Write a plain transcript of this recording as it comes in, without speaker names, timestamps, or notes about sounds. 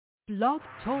Blog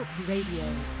Talk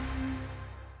Radio.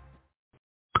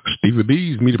 Stevie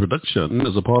B's media production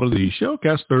is a part of the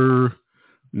Shellcaster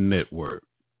Network.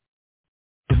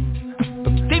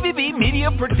 Stevie B Media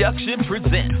Production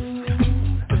presents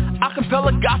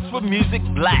Acappella Gospel Music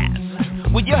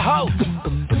Blast with your host,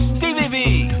 Stevie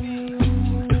B.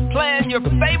 Playing your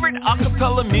favorite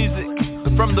acappella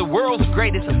music from the world's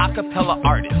greatest acappella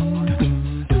artists.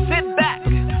 Sit back,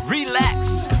 relax,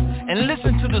 and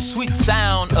listen to the sweet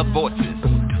sound of voices.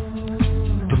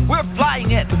 We're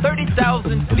flying at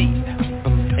 30,000 feet,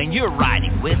 and you're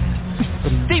riding with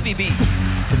Stevie B.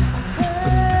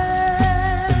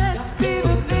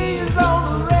 Stevie B is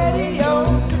on the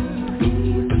radio.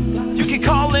 You can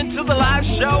call into the live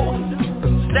show,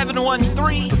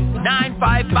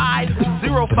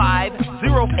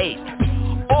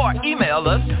 713-955-0508, or email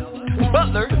us,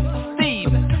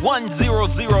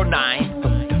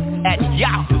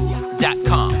 butlersteve1009@yahoo.com.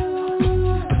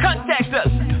 Contact us.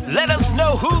 Let us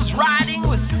know who's riding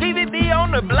with Stevie B on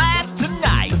the blast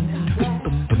tonight.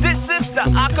 This is the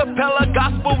Acappella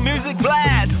Gospel Music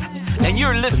Blast, and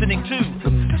you're listening to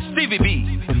Stevie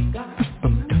B.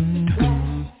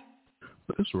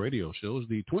 This radio show is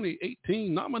the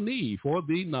 2018 nominee for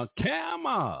the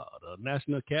NACAMA, the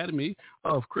National Academy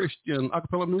of Christian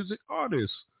Acappella Music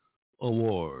Artists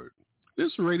Award.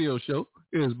 This radio show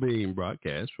is being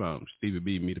broadcast from Stevie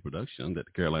B Media Production at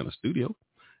the Carolina studio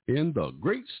in the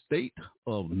great state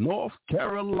of North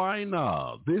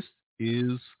Carolina. This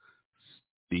is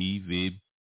Stevie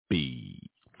B,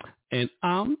 and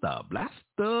I'm the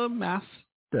blaster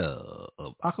master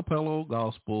of Acappella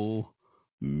Gospel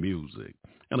Music.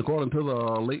 And according to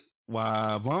the late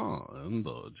Yvonne,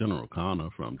 the General Connor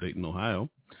from Dayton, Ohio,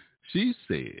 she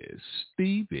says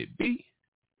Stevie B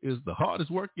is the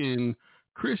hardest working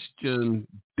Christian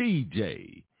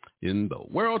DJ in the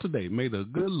world today. May the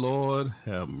good Lord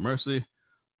have mercy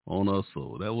on us.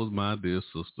 So that was my dear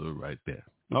sister right there.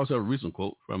 I also have a recent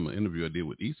quote from an interview I did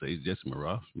with Issei, Jesse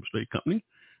Maroff from Straight Company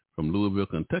from Louisville,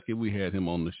 Kentucky. We had him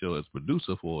on the show as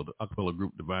producer for the acapella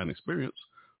group Divine Experience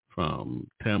from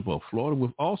Tampa, Florida,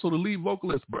 with also the lead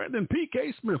vocalist Brandon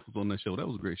P.K. Smith was on that show. That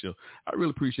was a great show. I really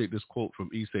appreciate this quote from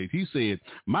Issei. He said,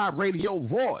 "My radio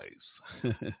voice,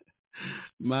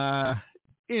 my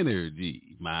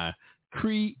energy, my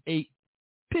creativity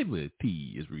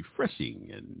is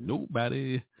refreshing, and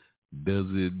nobody does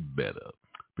it better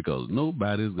because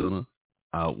nobody's gonna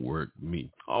outwork me."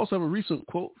 I also have a recent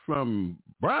quote from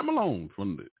Brian Malone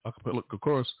from the Acapella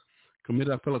Chorus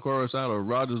Committee Acapella Chorus out of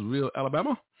Rogersville,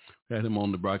 Alabama. Had him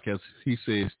on the broadcast. He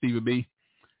says Stevie B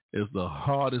is the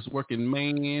hardest working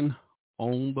man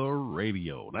on the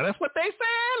radio. Now that's what they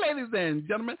say, ladies and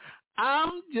gentlemen.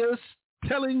 I'm just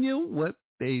telling you what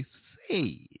they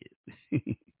said.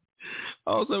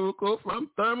 Also a quote from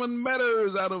Thurman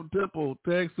Meadows out of Temple,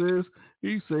 Texas.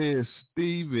 He says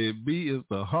Stevie B is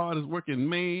the hardest working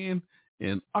man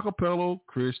in acapella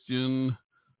Christian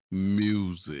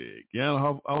music. Yeah,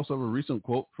 I also have a recent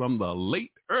quote from the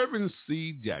late Irvin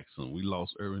C. Jackson. We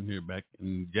lost Irvin here back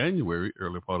in January,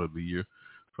 early part of the year,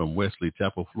 from Wesley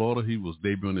Chapel, Florida. He was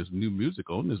debuting his new music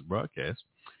on this broadcast.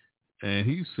 And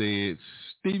he said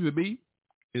Stevie B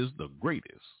is the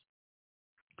greatest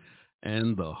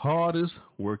and the hardest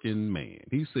working man.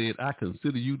 He said, "I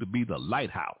consider you to be the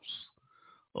lighthouse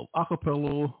of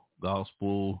acapella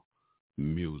gospel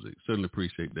music." Certainly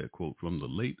appreciate that quote from the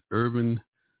late Irvin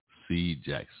C.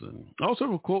 Jackson.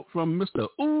 Also a quote from Mr.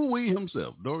 Ooh-wee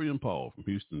himself, Dorian Paul from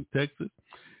Houston, Texas.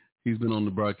 He's been on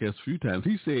the broadcast a few times.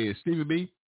 He said, "Stevie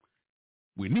B,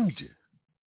 we need you.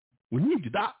 We need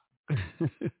you, Doc.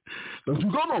 Don't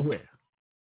you go nowhere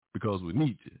because we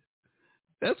need you."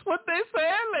 That's what they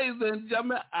say, ladies and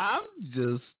gentlemen. I'm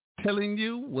just telling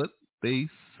you what they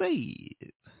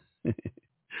said.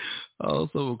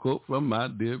 Also a quote from my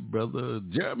dear brother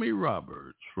Jeremy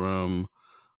Roberts from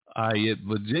Ayette,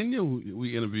 Virginia.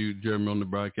 We interviewed Jeremy on the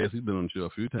broadcast. He's been on the show a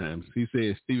few times. He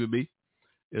says Stevie B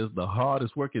is the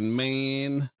hardest working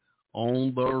man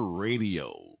on the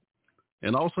radio.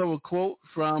 And also a quote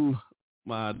from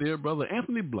my dear brother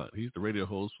Anthony Blunt. He's the radio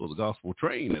host for the Gospel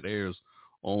Train that airs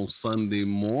on Sunday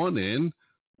morning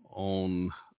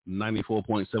on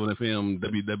 94.7 FM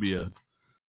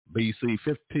WWBC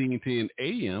 1510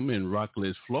 AM in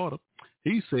Rockledge, Florida.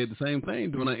 He said the same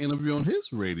thing during an interview on his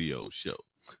radio show.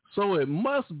 So it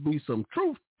must be some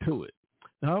truth to it.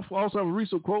 Now, I also have a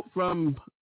recent quote from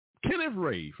Kenneth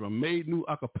Ray from Made New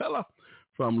Acappella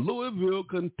from Louisville,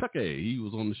 Kentucky. He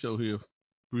was on the show here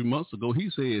 3 months ago. He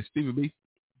said Stevie B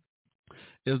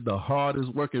is the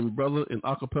hardest working brother in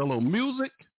acapella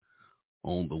music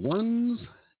on the ones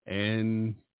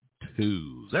and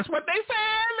twos. That's what they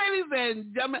said, ladies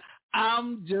and gentlemen.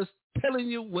 I'm just telling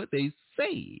you what they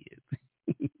said.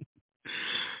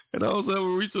 And also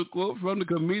we reached a quote from the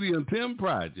comedian Tim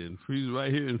Pridgen. He's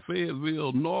right here in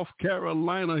Fayetteville, North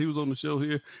Carolina. He was on the show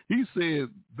here. He said,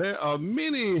 there are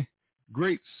many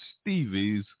great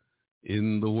Stevies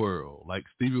in the world, like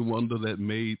Stevie Wonder that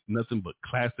made nothing but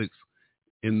classics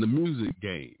in the music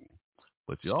game.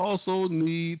 But you also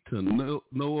need to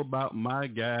know about my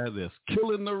guy that's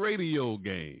killing the radio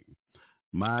game,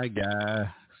 my guy,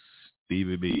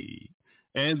 Stevie B.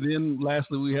 And then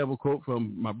lastly, we have a quote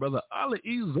from my brother Ali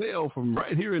Ezel from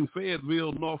right here in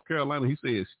Fayetteville, North Carolina. He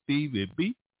says, Stevie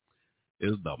B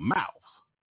is the mouth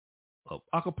of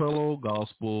acapella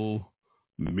gospel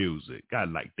music. I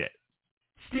like that.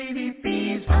 Stevie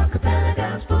B's acapella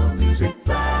gospel music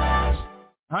flash.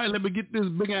 All right, let me get this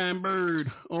big iron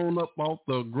bird on up off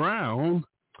the ground.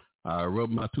 I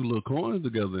rubbed my two little coins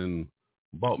together and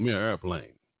bought me an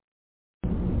airplane.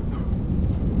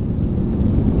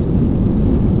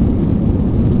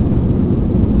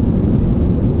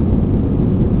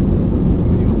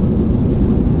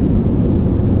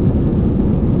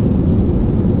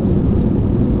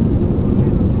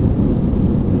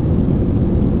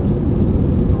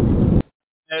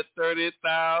 At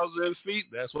 30,000 feet,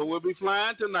 that's what we'll be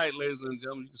flying tonight, ladies and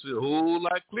gentlemen. You can see a whole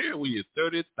lot clearer when you're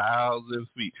 30,000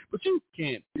 feet. But you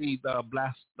can't be the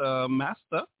blaster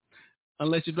master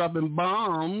unless you're dropping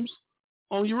bombs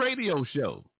on your radio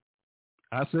show.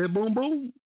 I said boom,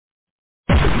 boom.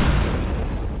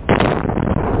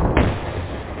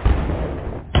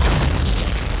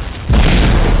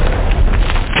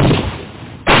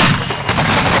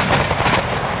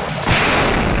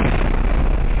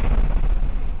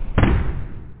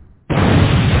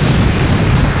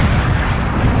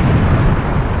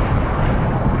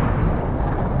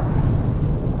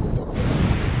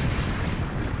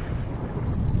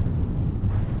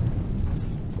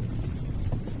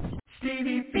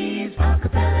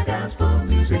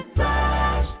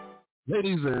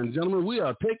 Ladies and gentlemen, we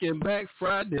are taking back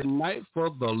Friday night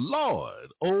for the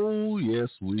Lord. Oh, yes,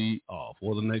 we are.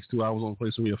 For the next 2 hours, I'm going to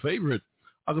play some of your favorite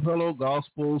acapella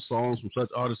gospel songs from such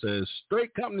artists as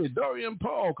Straight Company, Dorian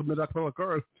Paul, Committed Acapella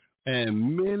Chorus,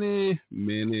 and many,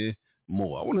 many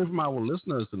more. I want to hear from our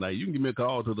listeners tonight. You can give me a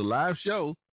call to the live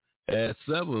show at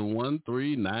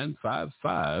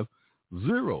 713-955-0508,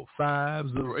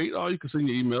 or you can send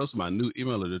your emails to my new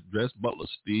email address,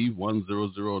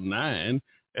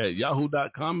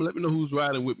 butlersteve1009@yahoo.com, and let me know who's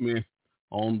riding with me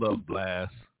on the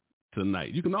blast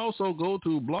tonight. You can also go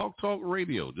to Blog Talk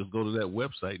Radio. Just go to that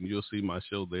website, and you'll see my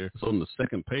show there. It's on the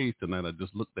second page tonight. I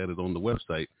just looked at it on the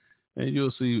website, and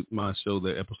you'll see my show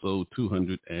there, episode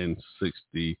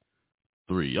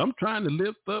 263. I'm trying to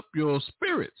lift up your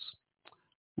spirits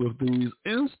with these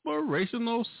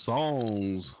inspirational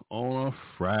songs on a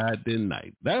Friday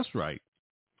night. That's right.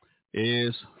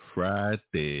 It's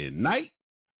Friday night,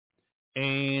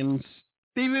 and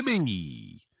Stevie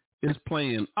B is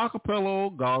playing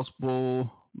acapella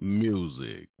gospel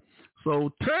music.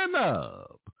 So turn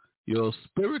up your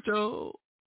spiritual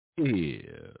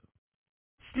ear.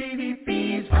 Stevie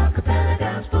B's acapella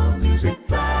gospel music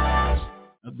flash.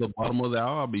 At the bottom of the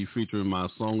hour, I'll be featuring my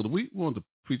song of the week. We want to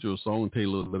feature a song and tell you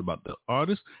a little bit about the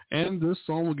artist, and this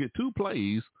song will get 2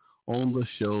 plays on the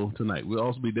show tonight. We'll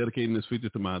also be dedicating this feature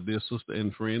to my dear sister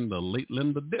and friend, the late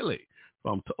Linda Dilly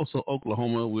from Tulsa,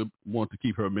 Oklahoma. We want to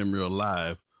keep her memory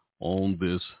alive on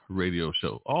this radio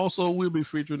show. Also, we'll be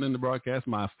featuring in the broadcast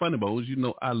my funny bows. You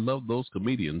know I love those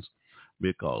comedians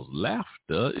because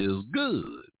laughter is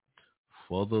good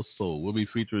for the soul. We'll be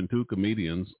featuring 2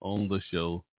 comedians on the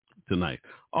show tonight.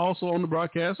 Also on the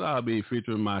broadcast, I'll be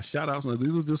featuring my shout-outs. Now, these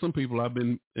are just some people I've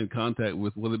been in contact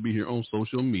with, whether it be here on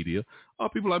social media or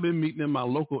people I've been meeting in my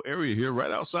local area here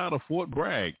right outside of Fort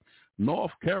Bragg,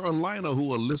 North Carolina,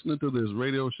 who are listening to this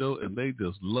radio show, and they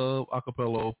just love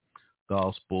acapella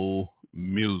gospel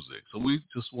music. So we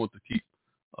just want to keep,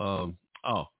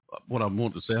 what I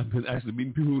want to say, I've been actually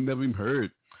meeting people who never even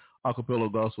heard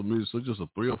acapella gospel music. So it's just a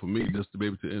thrill for me just to be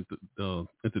able to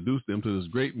introduce them to this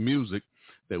great music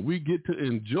that we get to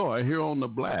enjoy here on the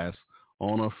blast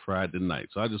on a Friday night.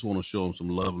 So I just want to show them some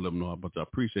love and let them know how much I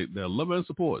appreciate their love and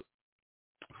support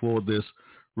for this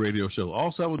radio show.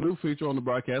 Also have a new feature on the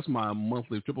broadcast, my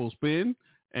monthly triple spin.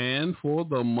 And for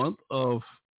the month of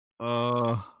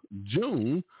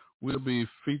June, we'll be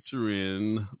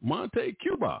featuring Monte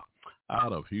Cuba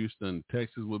out of Houston,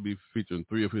 Texas. We'll be featuring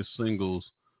 3 of his singles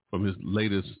from his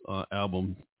latest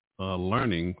album,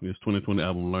 Learning, his 2020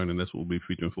 album, Learning. That's what we'll be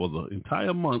featuring for the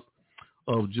entire month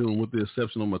of June, with the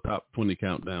exception of my top 20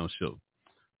 countdown show.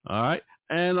 All right.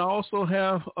 And I also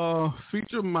have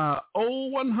featured my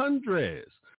old 100s.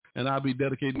 And I'll be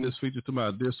dedicating this feature to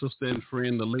my dear sister and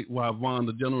friend, the late Yvonne,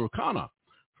 the General Connor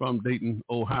from Dayton,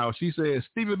 Ohio. She says,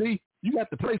 Stevie B, you got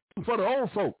to play for the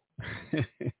old folk.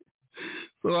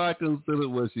 So I considered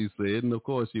what she said, and of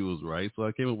course she was right. So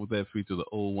I came up with that feature, the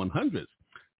old 100s.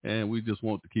 And we just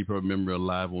want to keep her memory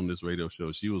alive on this radio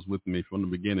show. She was with me from the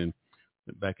beginning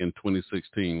back in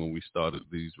 2016 when we started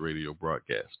these radio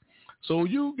broadcasts. So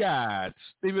you got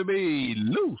Stevie B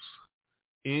loose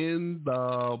in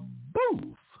the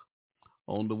booth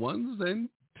on the ones and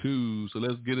twos. So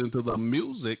let's get into the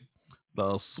music,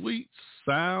 the sweet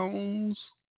sounds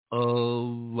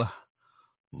of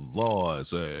voices.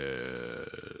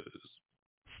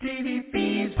 Stevie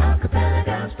B's Acappella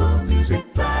Gospel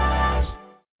Music Blast.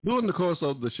 During the course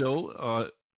of the show,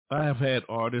 I have had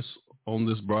artists on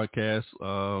this broadcast,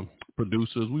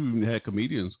 producers. We've even had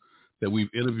comedians that we've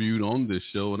interviewed on this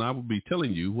show, and I will be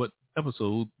telling you what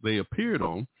episode they appeared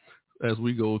on as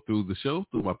we go through the show,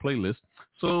 through my playlist.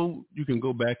 So you can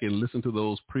go back and listen to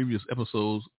those previous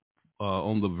episodes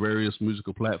on the various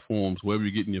musical platforms, wherever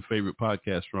you're getting your favorite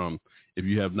podcast from, if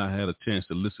you have not had a chance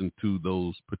to listen to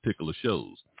those particular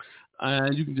shows.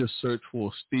 And you can just search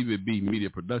for Stevie B Media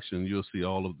Production. You'll see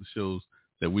all of the shows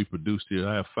that we produced here.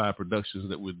 I have 5 productions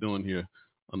that we're doing here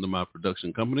under my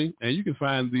production company. And you can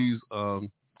find these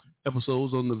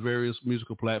episodes on the various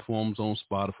musical platforms, on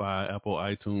Spotify, Apple,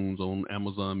 iTunes, on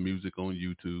Amazon Music, on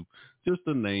YouTube, just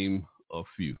to name a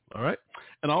few. All right.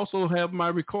 And I also have my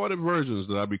recorded versions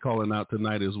that I'll be calling out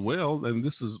tonight as well. And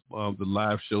this is the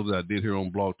live show that I did here on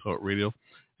Blog Talk Radio.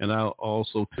 And I'll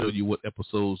also tell you what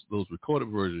episodes those recorded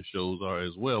version shows are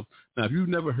as well. Now, if you've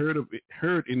never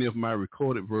heard any of my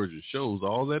recorded version shows,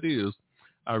 all that is,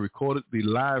 I recorded the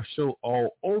live show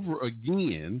all over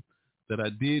again that I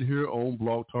did here on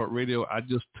Blog Talk Radio. I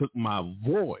just took my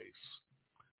voice,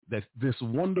 this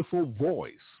wonderful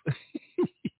voice.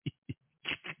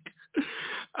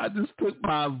 I just took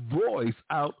my voice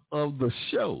out of the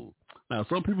show. Now,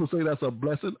 some people say that's a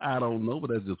blessing. I don't know, but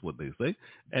that's just what they say.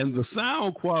 And the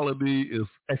sound quality is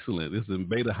excellent. It's in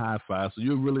beta hi-fi, so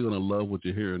you're really going to love what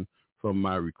you're hearing from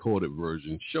my recorded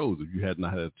version shows if you had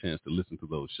not had a chance to listen to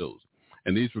those shows.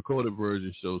 And these recorded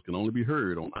version shows can only be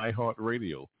heard on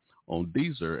iHeartRadio, on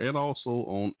Deezer, and also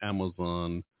on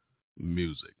Amazon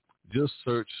Music. Just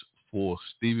search for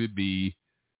Stevie B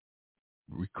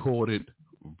recorded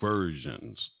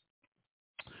versions.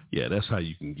 Yeah, that's how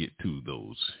you can get to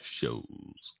those shows.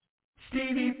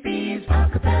 Stevie B's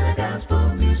Acappella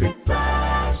Gospel Music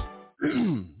Blast.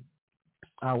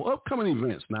 Our upcoming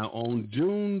events. Now, on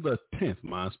June the 10th,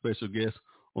 my special guest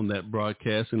on that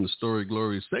broadcast in the Story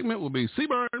Glory segment will be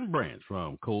Seaburn Branch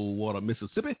from Coldwater,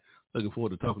 Mississippi. Looking forward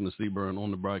to talking to Seaburn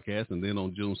on the broadcast. And then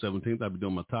on June 17th, I'll be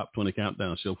doing my top 20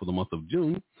 countdown show for the month of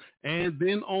June. And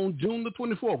then on June the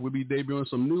 24th, we'll be debuting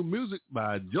some new music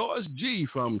by George G.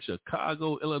 from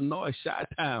Chicago, Illinois,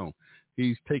 Chi-Town.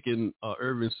 He's taking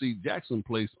Irvin C. Jackson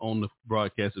place on the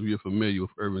broadcast, if you're familiar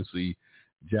with Irvin C.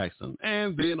 Jackson.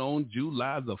 And then on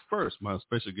July the 1st, my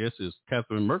special guest is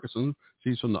Catherine Murkison.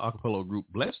 She's from the acapella group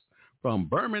Blessed from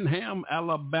Birmingham,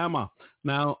 Alabama.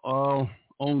 Now,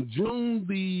 on June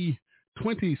the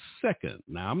 22nd,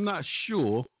 now I'm not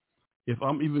sure if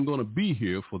I'm even going to be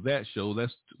here for that show.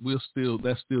 That's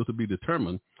still to be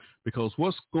determined, because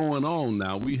what's going on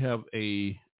now, we have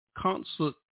a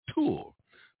concert tour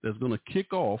that's going to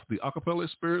kick off. The Acapella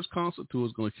Experience concert tour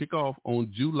is going to kick off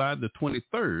on July the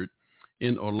 23rd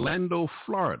in Orlando,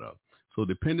 Florida. So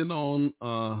depending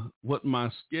on what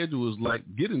my schedule is like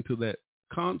getting to that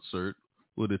concert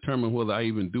will determine whether I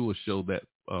even do a show that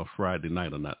Friday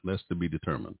night or not. That's to be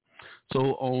determined.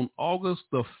 So on August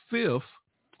the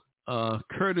 5th,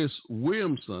 Curtis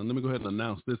Williamson, let me go ahead and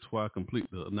announce this before I complete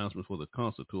the announcement for the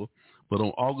concert tour. But on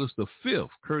August the 5th,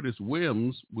 Curtis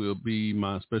Williams will be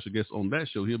my special guest on that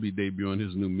show. He'll be debuting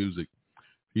his new music.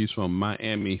 He's from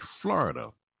Miami, Florida.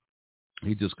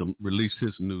 He just released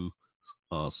his new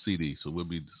CD, so we'll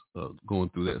be going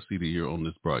through that CD here on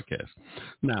this broadcast.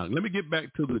 Now, let me get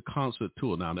back to the concert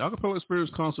tour. Now, the Acapella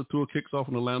Experience concert tour kicks off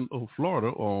in Orlando, Florida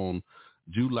on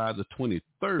July the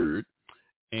 23rd,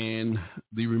 and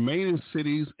the remaining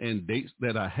cities and dates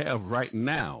that I have right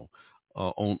now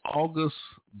on August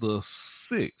the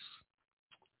 6th,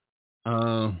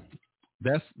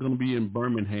 that's going to be in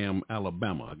Birmingham,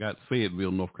 Alabama. I got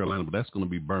Fayetteville, North Carolina, but that's going to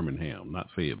be Birmingham, not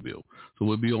Fayetteville. So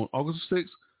we'll be on August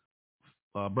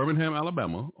 6th, Birmingham,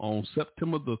 Alabama, on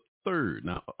September the 3rd.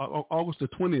 Now, August the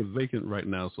 20th vacant right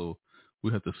now, so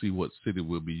we'll have to see what city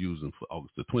we'll be using for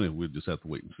August the 20th. We'll just have to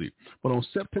wait and see. But on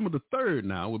September the 3rd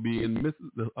now, we'll be in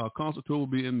the concert tour will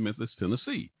be in Memphis,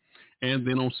 Tennessee. And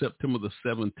then on September the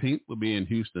 17th, we'll be in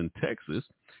Houston, Texas.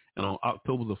 And on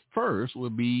October the 1st, we'll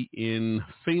be in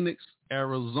Phoenix,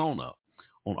 Arizona.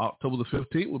 On October the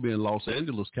 15th, we'll be in Los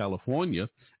Angeles, California.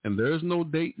 And there's no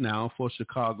date now for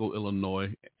Chicago,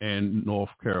 Illinois, and North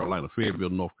Carolina,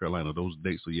 Fayetteville, North Carolina. Those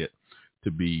dates are yet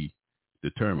to be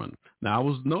determined. Now, I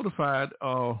was notified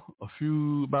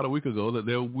about a week ago that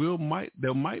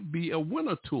there might be a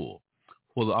winter tour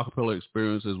for the Acappella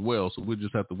experience as well. So we'll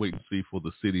just have to wait and see for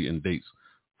the city and dates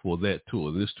for that tour.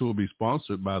 And this tour will be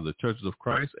sponsored by the Churches of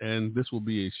Christ, and this will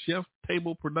be a chef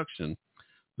table production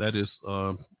that is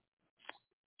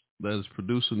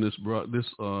producing this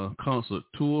concert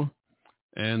tour.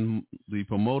 And the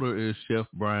promoter is Chef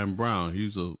Brian Brown.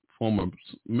 He's a former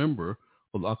member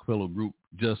of the Acappella group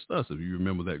Just Us, if you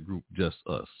remember that group, Just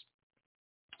Us.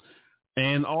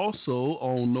 And also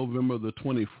on November the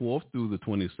 24th through the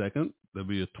 22nd, there'll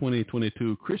be a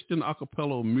 2022 Christian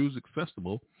Acappella Music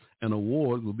Festival, and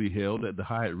awards will be held at the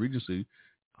Hyatt Regency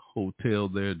Hotel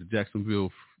there at the Jacksonville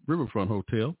Riverfront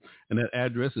Hotel. And that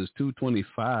address is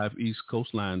 225 East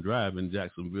Coastline Drive in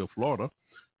Jacksonville, Florida,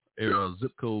 area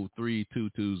zip code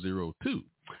 32202.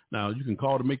 Now, you can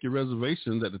call to make your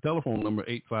reservations at the telephone number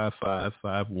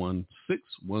 855-516-1096.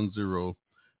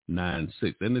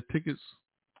 And the tickets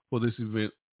for this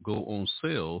event go on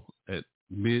sale at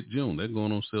mid-June. They're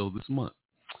going on sale this month.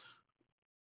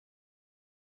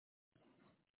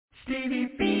 Stevie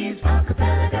B's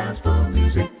Acappella Gospel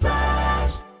Music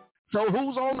Blast. So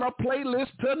who's on the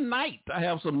playlist tonight? I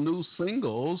have some new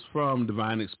singles from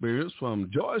Divine Experience, from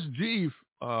George G.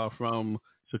 From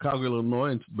Chicago,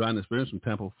 Illinois, and Divine Experience from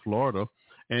Tampa, Florida,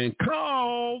 and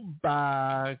Called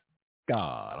by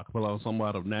God. Acappella ensemble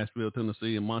out of Nashville,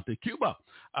 Tennessee, and Monte Cuba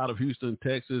out of Houston,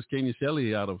 Texas. Kenya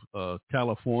Shelley out of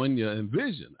California, and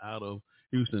Vision out of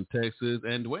Houston, Texas,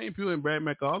 and Dwayne Pugh and Brad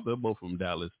MacArthur, both from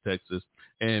Dallas, Texas,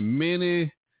 and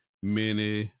many,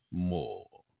 many more.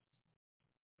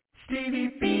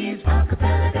 Stevie B's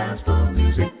Acappella Gospel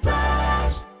Music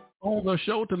Blast. On the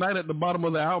show tonight at the bottom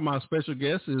of the hour, my special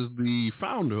guest is the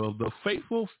founder of the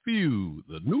Faithful Few,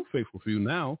 the new Faithful Few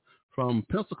now, from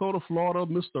Pensacola, Florida,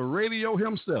 Mr. Radio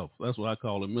himself. That's what I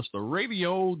call him. Mr.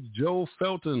 Radio Joe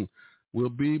Felton will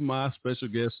be my special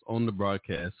guest on the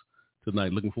broadcast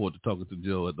tonight. Looking forward to talking to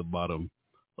Joe at the bottom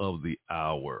of the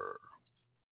hour.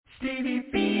 Stevie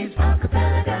B's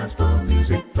Acappella Gospel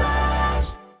Music Blast.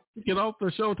 Get off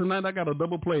the show tonight, I got a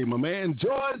double play. My man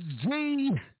George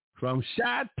G. from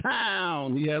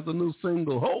Chi-Town. He has a new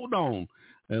single, Hold On.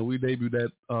 And we debuted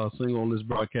that single on this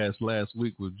broadcast last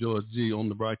week with George G on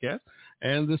the broadcast.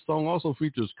 And this song also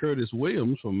features Curtis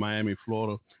Williams from Miami,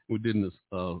 Florida. We did this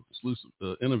exclusive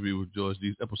interview with George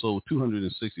G, episode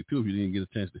 262, if you didn't get a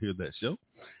chance to hear that show.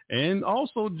 And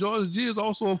also, George G is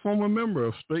also a former member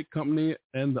of Straight Company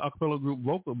and the Acappella group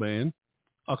Vocal Band.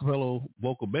 Acappella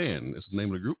Vocal Band is the name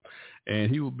of the group. And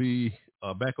he will be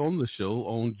back on the show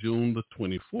on June the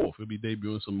 24th. He'll be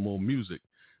debuting some more music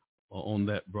on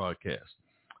that broadcast.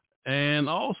 And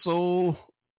also,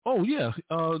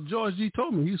 George G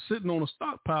told me he's sitting on a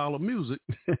stockpile of music.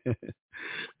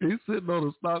 He's sitting on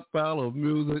a stockpile of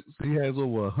music. He has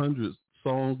over 100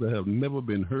 songs that have never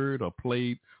been heard or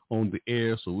played on the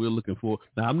air, so we're looking for.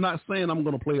 Now, I'm not saying I'm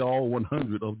going to play all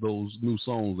 100 of those new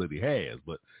songs that he has,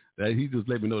 but he just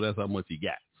let me know that's how much he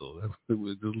got. So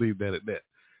we'll just leave that at that.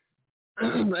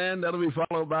 And that'll be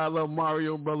followed by the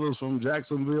Mario Brothers from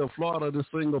Jacksonville, Florida. This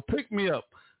single, Pick Me Up.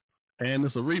 And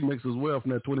it's a remix as well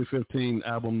from that 2015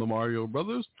 album, The Mario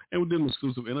Brothers. And we did an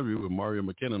exclusive interview with Mario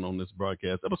McKinnon on this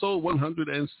broadcast, episode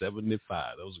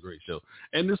 175. That was a great show.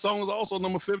 And this song is also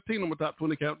number 15 on the Top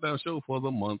 20 Countdown show for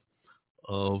the month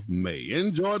of May.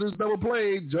 Enjoy this double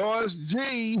play, George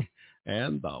G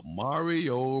and the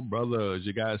Mario Brothers.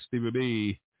 You guys, Stevie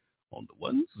B on the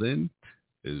ones and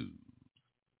twos.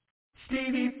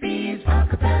 Stevie B's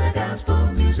Acappella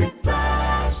Gospel Music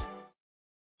Blast.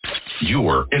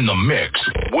 You're in the mix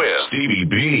with Stevie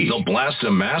B, the Blaster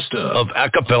Master of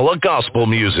Acappella Gospel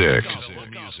Music.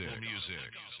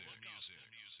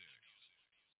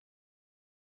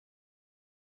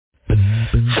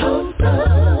 Hold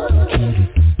on,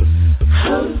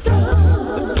 hold on,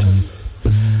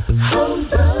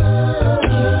 hold on, hold on,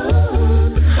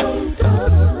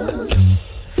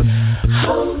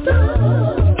 hold on,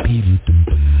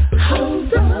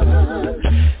 hold on,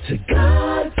 to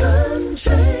God's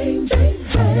unchanging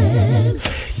hand,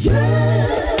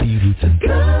 yeah, to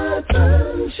God's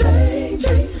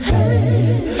unchanging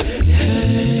hand,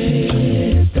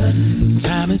 yeah, it's done,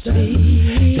 time is the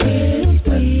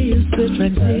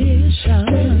transition,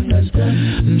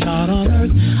 not on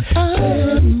earth,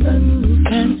 unmoved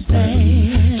can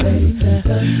stand,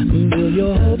 build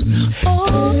your hopes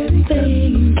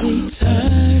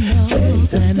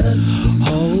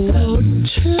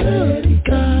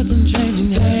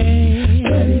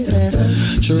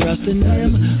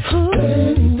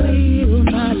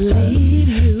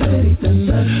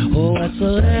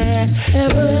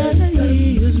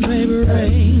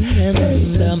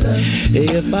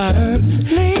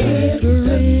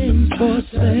lingering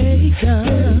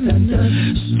forsaken,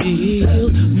 still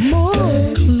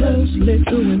more closely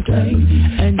doing things,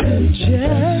 and you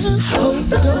just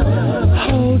hold on,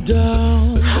 hold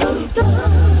on, hold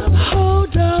on,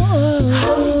 hold on,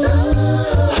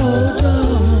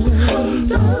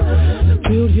 hold on,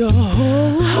 build your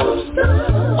hope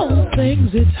on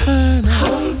things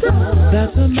eternal.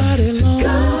 That's a mighty long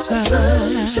time.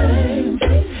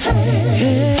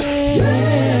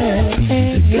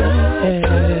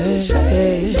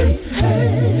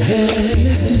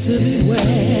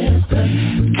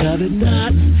 Covet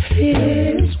not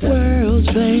his world's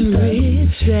vain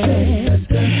riches,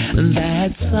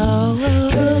 that so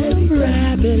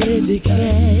rapidly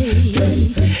decay.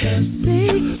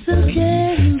 Seek to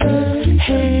gain the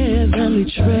heavenly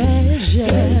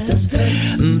treasures,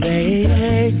 they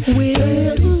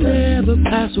will never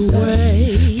pass away.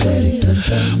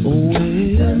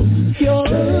 When your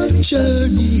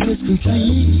journey is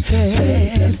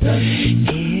completed,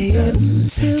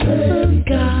 into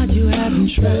God you have been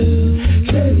true.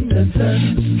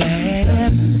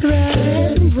 Stand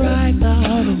bright, the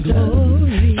heart of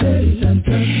glory.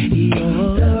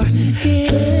 You're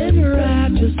in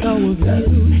rapture, so of you.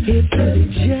 If you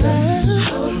just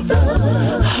hold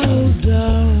on, hold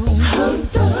on,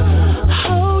 hold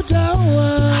on,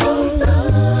 hold on,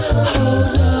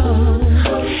 hold on.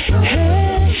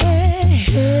 Hey, hey,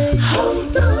 hey,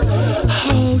 hold on,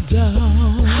 hold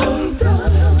on, hold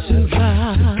on to God.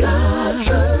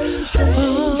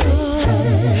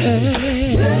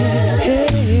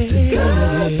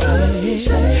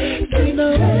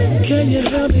 Can you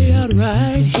help me out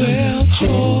right?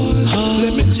 Well,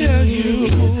 let me tell you,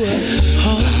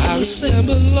 I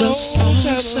remember long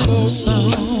time ago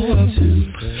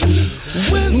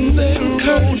when they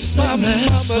cursed my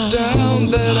mama down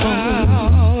that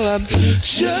aisle.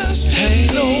 Just didn't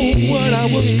know what I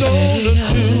was gonna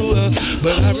do,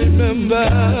 but I remember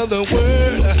the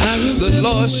word the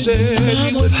Lord said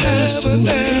He would never,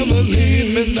 never leave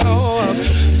me. No,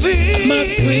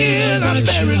 then I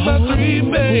buried my 3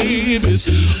 babies.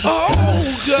 Oh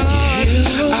God,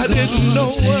 I didn't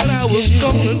know what I was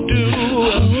gonna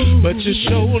do, but you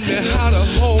showed me how to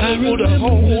hold on.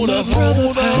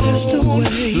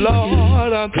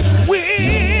 Lord,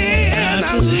 when I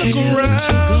look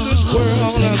around this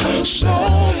world, so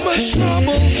much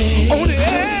trouble on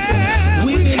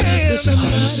every hand.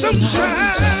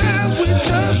 Sometimes we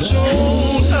just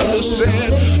don't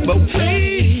understand, but we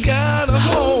gotta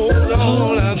hold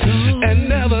on and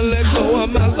never let go of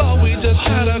my Lord. We just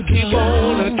gotta keep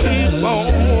on and keep on.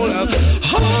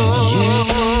 Hold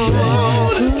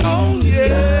on,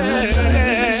 yeah.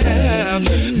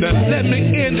 Now let me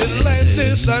end it like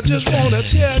this. I just wanna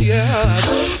tell you,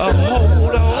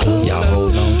 hold on,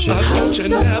 y'all. Don't you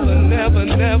never, never,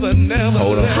 never, never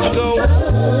let go.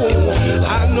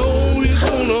 I know He's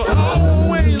gonna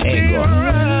always be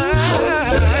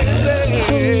right there.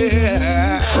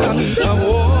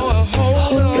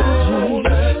 Hold on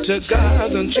to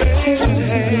God's unchanging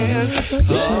hand.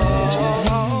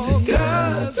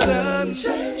 God's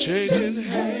unchanging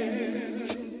hand.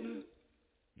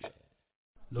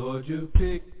 Lord, you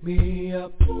picked me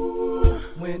up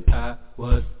when I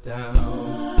was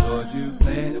down. Lord, you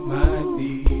planted my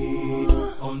feet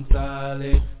on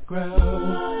solid ground.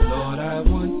 Lord, I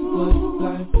once was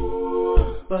blind,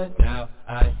 but now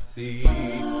I see.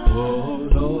 Oh,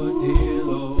 Lord, dear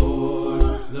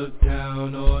Lord, look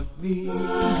down on me.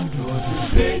 Lord, you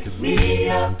picked me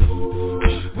up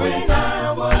when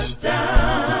I was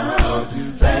down. Lord, you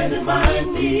planted my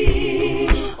feet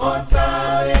on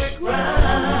solid ground.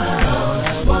 Lord,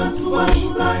 I once was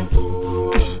blind,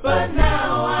 but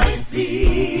now I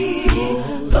see.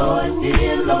 Lord,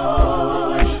 dear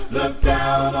Lord, look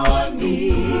down on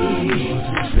me.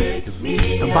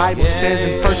 The Bible says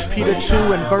in 1 Peter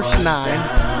 2 and verse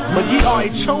 9, but ye are a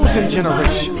chosen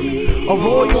generation, a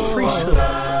royal priesthood,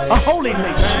 a holy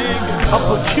nation, a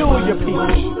peculiar people,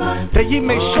 that ye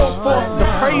may show forth the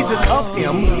praises of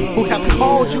Him who hath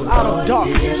called you out of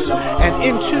darkness and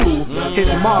into His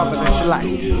marvelous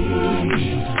light.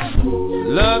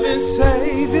 Loving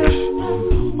Savior,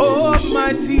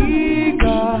 Almighty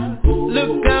God,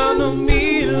 look down on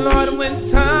me, Lord,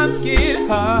 when times get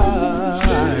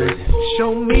hard.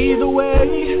 Show me the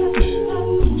way,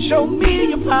 show me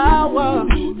your power.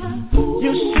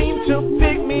 You seem to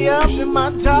pick me up in my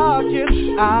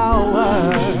darkest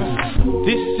hour.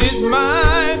 This is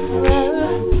my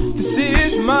prayer, this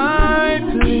is my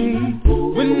plea.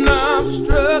 When I'm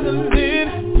struggling,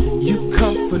 you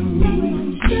comfort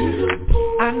me.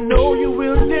 I know you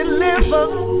will deliver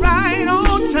right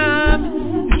on time,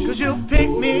 'cause you pick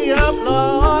me up,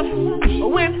 Lord.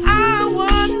 when I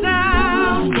was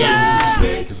down. Yeah,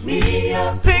 pick me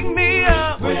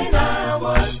up when I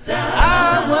was down.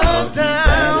 I was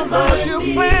down, Lord,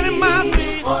 you planted my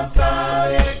feet on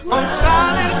solid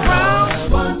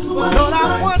ground. Lord,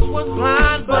 I once was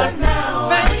blind, but now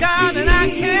thank God that I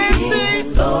can see.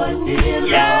 Lord, dear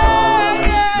Lord,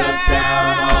 look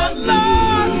down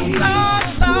on me.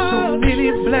 So many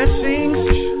blessings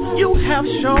you have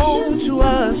shown to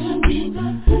us.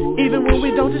 Even when we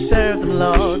don't deserve them,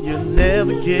 Lord, you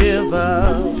never give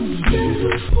up.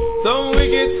 So it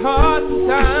gets hard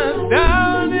sometimes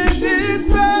down in this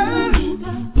bed.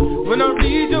 When I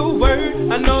read your word,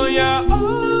 I know you're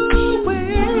always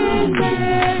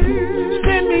there.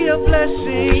 Send me a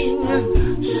blessing,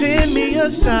 send me a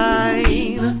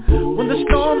sign. When the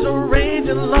storms are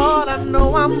raging, Lord, I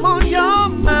know I'm on your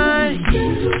mind.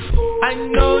 I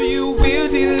know you will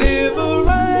deliver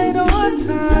right on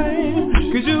time.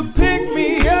 'Cause you pick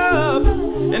me up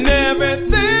and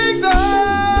everything's alright.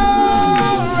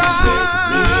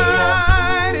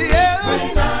 Yeah.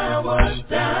 When I was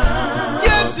down,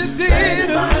 yes you did.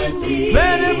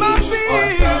 Planted my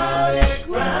feet.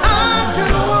 I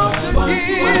could walk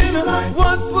again.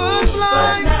 Once was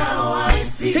blind,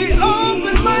 he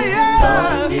opened my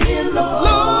eyes.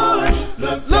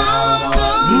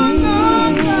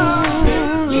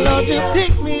 Lord, you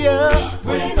pick me up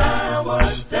when I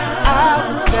was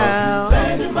down,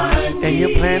 and you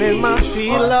planted my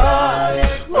feet, Lord.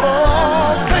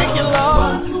 Oh, thank you,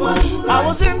 Lord. I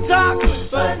was in darkness,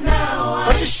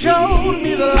 but you showed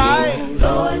me the light.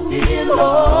 Oh,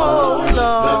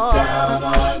 Lord.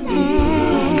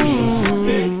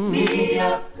 Pick me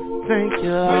up. Thank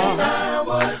you, Lord.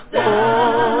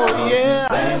 Oh, yeah.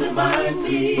 Planted my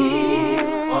feet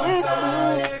on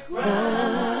solid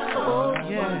ground. Oh,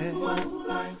 yeah.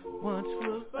 Once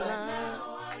was blind.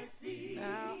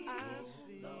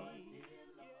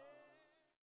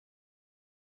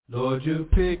 Lord, you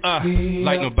pick me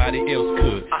like nobody else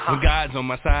could. When God's on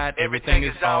my side, everything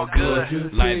is all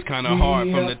good. Life's kinda hard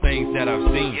from the things that I've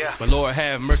seen, but Lord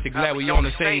have mercy, glad we on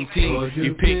the same team.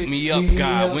 You picked me up,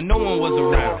 God, when no one was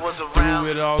around.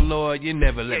 Through it all, Lord, you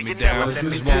never let me down.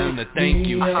 Just wanting to thank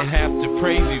you and have to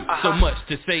praise you. So much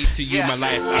to say to you, my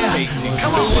life I paid you.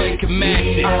 No one can match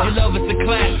it. Your love is a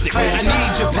classic. I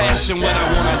need your passion, what I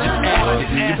want, I just ask it.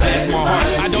 You bless my heart,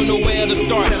 I don't know where to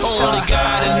start. Only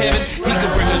God in heaven, He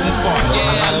can bring us this far.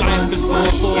 Yeah, life is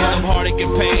full of heartache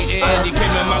and pain, and He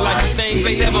came in my life, things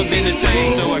ain't never been the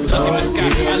same. So I look in the sky,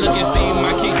 I look and see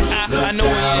my King. I know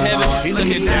He in heaven, He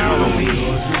looking down on me.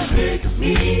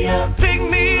 Pick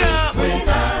me up when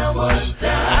I was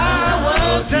down.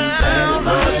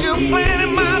 Lord, you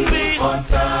planted my feet on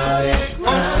solid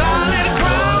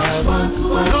ground.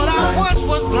 Lord, I once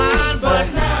was blind, but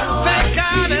thank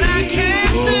God that I can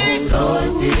see.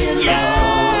 Yeah.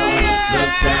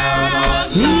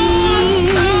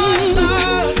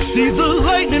 See, the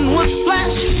lightning was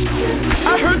flash,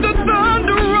 I heard the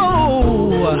thunder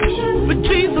roll, but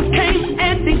Jesus came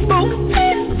and He spoke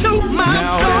peace to my soul.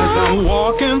 Now as I'm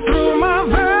walking through my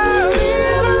valley,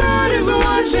 the Lord is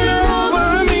watching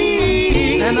over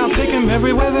me, and I'll take Him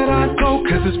everywhere that I go,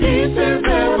 'cause His peace is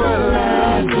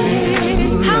everlasting.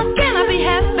 How can I be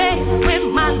happy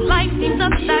when my life seems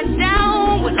upside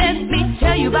down? Well, let me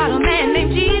tell you about a man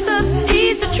named Jesus.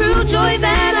 He's the true joy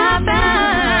that I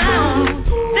found.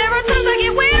 There are times I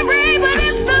get weary, but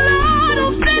it's the Lord who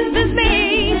strengthens me.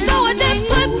 So I just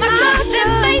put my trust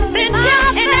and faith in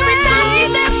Him, and every time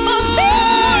He's there for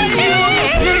me.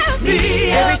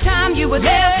 Every time you were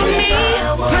there for me,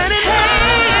 when it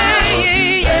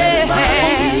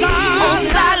on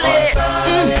solid,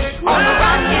 on the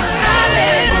rock is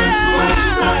solid.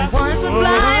 Once was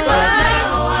blind, but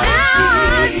now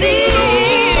I see.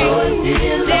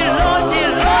 Dear Lord,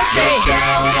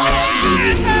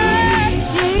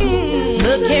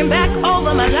 looking back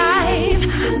over my life,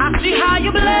 I see how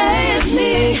you blessed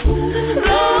me.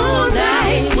 Lord,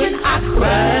 night when I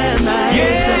cry,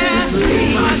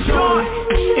 my joy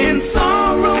in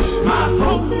sorrow, my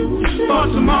hope for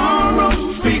tomorrow.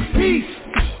 Speak peace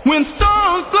when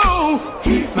storms blow.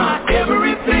 He's my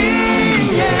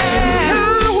everything.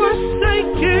 Yeah, I was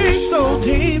sinking so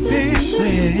deep in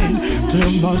sin,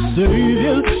 till my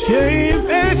Savior came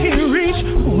and He reached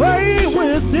way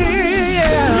within.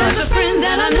 Yeah. There's a friend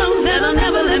that I know that'll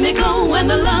never let me go, and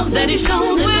the love that He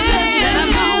shows is the best that I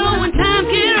know. When times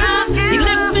get rough, He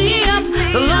lifts me up.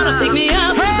 The Lord will pick me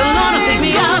up. The Lord will pick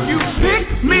me up. You pick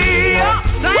me up.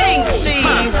 Thanks, Steve.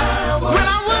 When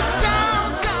I was down.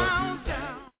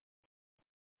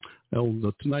 On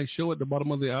the Tonight Show at the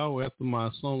bottom of the hour after my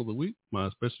song of the week, my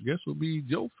special guest will be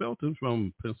Joe Felton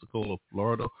from Pensacola,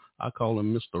 Florida. I call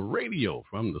him Mr. Radio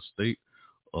from the state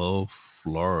of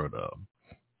Florida.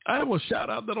 I have a shout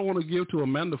out that I want to give to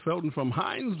Amanda Felton from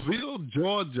Hinesville,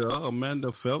 Georgia.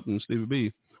 Amanda Felton, Stevie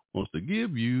B, wants to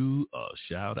give you a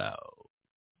shout out.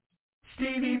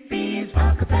 Stevie B's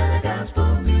Acappella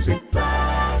Gospel Music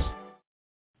Blast.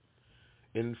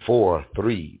 In 4,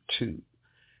 3, 2.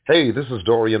 Hey, this is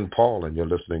Dorian Paul, and you're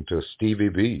listening to Stevie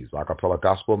B's Acappella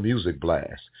Gospel Music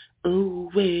Blast.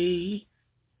 Ooh-wee.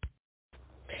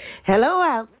 Hello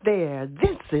out there.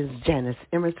 This is Janice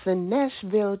Emerson,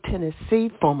 Nashville,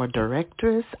 Tennessee, former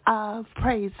directress of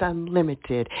Praise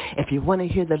Unlimited. If you want to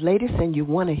hear the latest and you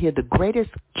want to hear the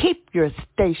greatest, keep your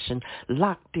station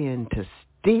locked in to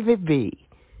Stevie B.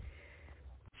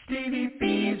 Stevie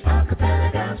B's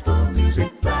Acappella Gospel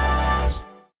Music Blast.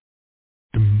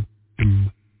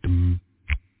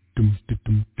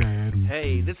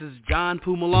 Hey, this is John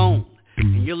Poo Malone,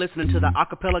 and you're listening to the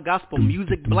Acappella Gospel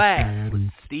Music Blast with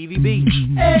Stevie B.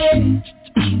 Hey.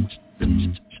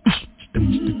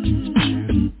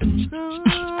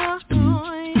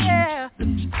 Oh, yeah.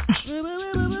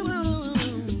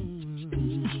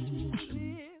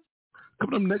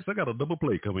 Coming up next, I got a double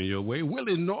play coming your way.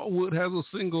 Willie Norwood has a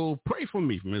single, Pray For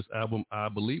Me, from his album, I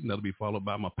Believe, and that'll be followed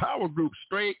by my power group,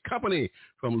 Straight Company,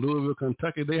 from Louisville,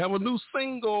 Kentucky. They have a new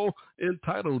single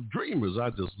entitled Dreamers. I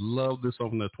just love this song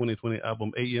from their 2020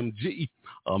 album, AMG,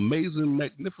 Amazing,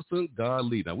 Magnificent, God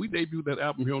Lead. Now, we debuted that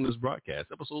album here on this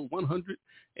broadcast, episode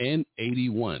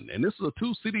 181. And this is a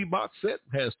 2-CD box set,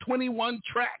 has 21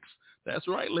 tracks. That's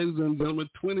right, ladies and gentlemen,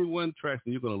 21 tracks,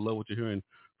 and you're going to love what you're hearing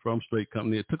from Straight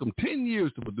Company. It took them 10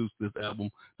 years to produce this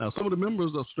album. Now, some of the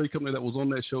members of Straight Company that was on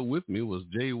that show with me was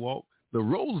Jay Walk, the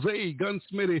Rose,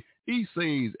 Gunsmithy,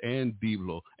 Essays, and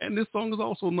Devlo. And this song is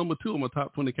also number 2 on my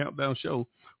Top 20 Countdown show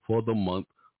for the month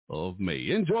of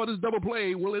May. Enjoy this double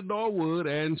play, Willie Norwood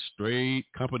and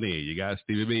Straight Company. You got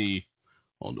Stevie B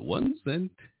on the ones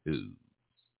and twos.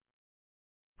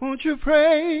 Won't you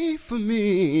pray for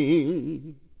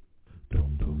me? Pray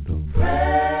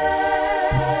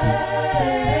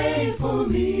for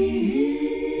me.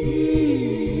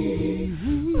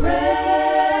 Pray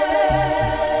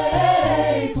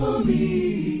for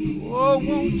me. Oh,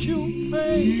 won't you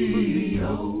pray for me?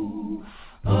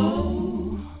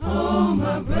 Oh,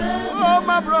 my brother. Oh,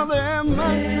 my brother and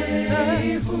my sister.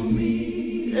 Pray for me.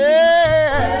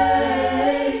 Yeah.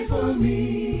 Pray for me.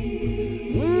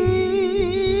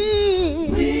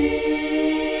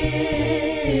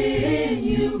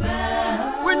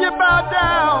 When you bow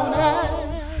down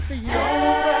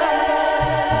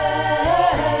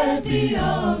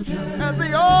at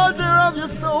the altar of your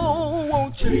soul,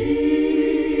 won't you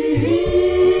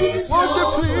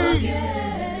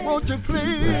please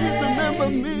remember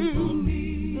me?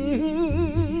 Mm-hmm.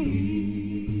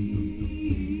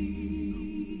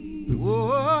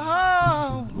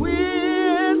 Oh,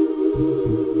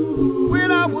 when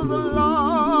I was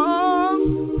alone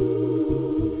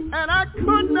and I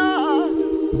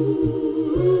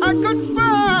could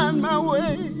find my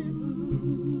way.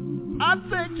 I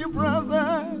thank you,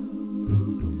 brother,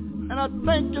 and I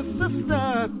thank you,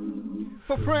 sister,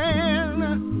 for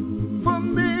praying for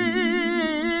me.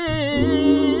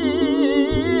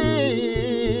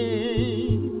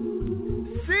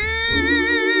 Since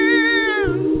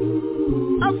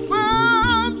I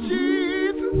found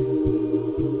Jesus,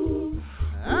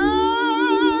 I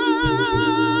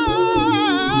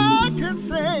can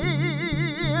say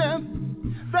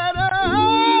that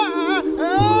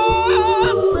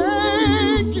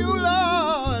thank you,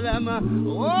 Lord, I'm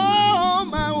on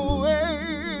my way,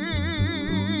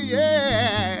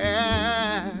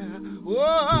 yeah. Oh,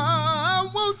 I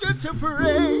want you to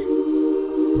pray.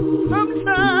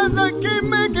 Sometimes I can't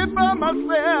make it by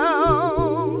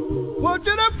myself. Want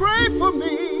you to pray for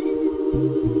me,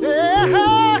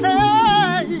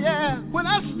 yeah, yeah. When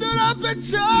I stood up in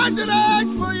church and I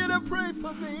asked for you to pray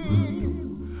for me,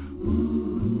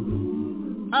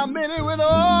 I meant it with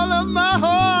all of my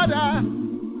heart.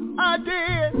 I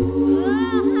did.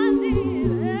 And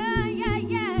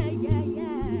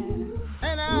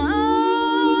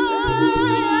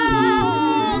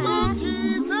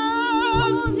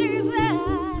Jesus.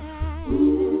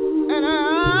 And I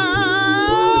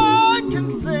can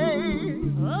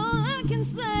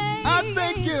say, I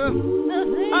thank you.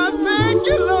 I thank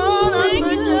you, Lord. I thank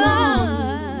you.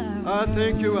 I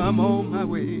thank you. I'm on my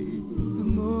way.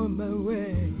 I'm on my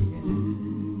way.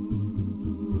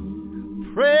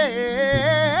 Pray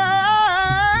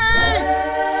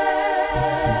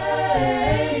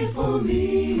for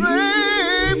me.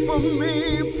 Pray for me.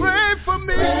 Pray for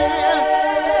me.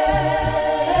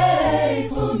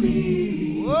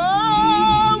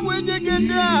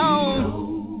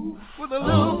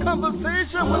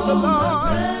 conversation with the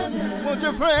Lord. Won't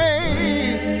you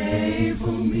pray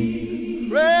for me?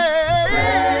 Pray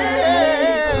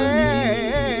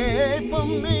for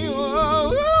me.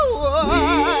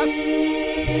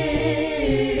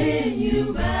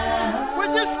 When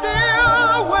you're still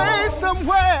away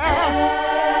somewhere,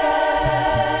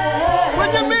 when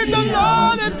you meet the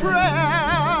Lord in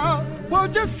prayer,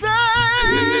 won't you say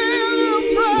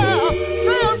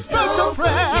a special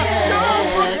prayer?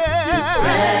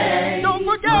 Don't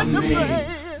forget to pray.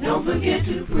 Don't forget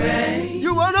to pray.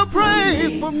 You want to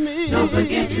pray for me. Don't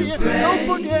forget to pray. Don't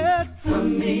forget for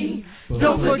me.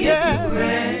 Don't forget to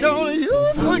pray. Don't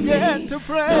you forget to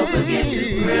pray. Don't forget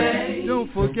to pray. Don't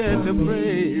forget to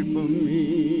pray for me.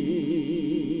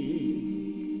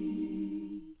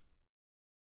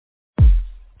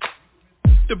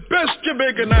 The best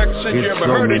Jamaican accent you ever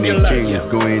heard in your life. There's so many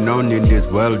things going on in this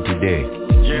world today.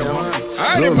 Yeah,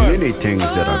 so many things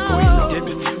that are going on.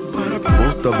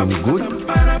 Most of them good,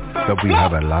 but we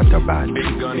have a lot of bad.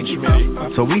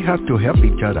 So we have to help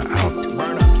each other out.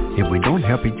 If we don't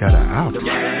help each other out,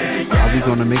 how are we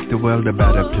going to make the world a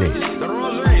better place?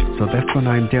 So that's what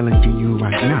I'm telling to you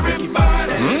right now.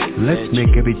 Let's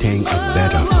make everything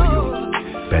better for you.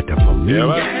 Better for me,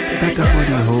 better for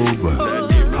the whole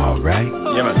world. All right?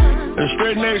 Yeah, man. The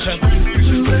straight nation.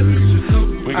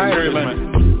 We can do it, man.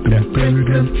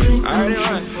 All right,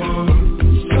 man.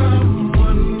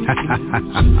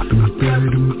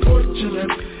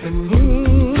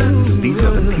 These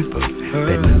are the people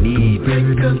that need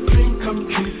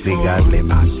the godly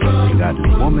man, the godly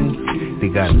woman, the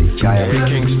godly child.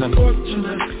 Kingston,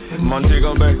 Monte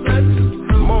Cuba,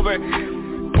 move it,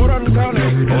 put on the counter.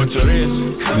 What's your race?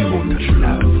 We want to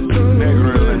love.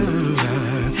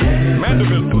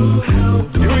 Mandeville,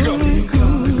 here we go.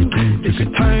 It's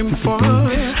time for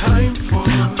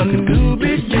a new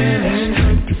beginning,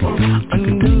 a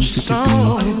new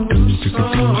song.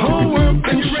 Whole world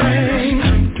can sing,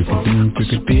 a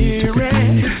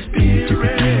spirit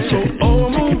so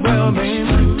overwhelming,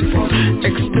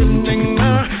 extending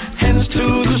our hands to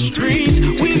the street.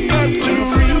 We've got to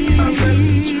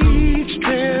reach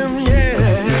them, yeah.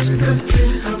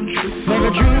 Make a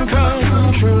dream come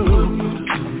true.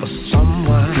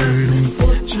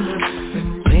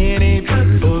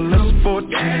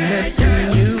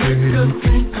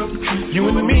 You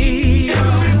and me,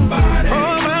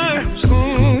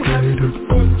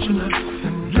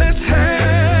 let's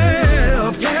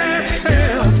help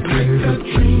make the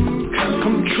dream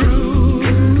come true.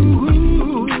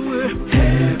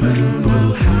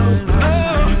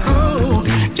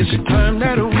 It's time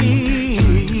that we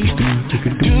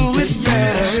do it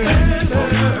better.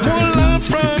 More love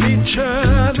from each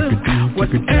other,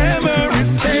 whatever it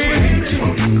takes.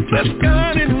 Let's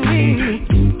God in me.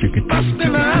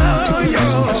 Busting out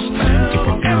yours.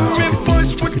 Every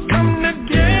voice would come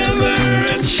together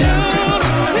and shout.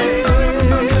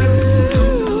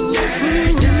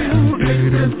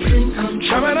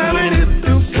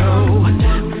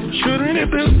 Shouldn't it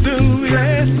do,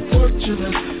 yes.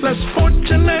 Less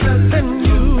fortunate than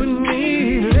you and me,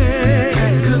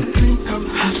 yeah.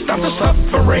 Stop the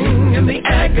suffering and the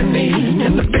agony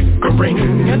and the bickering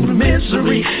and the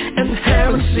misery and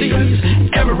heresies.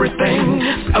 Everything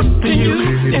up to you,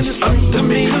 it's up to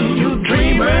me. You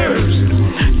dreamers,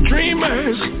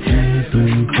 dreamers.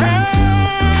 Hey,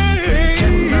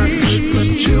 but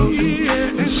you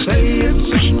say it's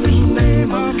in the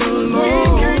name of the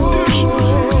Lord.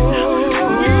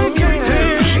 We can't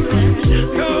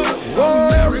go.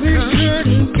 America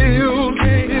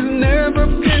is never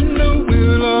been the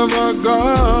will of our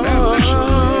God.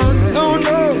 No,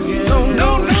 no, no, no, no.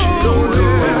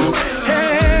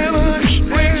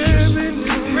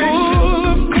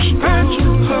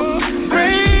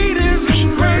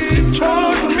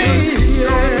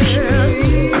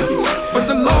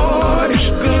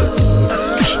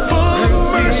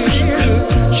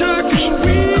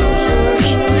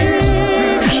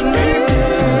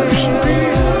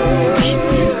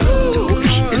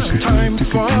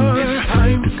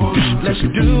 Let's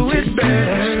do it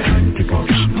better.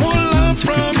 More love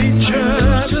from each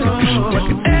other.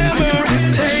 Whatever it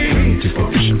takes.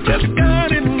 Just God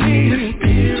in me.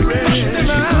 Busting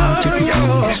out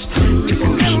yours.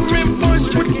 Every voice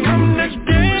would come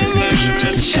together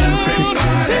and shout.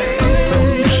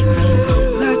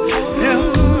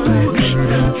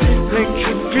 Make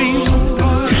your dreams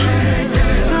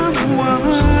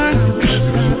someone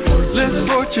less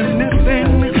fortunate than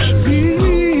me.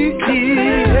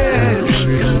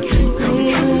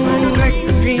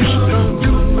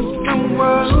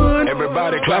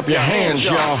 Everybody clap your hands,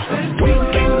 y'all. We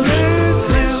can live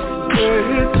this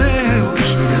way down.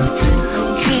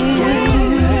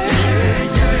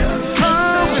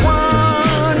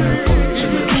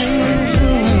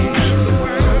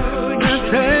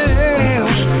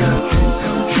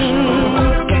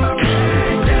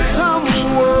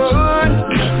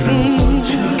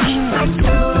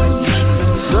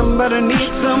 Somebody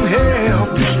needs some help.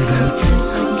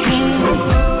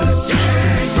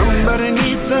 Somebody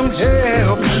needs some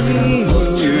help.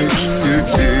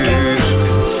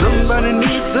 Somebody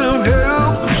needs some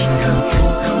help.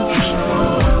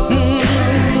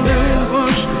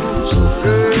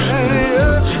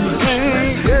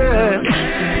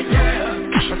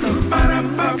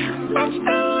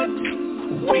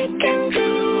 We can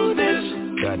do this.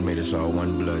 God made us all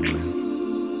one blood,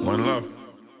 man. One love.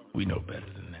 We know better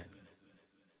than that.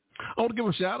 I want to give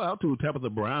a shout out to Tabitha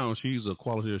Brown. She's a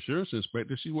quality assurance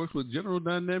inspector. She works with General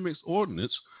Dynamics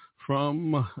Ordnance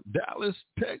from Dallas,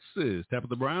 Texas.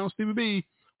 Tabitha Brown, Stevie B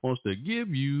wants to give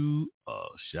you a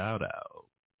shout out.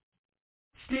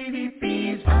 Stevie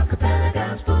B's Acappella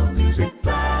Gospel Music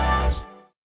Blast.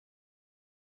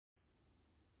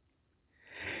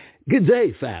 Good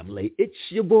day, family. It's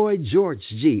your boy, George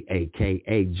G,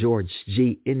 a.k.a. George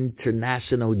G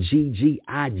International,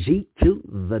 GGIG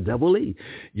to the double E.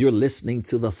 You're listening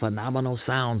to the phenomenal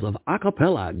sounds of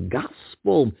Acappella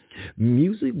Gospel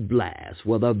Music Blast,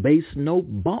 where the bass note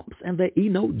bumps and the E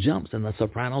note jumps and the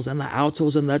sopranos and the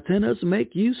altos and the tenors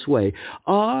make you sway.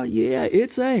 Oh, yeah,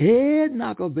 it's a head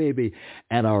knocker, baby,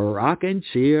 and a rockin'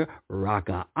 cheer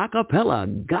rocker. Acappella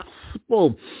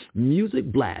Gospel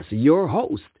Music Blast, your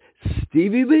host,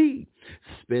 Stevie B,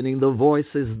 spinning the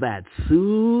voices that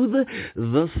soothe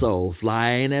the soul,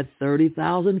 flying at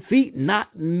 30,000 feet,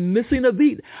 not missing a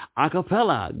beat.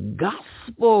 Acappella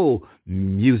Gospel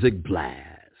Music Blast.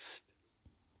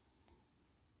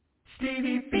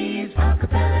 Stevie B's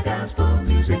Acappella Gospel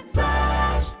Music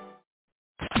Blast.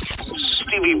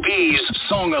 Stevie B's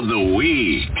Song of the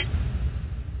Week.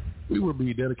 We will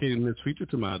be dedicating this feature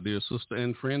to my dear sister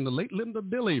and friend, the late Linda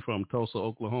Dilly from Tulsa,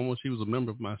 Oklahoma. She was a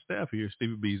member of my staff here at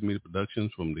Stevie B's Media Productions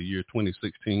from the year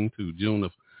 2016 to June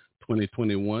of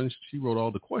 2021. She wrote all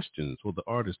the questions for the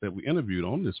artists that we interviewed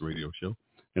on this radio show,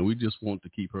 and we just want to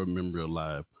keep her memory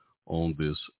alive on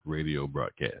this radio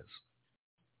broadcast.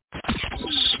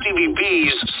 Stevie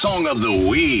B's Song of the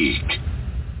Week.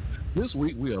 This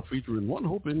week, we are featuring One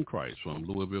Hope in Christ from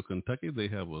Louisville, Kentucky. They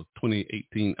have a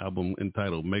 2018 album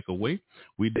entitled Make a Way.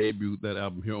 We debuted that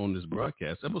album here on this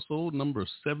broadcast, episode number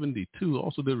 72.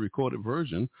 Also did a recorded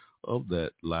version of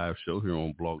that live show here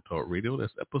on Blog Talk Radio.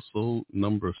 That's episode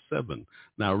number 7.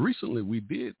 Now, recently, we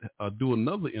did do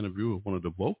another interview with one of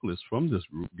the vocalists from this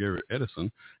group, Garrett Edison,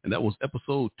 and that was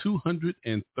episode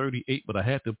 238, but I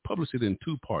had to publish it in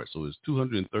 2 parts, so it's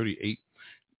 238A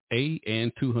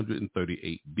and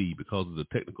 238B because of the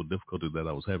technical difficulty that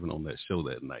I was having on that show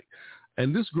that night.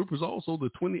 And this group is also the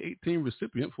 2018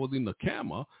 recipient for the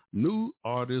NACAMA New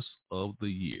Artist of the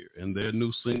Year. And their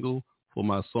new single for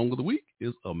my Song of the Week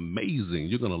is amazing.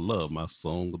 You're going to love my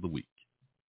Song of the Week.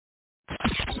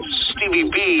 Stevie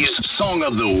B's Song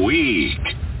of the Week.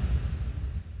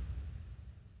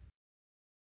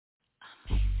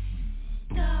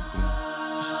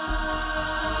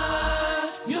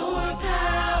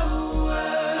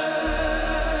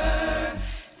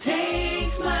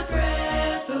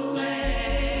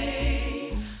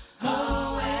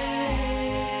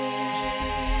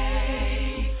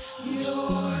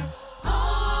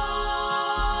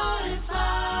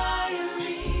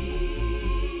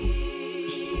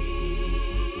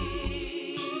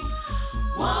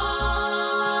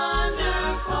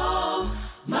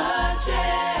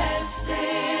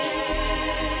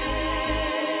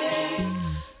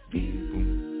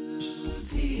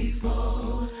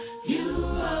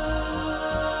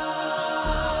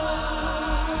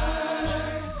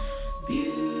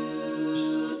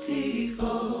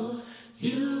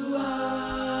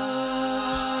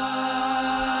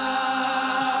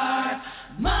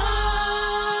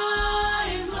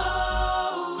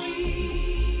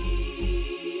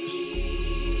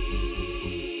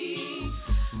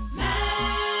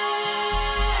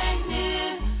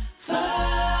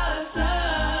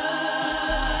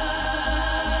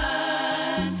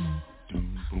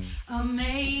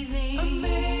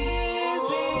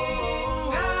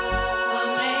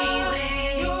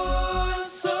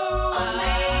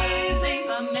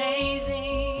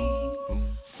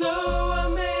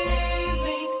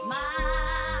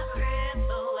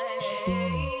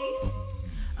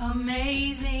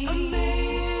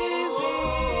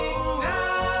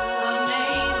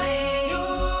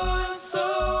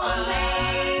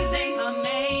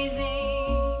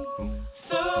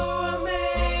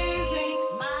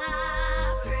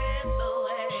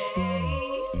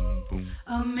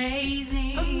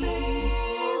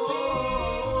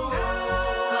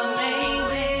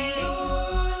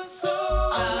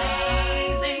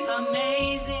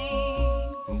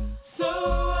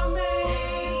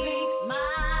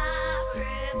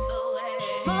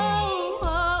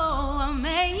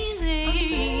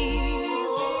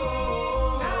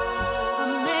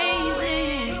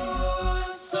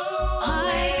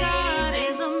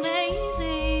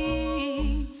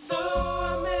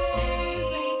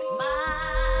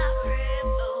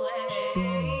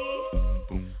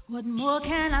 what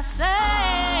can I say?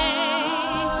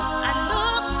 I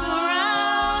look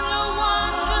around the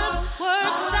wondrous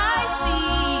works I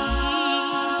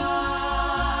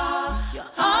see. Your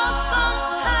awesome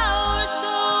power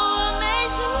so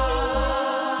amazing,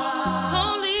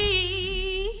 holy,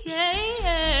 yeah,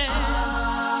 yeah.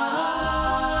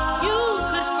 You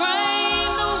could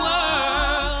frame the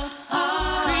world,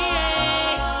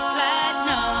 create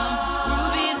platinum,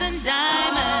 rubies and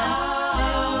diamonds,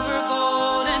 silver,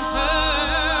 gold and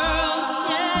pearls,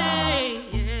 yeah,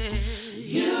 yeah.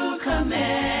 You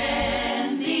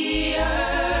command the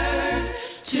earth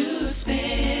to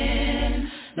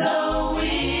spin, the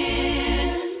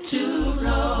wind to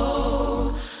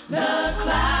blow, the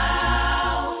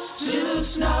clouds to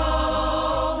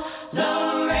snow, the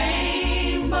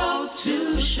rainbow to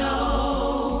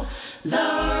show, the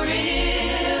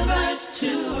rivers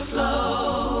to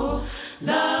flow,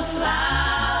 the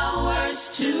flowers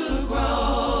to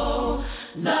grow,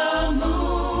 the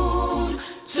moon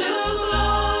to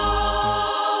glow.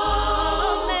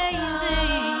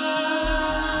 Amazing,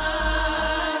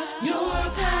 your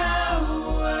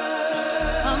power,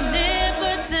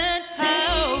 omnipotent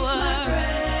power, takes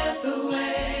my breath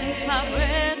away, takes my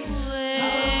breath away.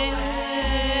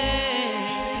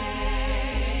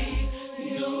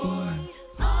 Your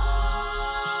awe-inspiring.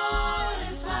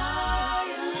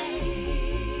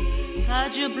 God,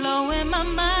 you're blowing my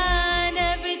mind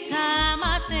every time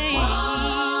I think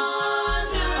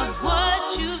of what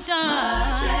you've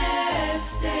done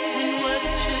and what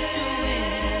you're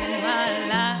doing in my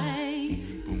life.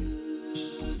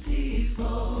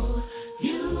 Beautiful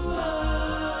you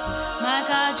are. My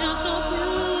God, you're so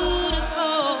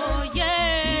beautiful, yeah.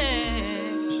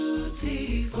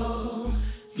 Beautiful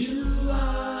you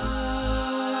are.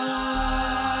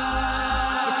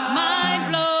 It's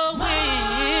mind-blowing.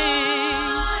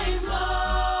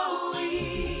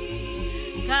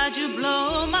 God, you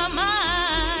blow my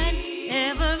mind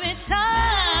every time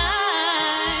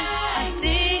I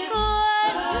think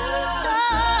what you've done.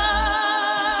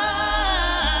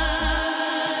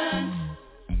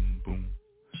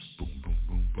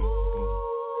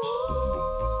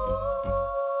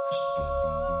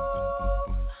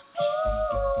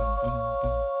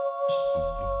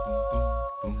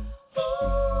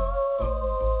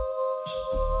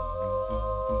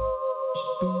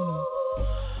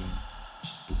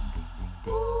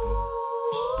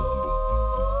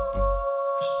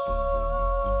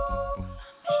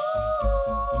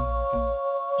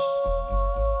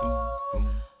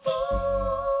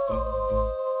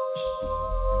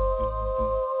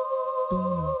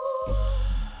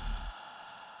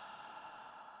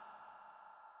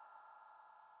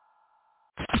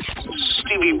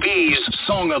 Stevie B's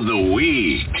Song of the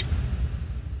Week.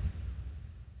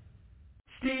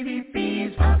 Stevie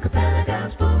B's Acappella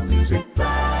Gospel Music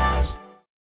Blast.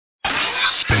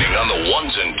 Spinning on the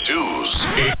ones and twos.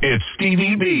 It's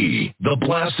Stevie B, the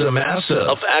Blaster Master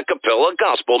of Acappella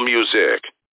Gospel Music.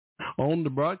 On the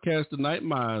broadcast tonight,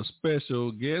 my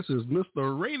special guest is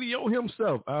Mr. Radio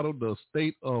himself out of the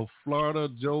state of Florida,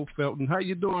 Joe Felton. How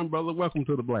you doing, brother? Welcome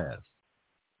to the Blast.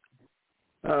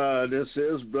 This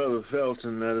is Brother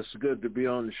Felton. It's good to be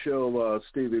on the show,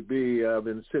 Stevie B. I've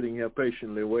been sitting here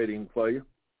patiently waiting for you.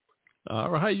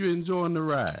 All right, how you enjoying the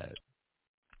ride?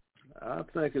 I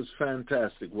think it's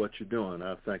fantastic what you're doing.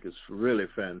 I think it's really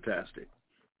fantastic.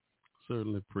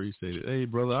 Certainly appreciate it. Hey,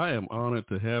 brother, I am honored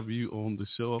to have you on the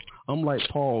show. I'm like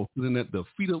Paul sitting at the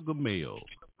feet of Gamaliel.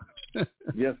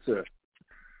 Yes, sir.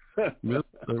 Now,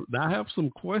 I have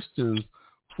some questions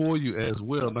for you as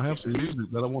well. And I have some music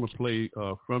that I want to play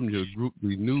from your group,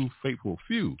 the New Faithful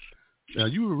Few. Now,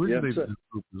 you originated this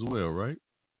group as well, right?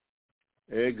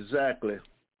 Exactly.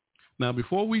 Now,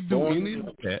 before we do any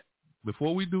of that,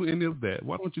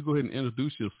 why don't you go ahead and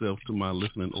introduce yourself to my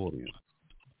listening audience?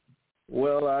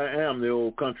 Well, I am the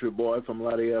old country boy from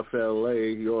Lafayette, LA,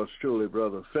 yours truly,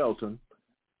 Brother Felton.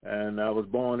 And I was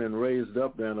born and raised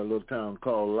up there in a little town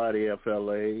called Lafayette,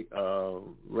 LA,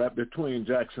 right between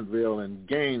Jacksonville and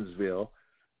Gainesville.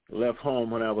 Left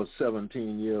home when I was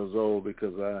 17 years old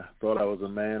because I thought I was a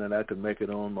man and I could make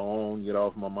it on my own, get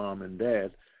off my mom and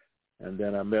dad. And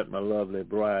then I met my lovely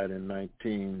bride in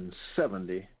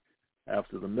 1970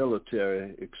 after the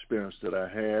military experience that I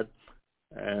had.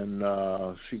 And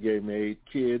she gave me 8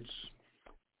 kids.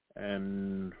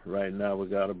 And right now we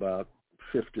got about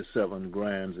 57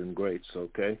 grands and greats,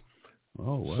 okay?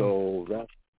 Oh, wow. So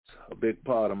that's a big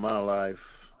part of my life.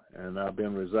 And I've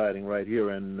been residing right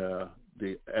here in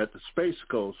at the Space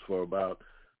Coast for about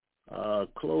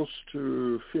close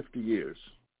to 50 years.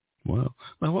 Wow.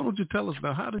 Now, why don't you tell us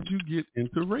now, how did you get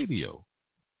into radio?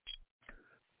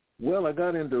 Well, I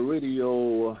got into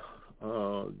radio.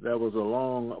 There was a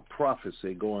long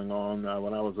prophecy going on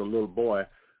when I was a little boy.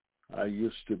 I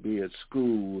used to be at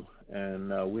school,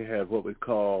 and we had what we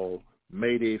call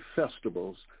May Day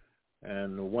festivals.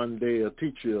 And one day a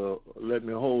teacher let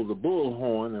me hold the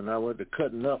bullhorn, and I went to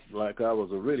cutting up like I was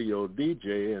a radio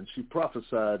DJ, and she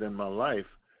prophesied in my life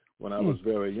when I was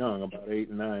very young, about 8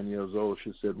 and 9 years old.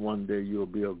 She said, one day you'll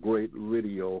be a great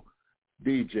radio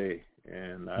DJ.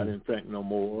 And I didn't think no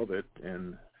more of it.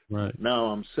 And now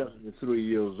I'm 73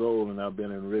 years old, and I've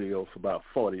been in radio for about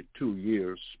 42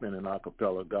 years, spinning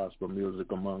Acappella gospel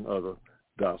music, among other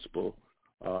gospel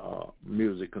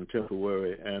music,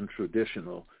 contemporary and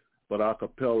traditional. But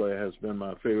Acappella has been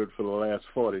my favorite for the last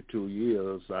 42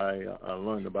 years. I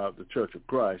learned about the Church of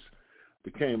Christ,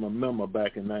 became a member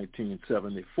back in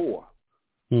 1974.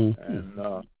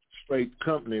 And Straight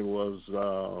Company was,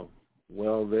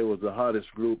 they was the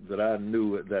hottest group that I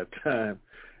knew at that time,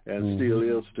 and still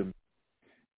is to me.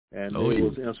 And it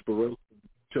was inspiration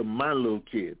to my little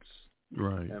kids.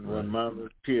 And when my little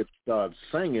kids started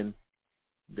singing,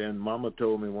 then Mama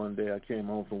told me one day I came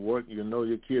home from work, you know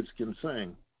your kids can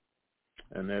sing.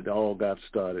 And that all got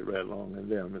started right along in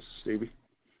there, Mr. Stevie.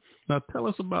 Now tell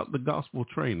us about the Gospel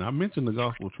Train. I mentioned the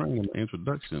Gospel Train in the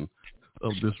introduction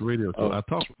of this radio show. I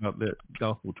talk about that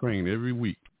Gospel Train every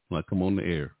week when I come on the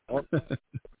air.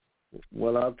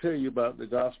 Well, I'll tell you about the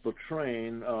Gospel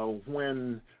Train.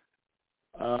 When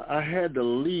I had to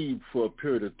leave for a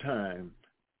period of time,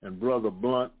 and Brother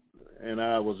Blunt and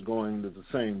I was going to the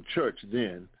same church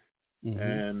then,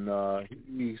 and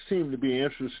he seemed to be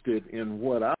interested in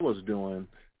what I was doing.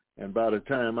 And by the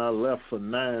time I left for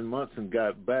 9 months and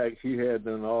got back, he had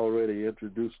then already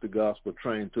introduced the Gospel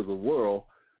Train to the world,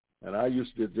 and I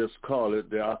used to just call it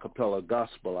the Acappella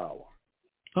Gospel Hour.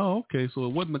 Oh, okay. So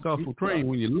it wasn't the Gospel Train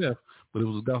when you left, but it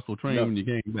was a Gospel Train when you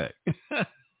came back.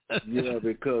 Yeah,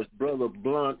 because Brother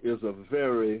Blunt is a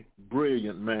very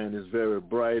brilliant man. He's very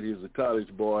bright. He's a college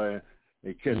boy.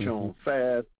 He catch on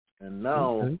fast. And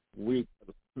now we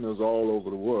have listeners all over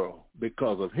the world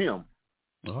because of him.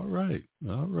 All right.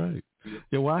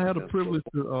 Yeah, well, I had a privilege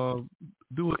to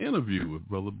do an interview with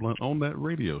Brother Blunt on that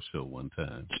radio show one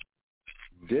time.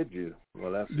 Did you?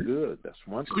 Well, that's good. That's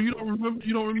wonderful. So you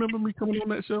don't remember me coming on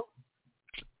that show?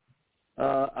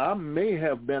 I may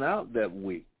have been out that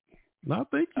week. No, I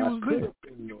think you was there.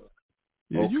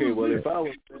 Yeah, okay, well, if I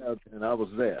was there, then I was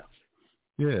there.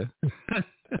 Yeah.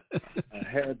 I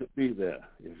had to be there.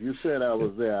 If you said I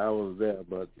was there, I was there.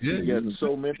 But he getting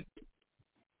so many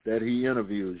that he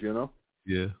interviews, you know?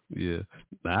 Yeah.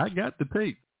 Now, I got the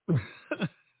tape.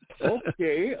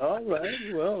 Okay, all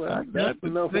right. Well, that's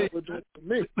enough evidence for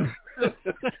me.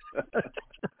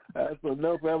 That's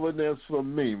enough evidence for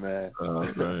me, man. All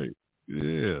right.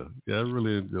 Yeah, I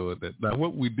really enjoyed that. Now,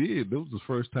 what we did, that was the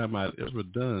first time I'd ever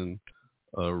done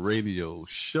a radio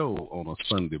show on a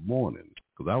Sunday morning,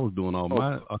 because I was doing all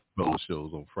my acapella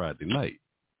shows on Friday night.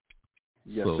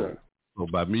 Yes, sir. So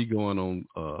by me going on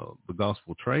the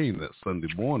Gospel Train that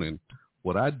Sunday morning,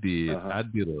 what I did, I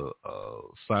did a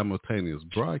simultaneous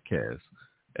broadcast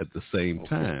at the same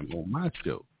time on my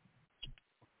show.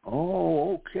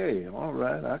 Oh, okay. All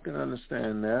right. I can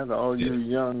understand that. All you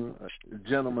young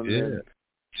gentlemen that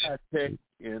high tech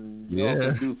and y'all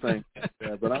can do things like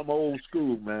that. But I'm old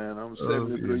school, man. I'm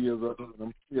 73 years old and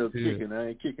I'm still kicking. I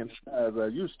ain't kicking as high as I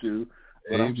used to,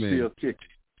 but I'm still kicking.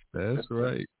 That's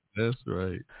right.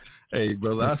 Hey,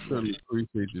 brother, I certainly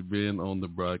appreciate you being on the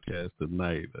broadcast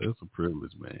tonight. It's a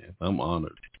privilege, man. I'm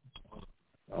honored.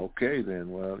 Okay, then.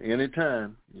 Well,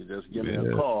 anytime. You just give me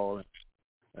a call.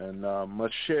 And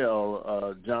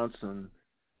Michelle Johnson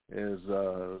is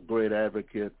a great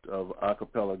advocate of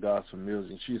acapella gospel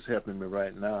music. She's helping me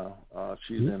right now.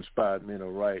 She's inspired me to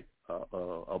write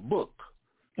a book.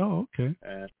 Oh, okay.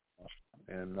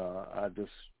 And I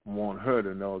just want her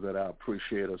to know that I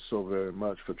appreciate her so very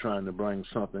much for trying to bring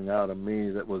something out of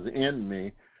me that was in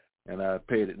me, and I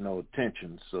paid it no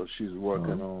attention. So she's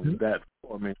working on that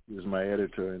for me. She's my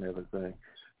editor and everything.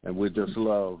 And we just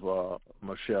love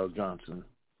Michelle Johnson.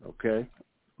 Okay.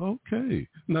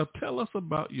 Now tell us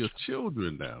about your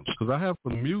children now, because I have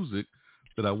some music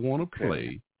that I want to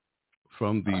play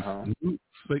from the new,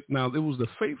 now it was the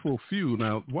Faithful Few.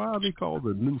 Now, why are they called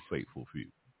the New Faithful Few?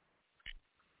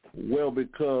 Well,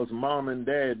 because Mom and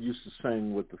Dad used to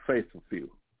sing with the Faithful Few.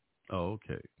 Oh,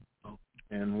 okay.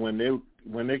 And when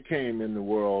they came in the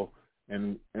world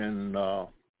and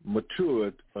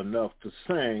matured enough to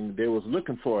sing, they was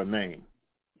looking for a name.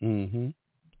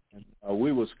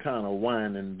 We was kind of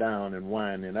winding down and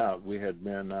winding out. We had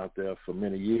been out there for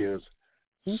many years,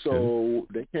 Okay. So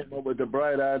they came up with the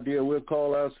bright idea. We'll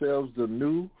call ourselves the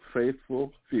New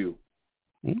Faithful Few.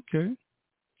 Okay.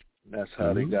 That's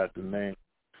how they got the name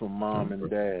from Mom and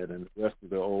Dad and the rest of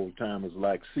the old timers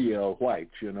like C.L. White,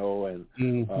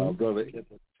 and Brother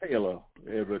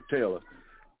Everett Taylor.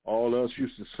 All else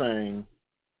used to sing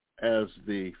as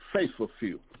the Faithful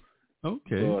Few.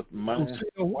 Okay. But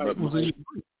C.L. White was in your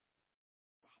group.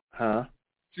 Huh?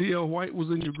 C.L. White was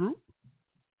in your group?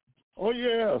 Oh,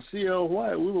 yeah, C.L.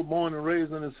 White. We were born and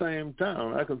raised in the same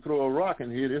town. I could throw a rock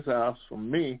and hit his house from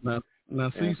me. Now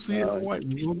see, C.L. White,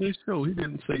 on this show, he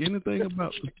didn't say anything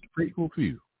about the Faithful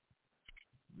Few.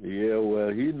 Yeah, well,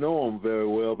 he know them very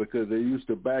well because they used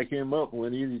to back him up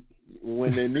when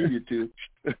they needed to.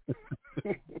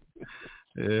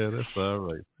 Yeah, that's all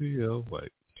right. C.L.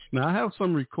 White. Now, I have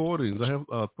some recordings. I have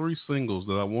 3 singles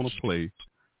that I want to play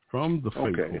from the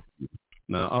Faithful Few.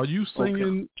 Now, are you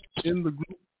singing in the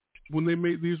group when they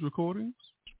made these recordings?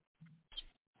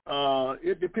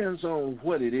 It depends on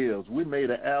what it is. We made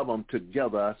an album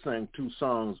together. I sang 2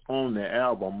 songs on the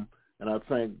album, and I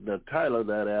think the title of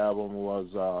that album was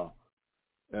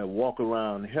Walk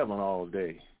Around Heaven All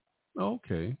Day.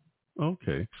 Okay.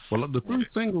 Well, the 3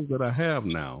 singles that I have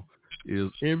now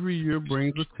is Every Year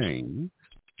Brings a Change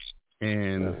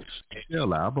and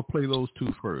Shall I. I'll play those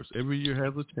 2 first. Every Year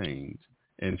Has a Change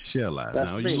and Shall I. That's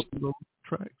now, me. you know those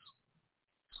tracks?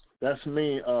 That's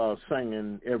me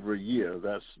singing Every Year.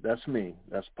 That's me.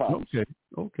 That's Pops.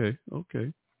 Okay.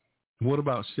 What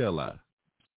about Shall I?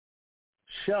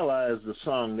 Shall I is the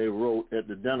song they wrote at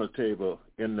the dinner table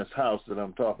in this house that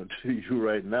I'm talking to you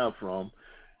right now from.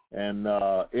 And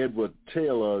Edward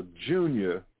Taylor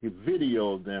Jr., he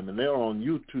videoed them, and they're on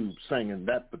YouTube singing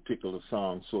that particular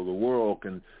song. So the world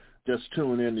can just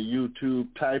tune into YouTube,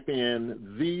 type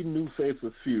in The New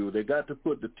Faithful Few. They got to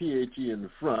put the THE in the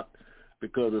front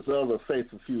because there's other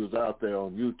Faithful Fews out there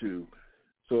on YouTube.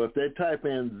 So if they type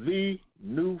in The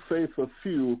New Faithful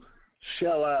Few,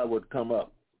 Shall I would come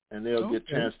up, and they'll get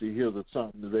a chance to hear the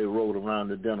song that they wrote around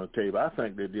the dinner table. I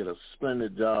think they did a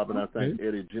splendid job, and I think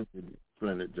Eddie Jr. did a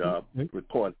splendid job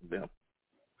recording them.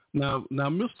 Now,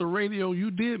 Mr. Radio,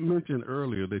 you did mention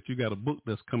earlier that you got a book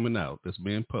that's coming out that's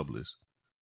being published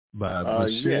by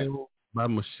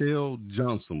Michelle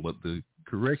Johnson, but the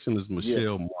correction is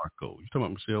Michelle Marco. You're talking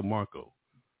about Michelle Marco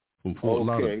from Fort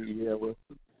Lauderdale. Okay, yeah, well,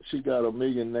 she got a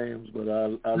million names, but I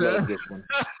love this one.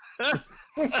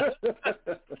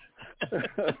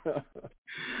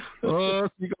 Oh,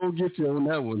 she gonna get you on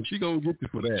that one. She gonna get you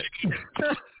for that.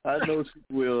 I know she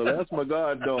will. That's my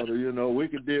goddaughter. We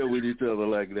can deal with each other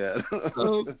like that.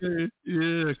 Okay,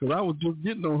 yeah, because I was just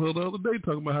getting on her the other day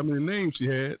talking about how many names she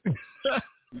had.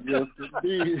 Yes,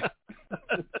 indeed.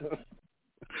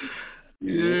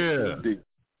 Yeah.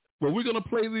 Well, we're going to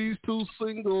play these 2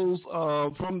 singles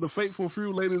from the Faithful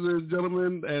Few, ladies and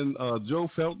gentlemen. And Joe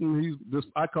Felton,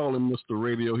 I call him Mr.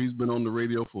 Radio. He's been on the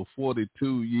radio for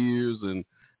 42 years, and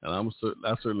I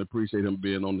certainly appreciate him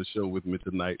being on the show with me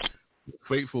tonight.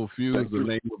 Faithful Few is the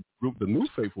name of the group, the New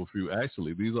Faithful Few,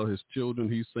 actually. These are his children.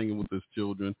 He's singing with his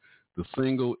children. The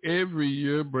single, Every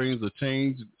Year Brings a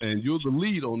Change, and you're the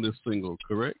lead on this single,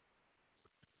 correct?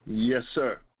 Yes,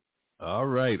 sir. All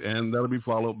right, and that'll be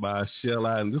followed by Shall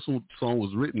I, and this song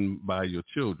was written by your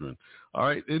children. All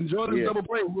right, enjoy this double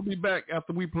play. We'll be back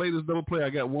after we play this double play. I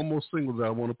got one more single that I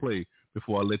want to play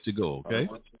before I let you go, okay?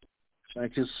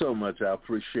 Thank you so much. I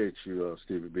appreciate you,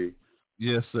 Stevie B.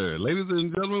 Yes, sir. Ladies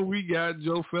and gentlemen, we got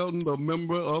Joe Felton, a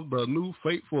member of the New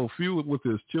Faithful Few with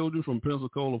his children from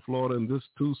Pensacola, Florida, and this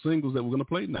 2 singles that we're going to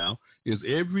play now is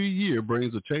Every Year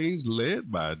Brings a Change,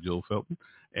 led by Joe Felton,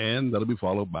 and that'll be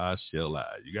followed by Shall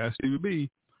I. You guys, Stevie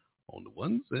B, on the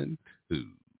 1s and 2s.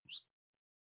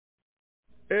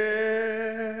 Every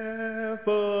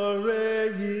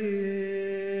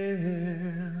year,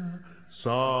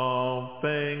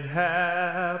 something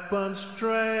happens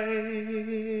strange.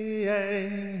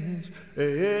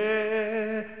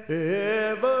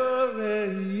 Every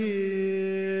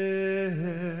year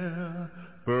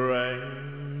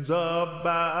brings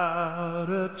about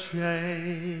a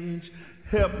change.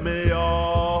 Help me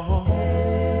all.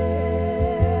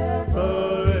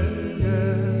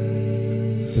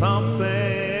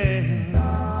 Something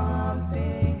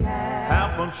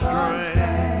happens strange.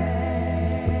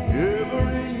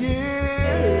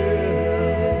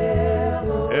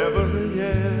 Every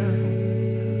year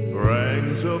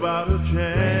brings about a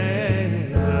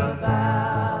change.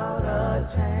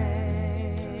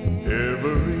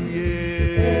 Every year,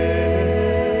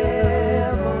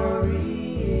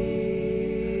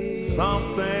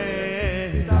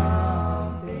 something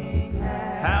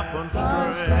happens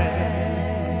strange.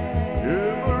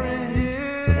 Every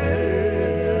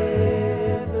year.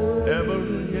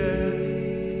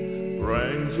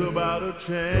 brings about a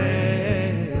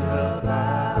change.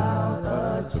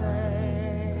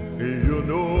 You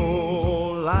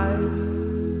know, life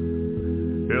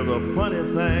is a funny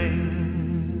thing.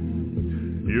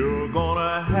 You're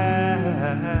gonna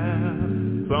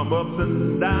have some ups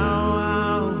and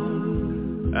downs,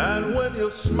 and when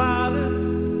you're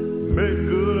smiling, make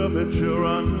good of it you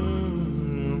run,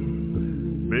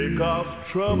 because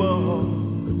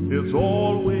trouble is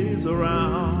always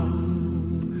around.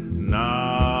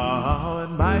 Now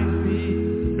it might be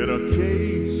in a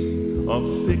case of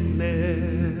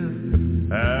sickness,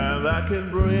 and that can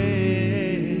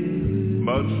bring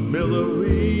much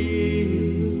misery.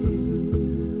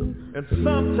 And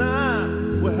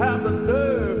sometimes we have the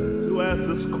nerve to ask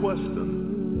this question: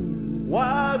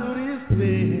 why do these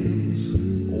things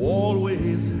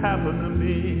always happen to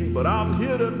me? But I'm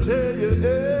here to tell you,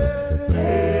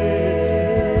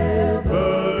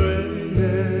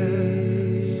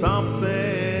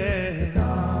 something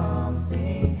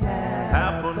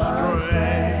happens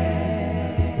strange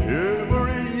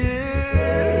every year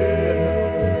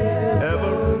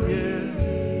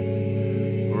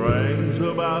brings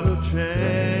about a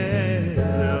change.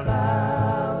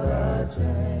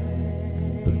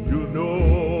 You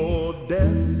know,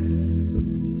 death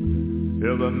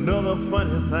is another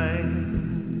funny thing.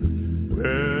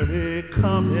 When it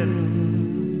comes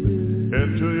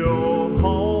into your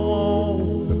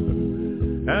home,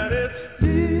 and it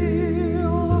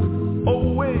steals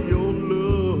away your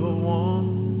loved one,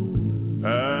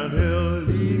 and he'll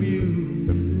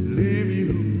leave you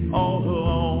all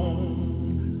alone.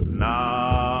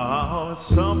 Now it's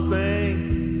something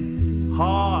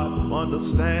hard to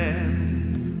understand,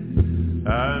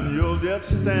 and you'll just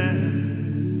stand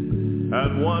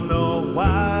and wonder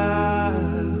why,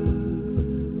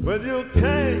 but you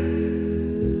can't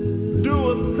do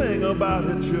a thing about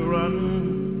it. You run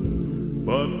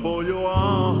but for your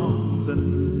arms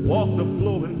and walk the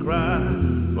floor and cry.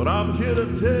 But I'm here to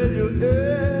tell you,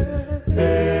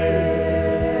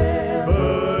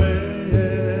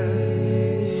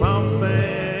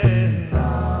 something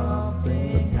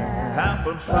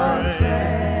happens strange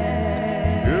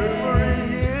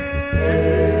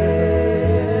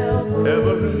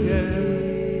every year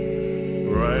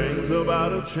brings about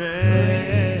a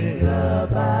change.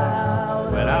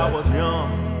 When I was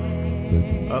young,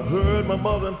 I heard my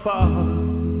mother and father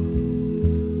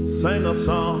sing a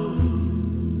song,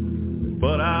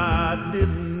 but I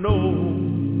didn't know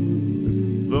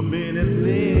the meaning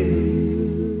then.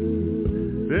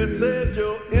 They said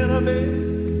your enemy,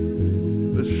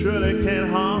 they surely can't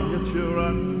harm your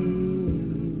children,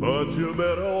 but you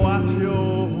better watch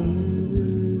your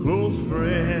close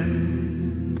friend.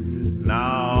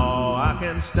 Now I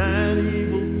can stand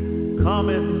evil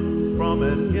coming from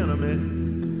an enemy,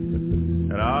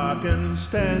 and I can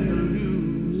stand to lose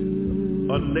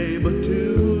a neighbor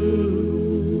too.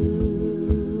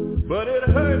 But it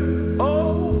hurts,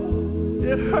 oh,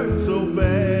 it hurts so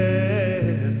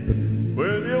bad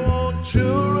when you want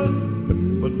children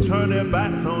but turn their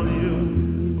backs on you.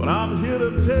 But I'm here to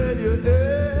tell you,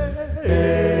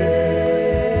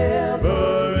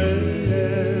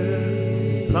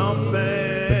 something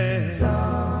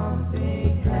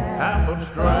happens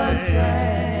strange.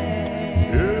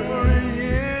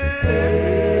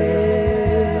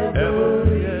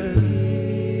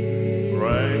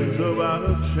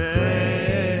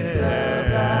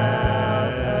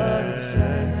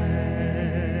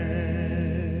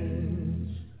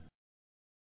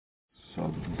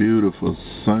 Beautiful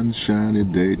sunshiny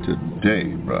day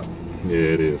today, bro.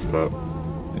 Yeah, it is, Pop.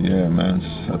 Yeah, man.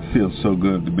 I feel so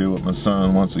good to be with my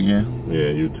son once again. Yeah,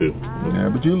 you too. Yeah,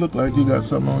 but you look like you got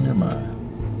something on your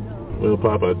mind. Well,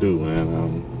 Pop, I do, man.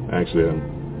 I'm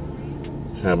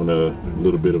having a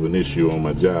little bit of an issue on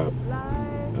my job.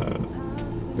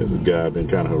 There's a guy been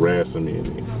kind of harassing me, and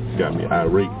he got me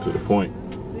irate to the point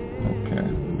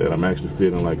that I'm actually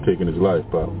feeling like taking his life,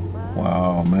 Pop.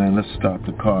 Wow, man, let's stop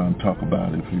the car and talk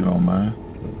about it if you don't mind.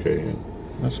 Okay.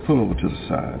 Let's pull over to the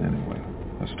side anyway.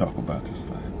 Let's talk about this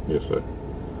thing. Yes, sir.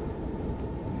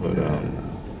 But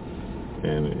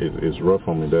and it's rough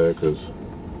on me, Dad, because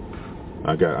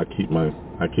I keep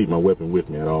my weapon with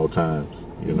me at all times.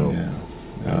 You know. Yeah,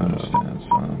 I understand,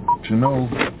 son. But you know,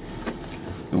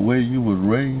 the way you were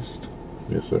raised.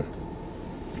 Yes, sir.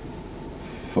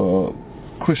 For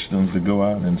Christians to go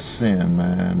out and sin,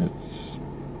 man,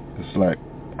 it's like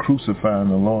crucifying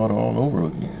the Lord all over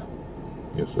again.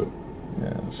 Yes, sir.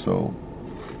 Yeah, so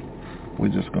we're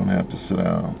just going to have to sit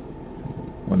down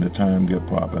when the time gets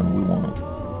proper, and we want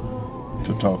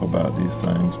to talk about these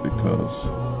things because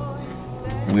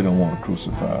We don't want to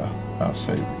crucify our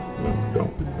Savior. No, don't.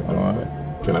 All right.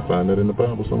 Can I find that in the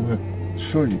Bible somewhere?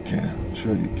 Sure you can.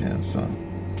 Sure you can, son.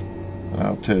 And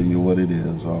I'll tell you what it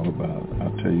is all about.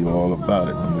 I'll tell you all about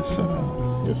it when we sit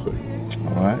down. Yes, sir.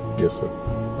 All right? Yes, sir.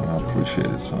 And I appreciate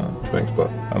it, son. Thanks, Pop.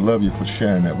 I love you for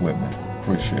sharing that with me.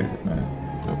 Appreciate it, man.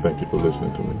 And thank you for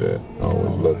listening to me, Dad. I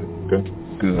always love you, okay?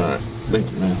 Good. All right. Thank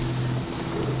you, man.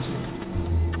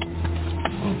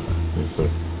 Yes, sir.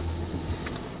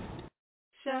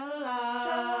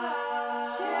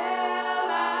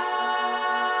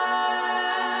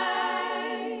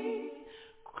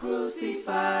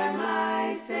 Crucify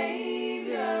my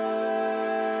Savior.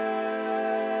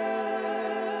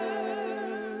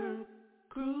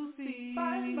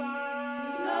 Crucify my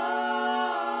Lord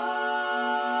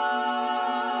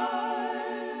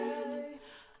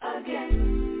again.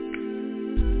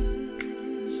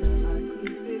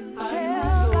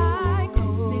 Shall I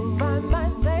crucify my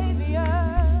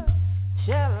Savior?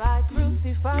 Shall I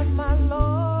crucify my Lord?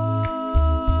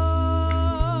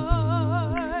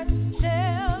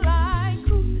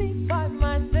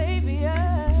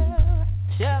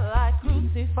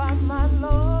 My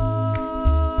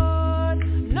Lord,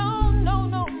 no, no,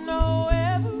 no, no.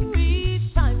 Every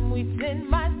time we send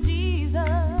my Jesus,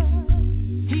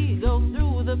 He goes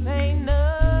through the pain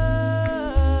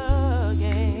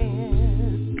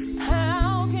again.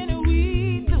 How can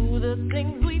we do the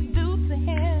things we do to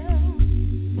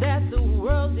Him that the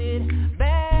world did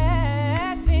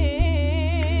back then?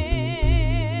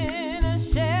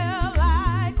 Shall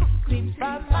I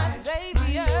crucify my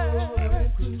Savior?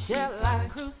 Shall I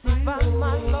crucify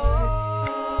my Lord?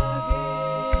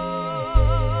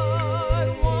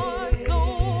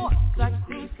 Once I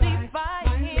crucify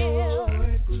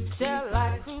Him. Shall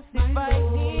I crucify Him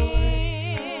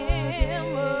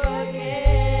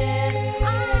again?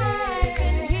 I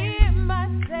can hear my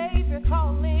Savior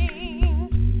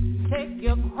calling. Take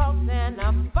your cross and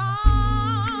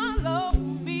follow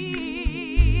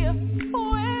me.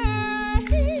 Where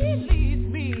He leads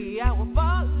me, I will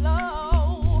follow.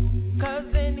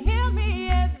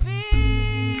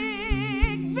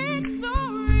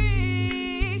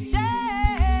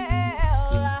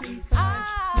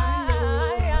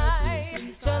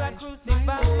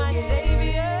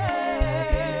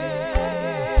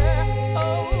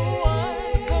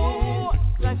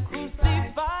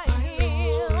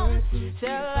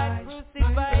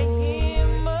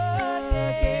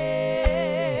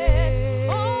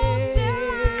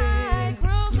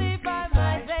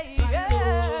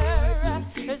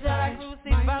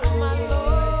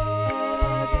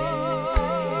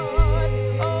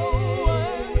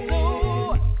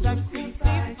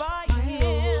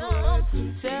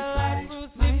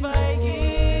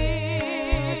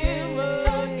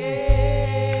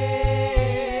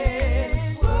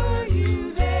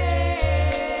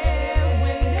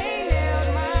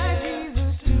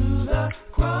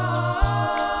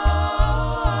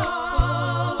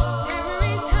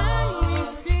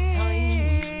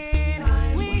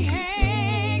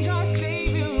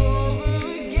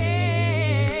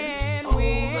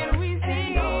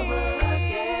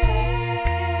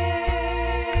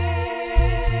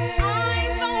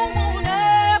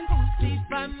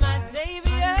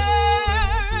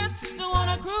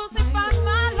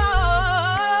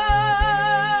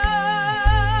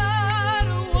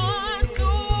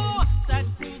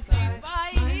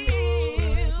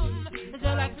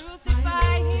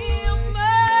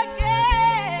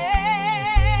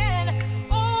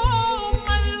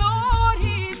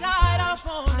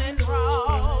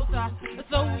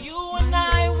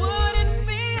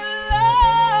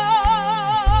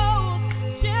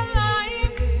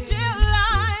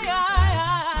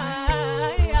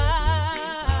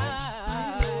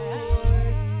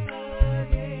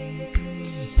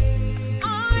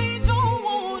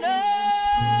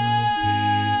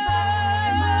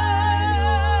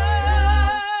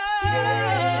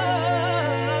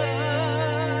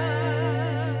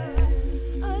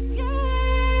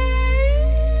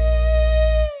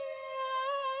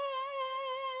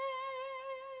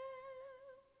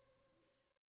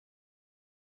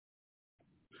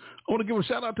 I want to give a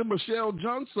shout out to Michelle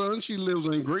Johnson. She lives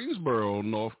in Greensboro,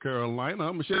 North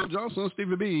Carolina. Michelle Johnson,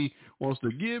 Stevie B wants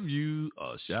to give you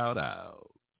a shout out.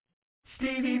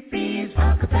 Stevie B's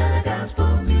Acappella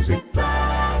Gospel Music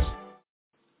Blast.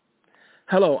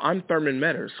 Hello, I'm Thurman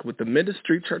Metters with the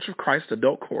Ministry Church of Christ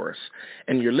Adult Chorus,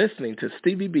 and you're listening to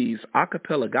Stevie B's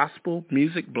Acappella Gospel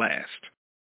Music Blast.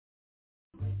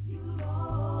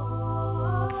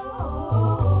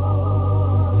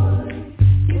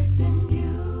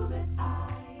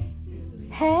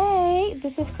 Hey,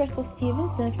 This is Crystal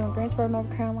Stevenson from Greensboro, North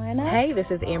Carolina. Hey, this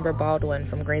is Amber Baldwin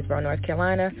from Greensboro, North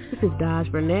Carolina. This is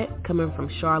Dodge Burnett coming from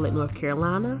Charlotte, North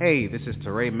Carolina. Hey, this is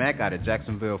Teray Mack out of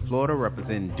Jacksonville, Florida,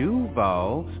 representing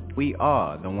Duval. We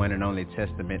are the one and only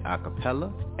Testament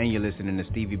Acappella, and you're listening to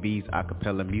Stevie B's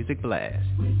Acappella Music Blast.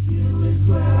 With you is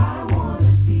where I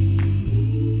wanna be.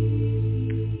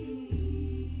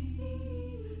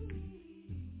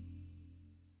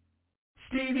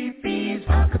 Stevie B's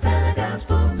Acappella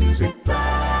Gospel Music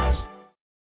Blast.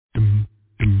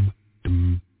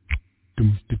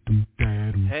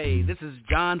 Hey, this is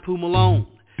John Poo Malone,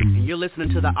 and you're listening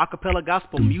to the Acappella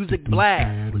Gospel Music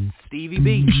Blast with Stevie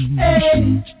B.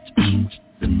 Hey.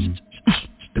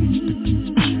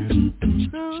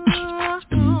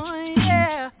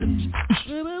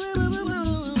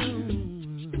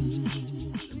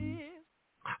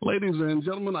 Ladies and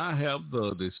gentlemen, I have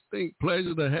the distinct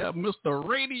pleasure to have Mr.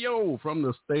 Radio from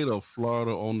the state of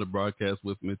Florida on the broadcast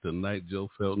with me tonight, Joe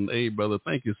Felton. Hey, brother,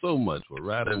 thank you so much for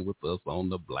riding with us on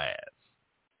the blast.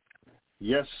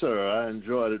 Yes, sir. I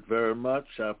enjoyed it very much.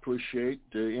 I appreciate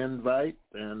the invite,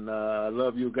 and I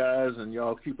love you guys, and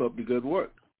y'all keep up the good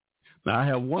work. Now, I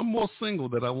have one more single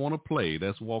that I want to play.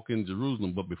 That's Walk in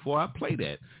Jerusalem. But before I play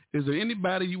that, is there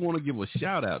anybody you want to give a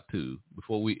shout-out to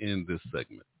before we end this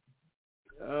segment?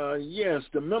 Yes,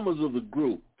 the members of the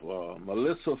group,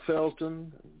 Melissa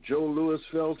Felton, Joe Louis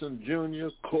Felton Jr.,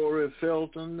 Corey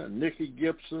Felton, Nikki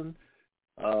Gibson,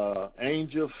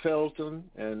 Angel Felton,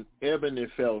 and Ebony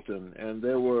Felton. And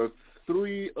there were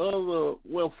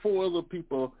four other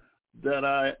people that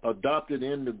I adopted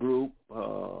in the group,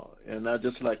 and I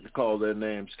just like to call their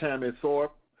names: Tammy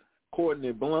Thorpe,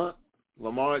 Courtney Blunt,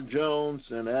 Lamar Jones,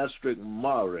 and Astrid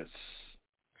Morris.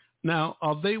 Now,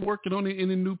 are they working on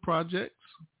any new projects?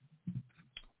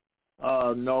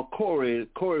 No, Corey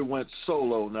went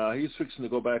solo now. He's fixing to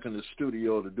go back in the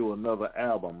studio to do another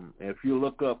album. If you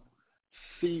look up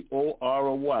Cory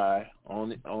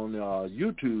on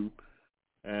YouTube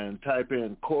and type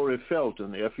in Corey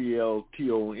Felton,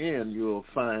 Felton, you'll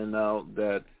find out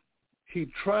that he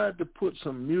tried to put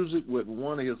some music with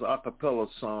one of his acapella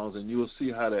songs, and you'll see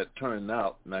how that turned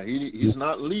out. Now, he's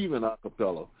not leaving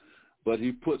acapella, but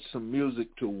he put some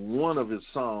music to one of his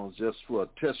songs just for a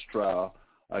test trial,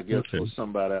 I guess, for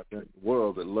somebody out there in the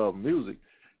world that love music.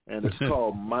 And it's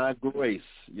called My Grace.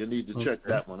 You need to check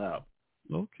that one out.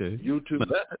 Okay. YouTube.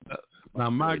 Now,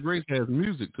 My Grace has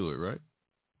music to it, right?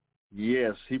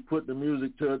 Yes, he put the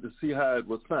music to it to see how it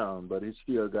would sound, but he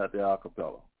still got the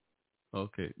acapella.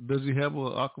 Okay. Does he have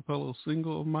an acapella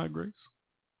single of My Grace?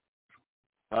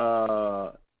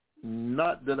 Not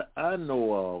that I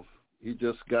know of. He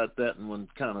just got that one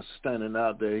kind of standing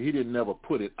out there. He didn't ever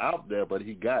put it out there, but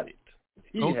he got it.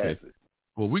 He has it.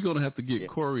 Well, we're going to have to get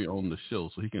Corey on the show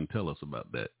so he can tell us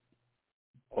about that.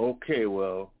 Okay,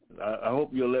 well, I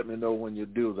hope you'll let me know when you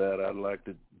do that. I'd like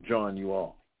to join you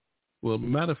all. Well,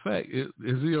 matter of fact, is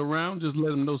he around? Just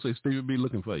let him know, say Stevie B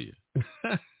looking for you.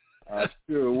 I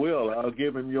sure will. I'll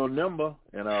give him your number,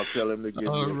 and I'll tell him to give you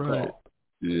a call.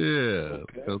 Yeah.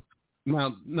 Okay.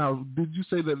 Now, did you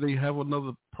say that they have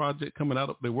another project coming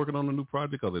out? They're working on a new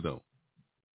project, or they don't?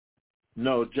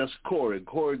 No, just Corey.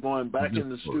 Corey going back in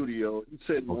the studio. He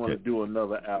said he wanted to do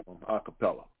another album,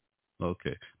 acapella.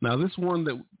 Okay. Now, this one,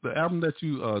 the album that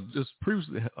you just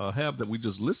previously have that we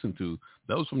just listened to,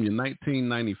 that was from your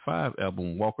 1995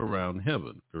 album, Walk Around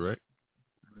Heaven, correct?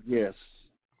 Yes.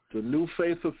 The New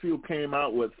Faithful Few came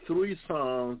out with 3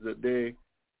 songs that they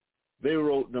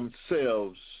wrote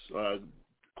themselves.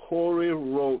 Corey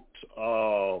wrote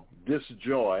This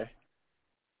Joy,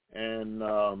 and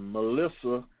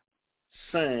Melissa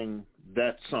sang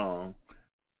that song.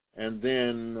 And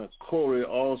then Corey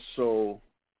also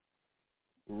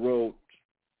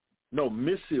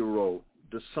Missy wrote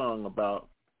the song about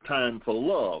Time for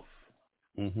Love.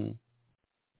 Mm-hmm.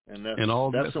 And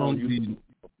that's on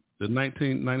the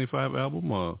 1995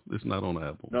 album, or it's not on the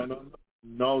album?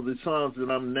 No, the songs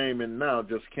that I'm naming now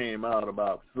just came out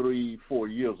about 3-4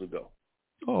 years ago.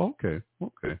 Oh, okay.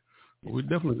 Well, we're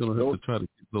definitely going to have to try to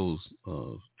get those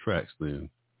tracks then.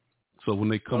 So when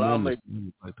they come on, we'd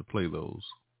like to play those.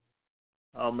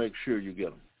 I'll make sure you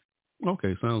get them.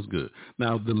 Okay, sounds good.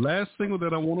 Now, the last single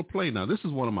that I want to play, now this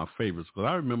is one of my favorites, because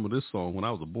I remember this song when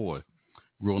I was a boy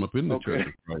growing up in the Church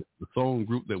of Christ. The song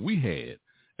group that we had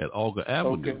at Alga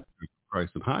Avenue,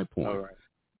 Christ and High Point,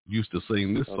 used to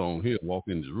sing this song here, Walk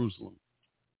in Jerusalem.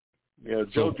 Yeah,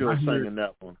 JoJo singing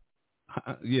that one.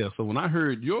 Yeah, so when I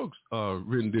heard your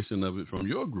rendition of it from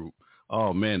your group,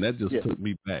 oh, man, that just took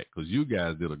me back, because you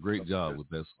guys did a great job with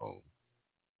that song.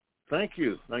 Thank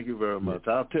you. Thank you very much.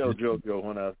 I'll tell JoJo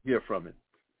when I hear from him.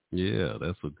 Yeah,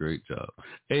 that's a great job.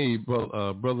 Hey,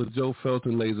 Brother Joe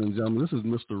Felton, ladies and gentlemen, this is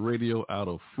Mr. Radio out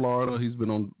of Florida. He's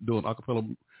been doing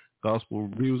acapella gospel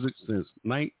music since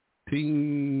 42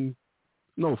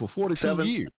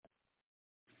 years.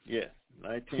 Yes,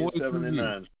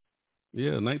 1979.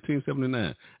 Yeah,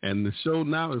 1979. And the show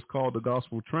now is called The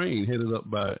Gospel Train, headed up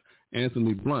by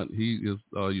Anthony Blunt. He is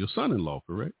your son-in-law,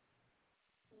 correct?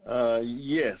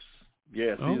 Yes,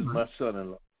 he's my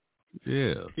son-in-law.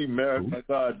 Yeah. He married my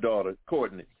goddaughter,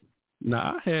 Courtney.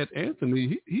 Now, I had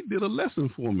Anthony, he did a lesson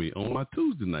for me on my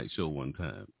Tuesday night show one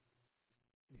time.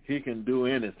 He can do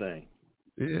anything.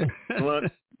 Yeah. Blunt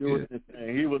do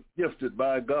anything. He was gifted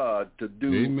by God to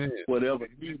do whatever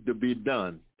needs to be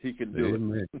done. He can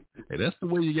do it. Hey, that's the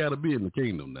way you got to be in the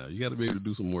kingdom now. You got to be able to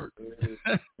do some work.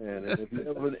 And if you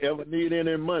ever need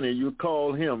any money, you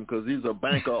call him because he's a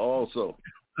banker also.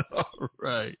 All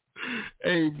right.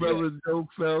 Hey, Brother Joe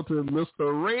Felton,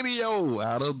 Mr. Radio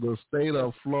out of the state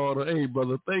of Florida. Hey,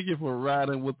 brother, thank you for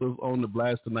riding with us on the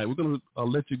blast tonight. We're going to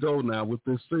let you go now with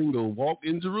this single, Walk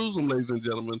in Jerusalem, ladies and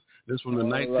gentlemen. This is from the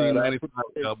 1995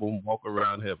 album, Walk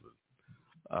Around Heaven.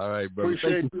 All right, brother.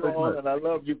 Appreciate you all, and I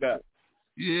love you guys.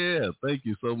 Yeah, thank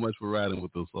you so much for riding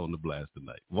with us on the blast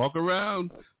tonight. Walk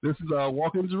around. This is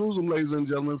Walk in Jerusalem, ladies and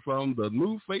gentlemen, from the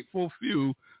New Faithful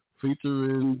Few,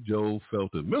 featuring Joe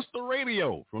Felton, Mr.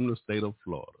 Radio from the state of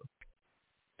Florida.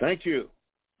 Thank you.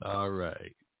 All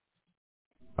right.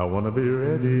 I want to be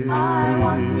ready. I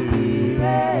want to be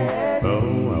ready.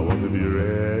 Oh, I want to be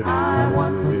ready. I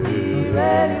want to be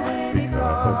ready when it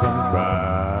comes. I'm trying.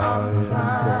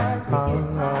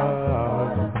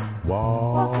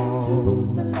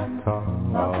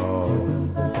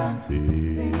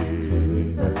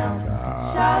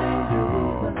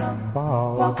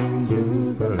 Walking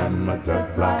Jerusalem,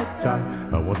 just like John.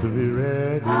 I want to be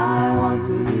ready. I want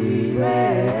to be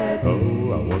ready.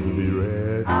 Oh, I want to be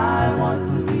ready. I want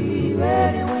to be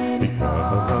ready when it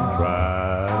comes.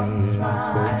 I'm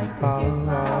trying to get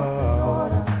my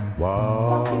order.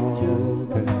 Walking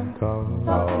Jerusalem,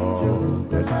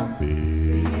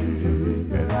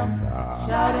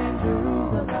 shouting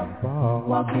Jerusalem,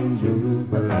 walking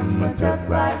Jerusalem, just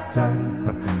like John.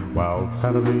 While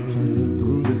traveling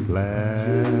through this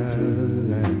land,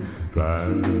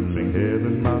 trying to make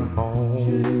heaven my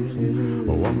home,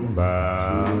 walking by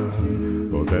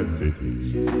that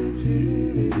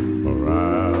city,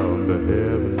 around the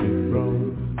heavenly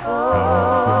throne. I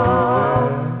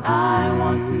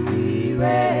want to be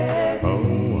ready. Oh,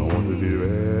 I want to be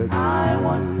ready. I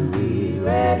want to be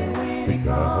ready when it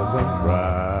comes.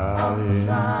 I'm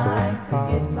trying to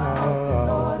get my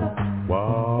order.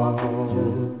 Walking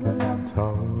Jerusalem,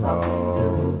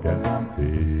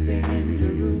 singing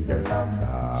Jerusalem,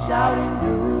 shouting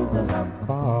Jerusalem,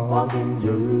 walking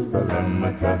Jerusalem,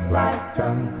 just like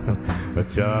John.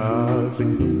 Just to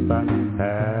keep I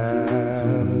have,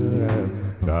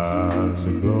 God's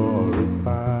to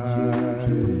glorify.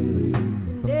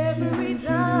 Every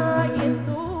giant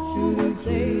soul will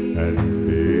say, and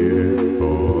fear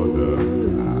for the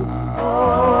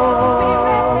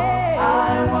I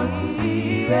want to be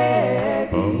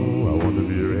ready. Oh, I want to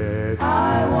be ready. I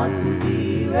want to be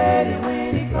ready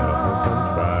when it comes.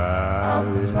 I'm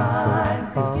trying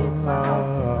to get my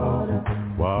order.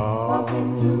 Walking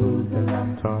Jerusalem,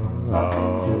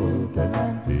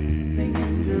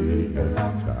 singing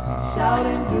Jerusalem,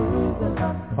 shouting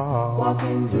Jerusalem,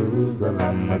 walking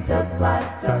Jerusalem, just like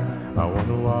John. I want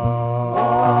to walk,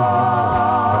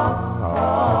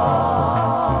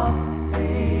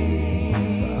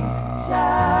 sing,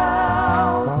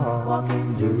 shout, walking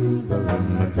Jerusalem,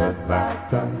 just like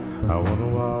John. I want to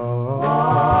walk,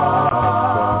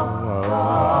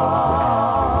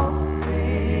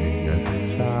 sing,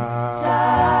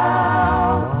 shout,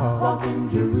 walking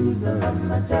Jerusalem,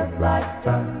 just like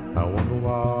John. I want to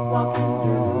walk, walking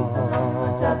Jerusalem,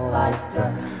 just like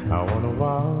John. I want to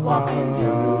walk, walking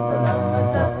Jerusalem,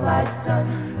 just like John.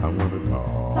 I want to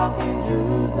talk, talking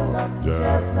Jerusalem,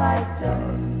 just like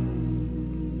John.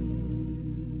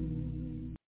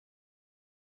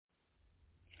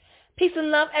 Peace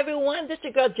and love, everyone. This is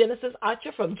your girl, Genesis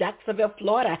Archer from Jacksonville,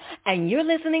 Florida, and you're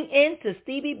listening in to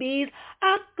Stevie B's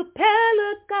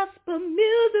Acappella Gospel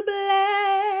Music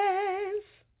Blast.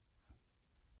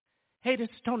 Hey, this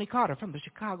is Tony Carter from the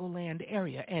Chicagoland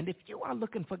area, and if you are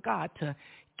looking for God to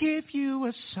give you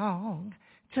a song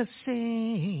to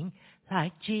sing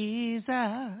like Jesus,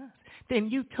 then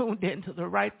you tuned into the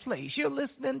right place. You're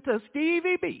listening to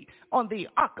Stevie B on the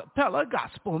Acappella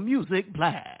Gospel Music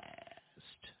Blast.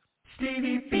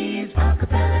 Stevie B's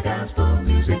Acappella Gospel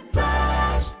Music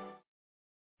Blast.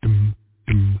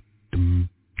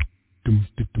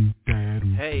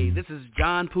 Hey, this is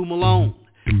John John Poo Malone,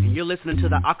 and you're listening to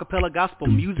the Acappella Gospel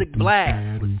Music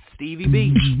Blast with Stevie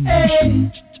B.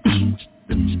 Hey.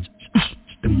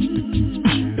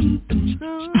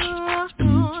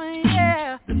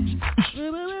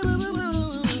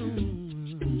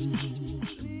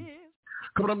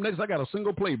 Coming up next, I got a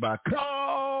single play by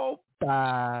Called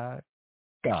by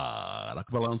God.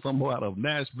 Acappella ensemble out of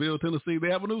Nashville, Tennessee.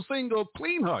 They have a new single,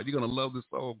 Clean Heart. You're going to love this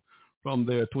song from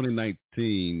their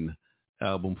 2019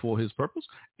 album, For His Purpose.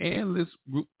 And this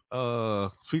group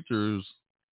features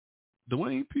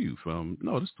Dwayne Pugh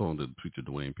this song didn't feature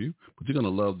Dwayne Pugh, but you're going to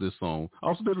love this song. I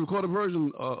also did a recorded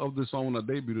version of this song when I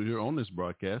debuted here on this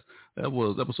broadcast. That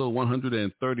was episode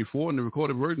 134, and the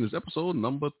recorded version is episode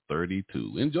number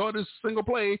 32. Enjoy this single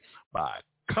play by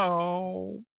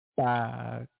Called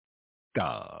by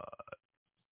God.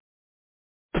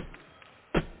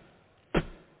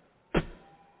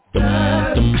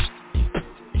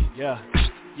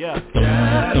 Yeah.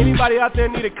 Anybody out there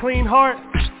need a clean heart?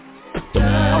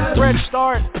 A fresh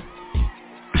start?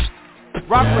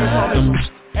 Rock with us on this one.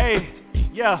 Hey,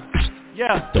 yeah.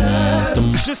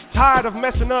 Just tired of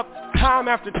messing up time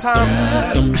after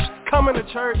time. Coming to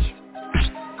church,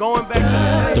 going back to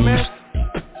the same mess.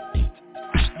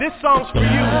 This song's for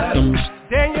you.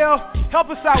 Danielle, help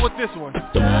us out with this one.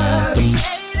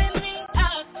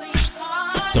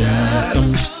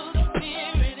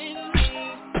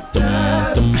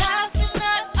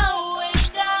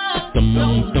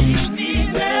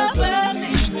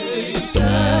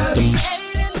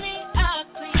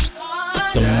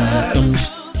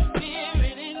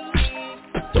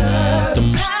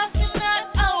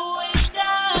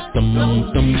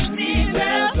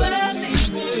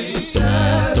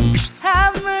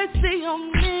 Have mercy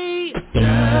on me,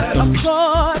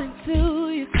 according to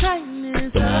your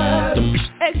kindness.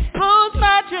 Expose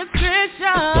my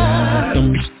transgression,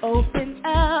 open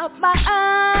up my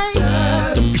eyes.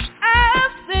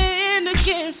 I've sinned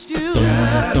against you,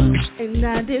 and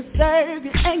I deserve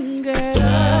your anger.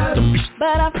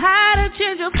 But I've had a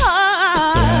change of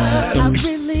heart. I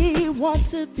really want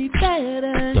to be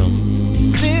better.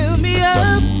 Fill me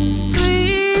up,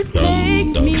 please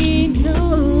make me new.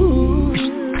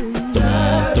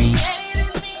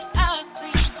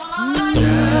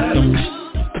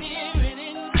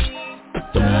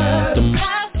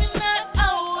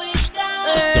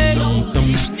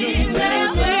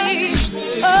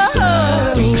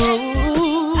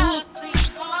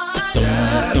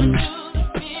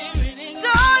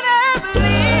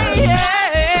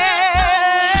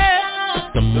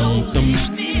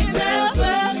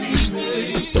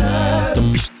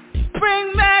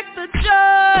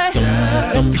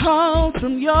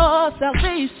 From your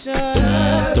salvation,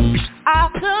 I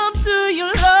come to you,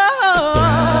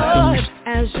 Lord,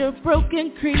 as your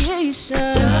broken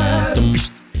creation.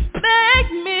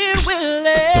 Make me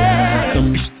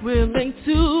willing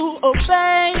to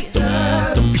obey.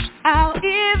 I'll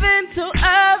even tell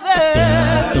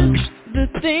others the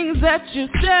things that you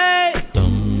say.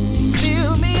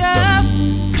 Fill me up,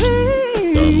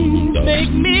 please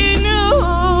make me new.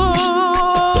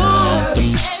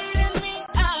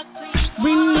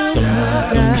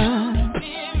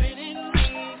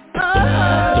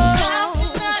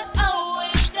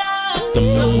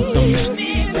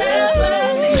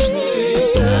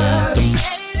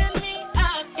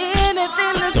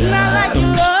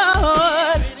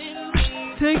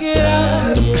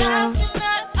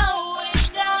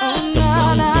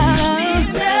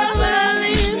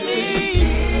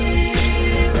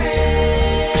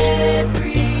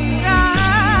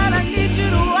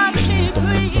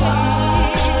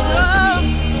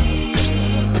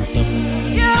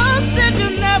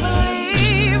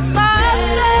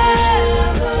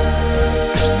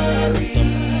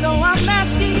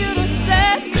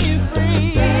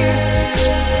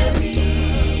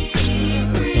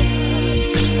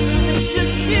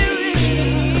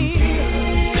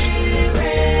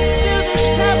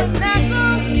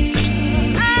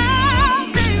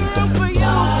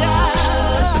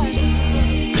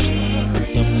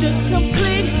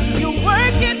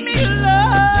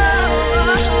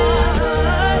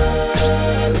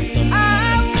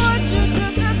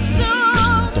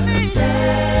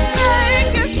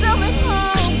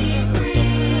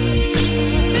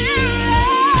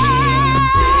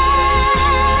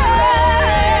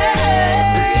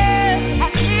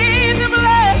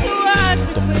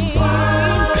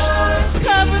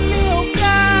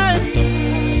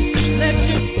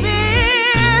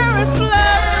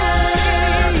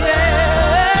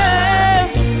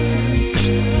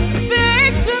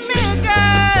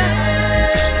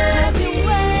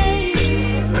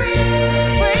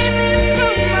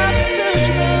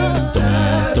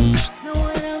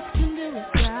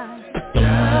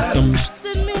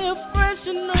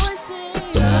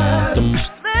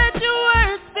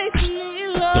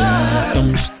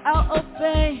 I'll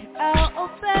obey, I'll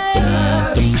obey.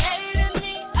 Created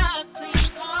me a clean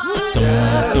heart.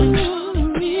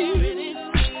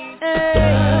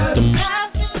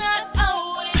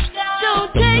 Don't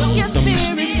take your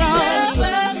spirit off.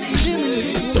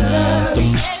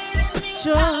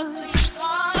 Joy,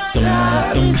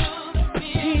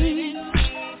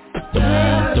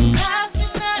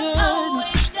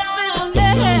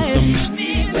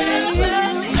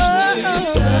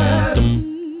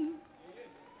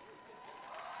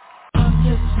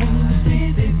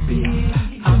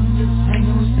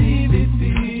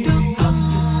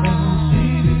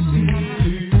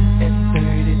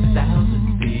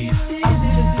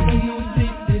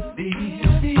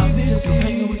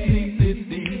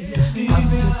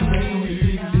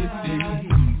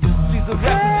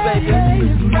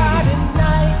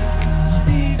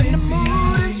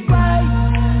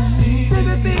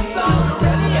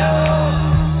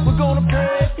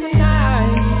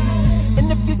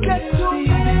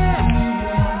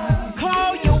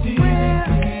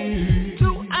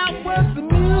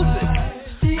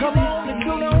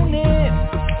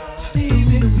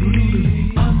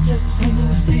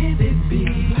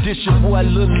 It's your boy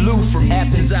Lil Lou from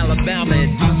Athens, Alabama at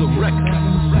Diesel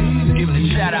Records. Giving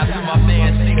a shout out to my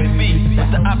man Stevie B with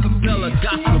the Acappella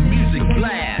Gospel Music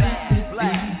Blast.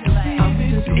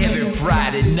 Every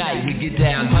Friday night we get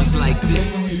down just like this.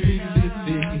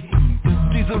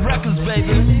 Diesel Records,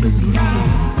 baby.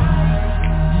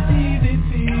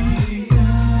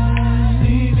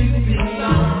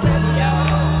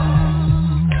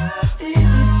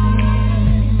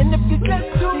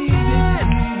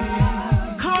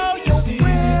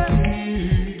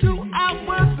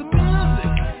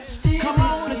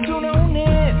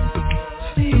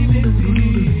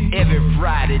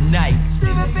 Friday night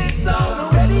on the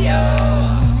radio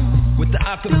with the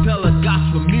Acappella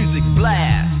Gospel Music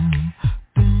Blast.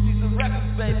 These are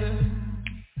records, baby.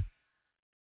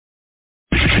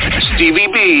 Stevie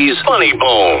B's Funny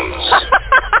Bones.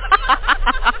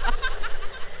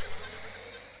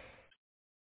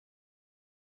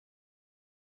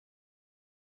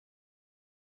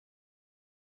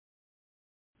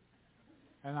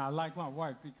 And I like my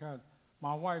wife because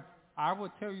my wife, I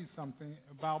will tell you something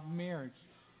about marriage,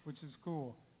 which is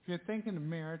cool. If you're thinking of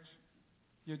marriage,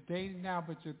 you're dating now,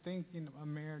 but you're thinking of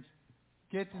marriage,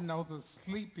 get to know the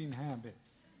sleeping habits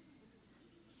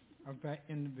of that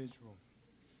individual.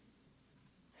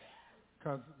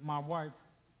 Because my wife,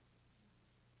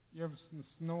 you ever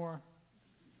snore?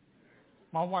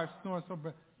 My wife snores so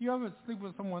bad. You ever sleep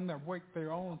with someone that wakes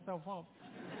their own self up?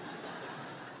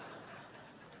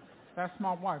 That's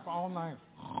my wife all night.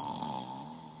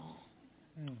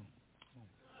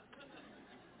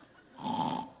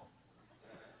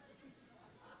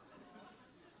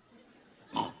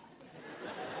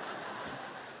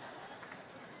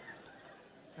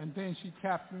 And then she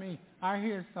tapped me. I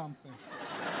hear something.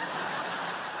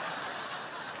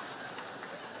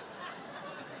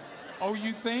 Oh,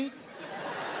 you think?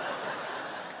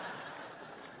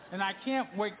 And I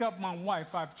can't wake up my wife.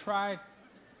 I've tried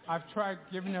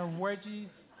giving her wedgies.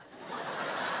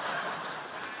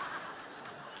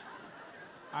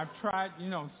 I've tried,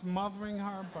 smothering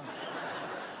her, but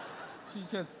she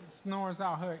just snores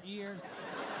out her ears.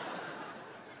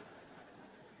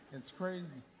 It's crazy.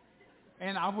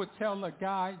 And I would tell a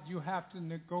guy, you have to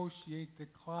negotiate the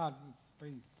closet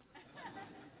space.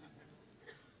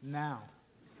 Now.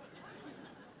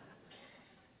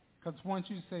 Because once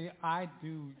you say, I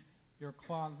do, your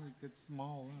closet gets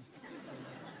smaller.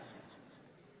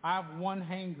 I have one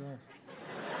hanger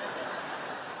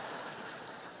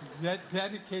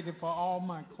dedicated for all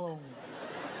my clothes.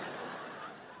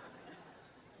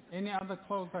 Any other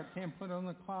clothes I can't put in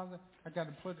the closet, I got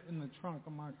to put in the trunk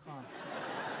of my car.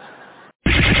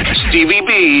 Stevie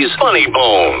B's Funny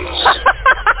Bones.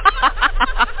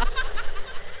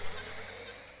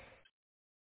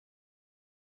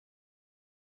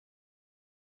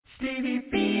 Stevie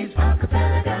B's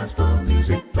Acappella Gospel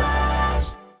Music Blast.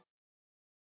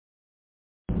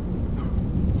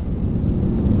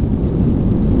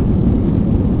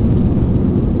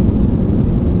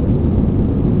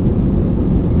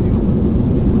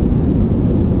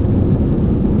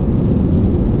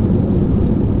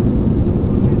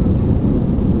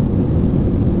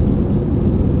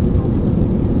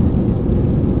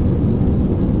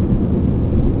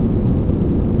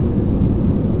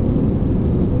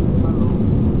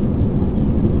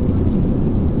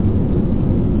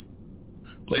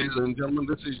 Ladies and gentlemen,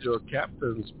 this is your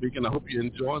captain speaking. I hope you're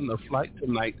enjoying the flight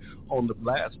tonight on the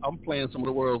blast. I'm playing some of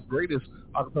the world's greatest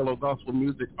acapella gospel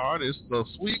music artists, the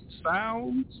sweet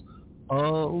sounds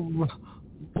of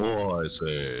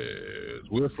Voices.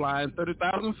 We're flying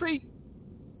 30,000 feet,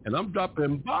 and I'm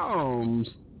dropping bombs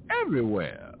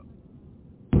everywhere.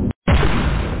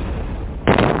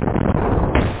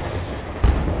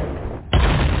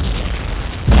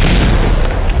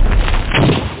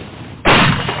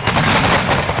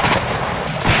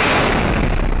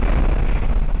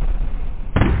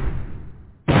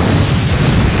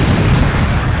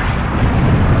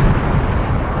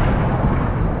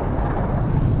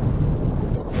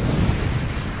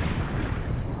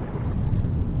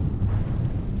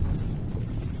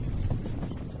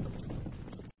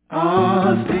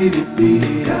 Stevie B,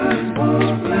 gospel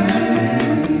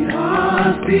blast.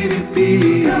 Stevie B,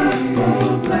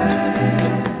 gospel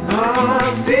blast.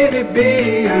 Stevie B,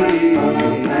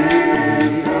 gospel blast.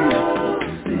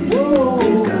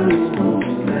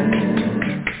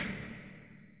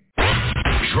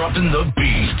 Dropping the beat.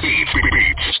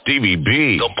 Stevie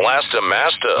B, the Blaster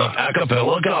Master of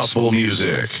Acappella Gospel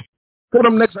Music.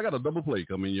 Coming up next, I got a double play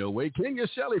coming your way. Kenya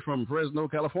Shelley from Fresno,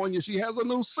 California. She has a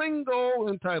new single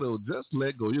entitled Just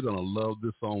Let Go. You're going to love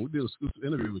this song. We did a exclusive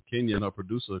interview with Kenya and our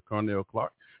producer, Carnell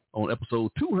Clark, on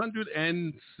episode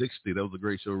 260. That was a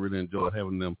great show. Really enjoyed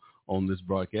having them on this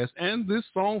broadcast. And this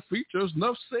song features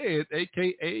Nuff Said,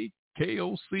 a.k.a.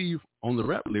 KOC on the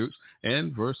rap lyrics,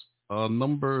 and verse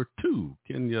number 2,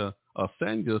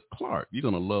 Sandra Clark. You're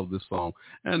going to love this song.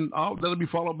 And that'll be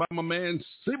followed by my man,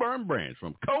 Seaburn Branch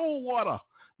from Coldwater,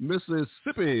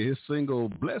 Mississippi. His single,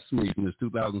 Bless Me, from his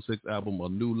 2006 album, A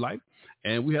New Life.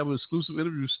 And we have an exclusive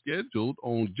interview scheduled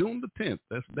on June the 10th.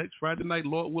 That's next Friday night,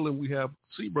 Lord willing. We have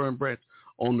Seaburn Branch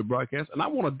on the broadcast. And I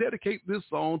want to dedicate this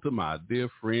song to my dear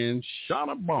friend,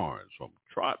 Shauna Barnes from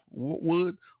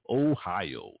Trotwood,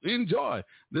 Ohio. Enjoy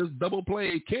this double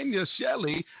play, Kenya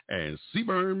Shelley and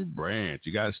Seaburn Branch.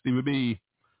 You got Stevie B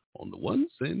on the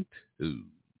ones and twos.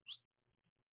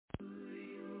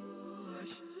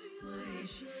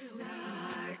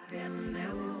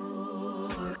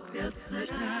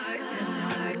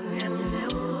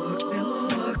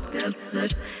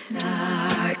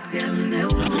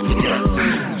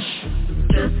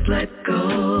 Just let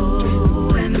go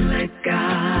and let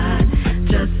God.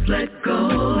 Just let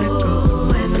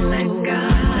go and let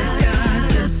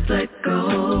God. Just let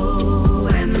go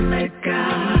and let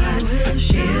God.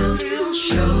 She'll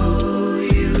show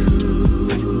you.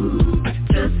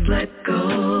 Just let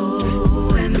go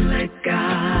and let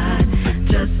God.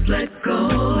 Just let go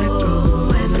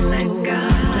and let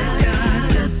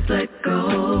God. Just let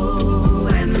go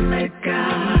and let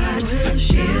God.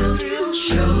 She'll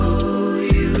show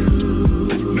you.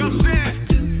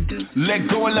 Let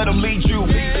go and let him lead you.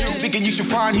 Thinking you should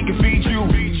find he can feed you.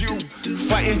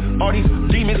 Fighting all these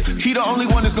demons, he the only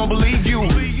one that's gonna believe you.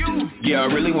 Yeah, I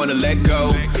really wanna let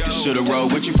go. Should've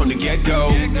rolled with you from the get-go.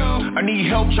 I need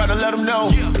help trying to let him know.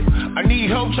 I need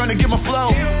help trying to get my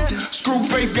flow.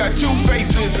 Screwface got 2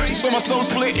 faces, so my soul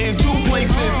split in 2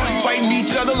 places. Fighting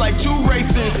each other like 2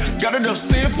 races. Got enough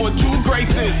sin for 2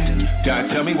 graces. God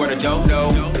tell me what I don't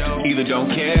know. Either don't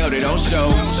care or they don't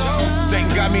show.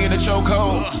 Satan got me in a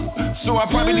chokehold, so I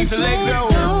probably need to let go.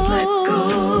 Just let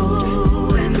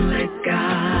go and let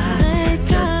God.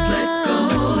 Just let go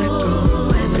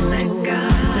and let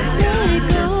God.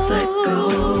 Just let go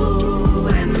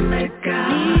and let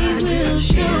God.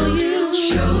 She'll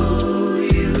show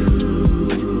you.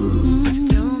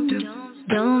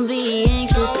 Don't be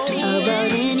anxious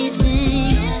about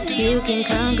anything. You can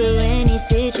conquer any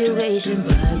situation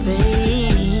by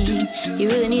praying. You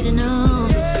really need to know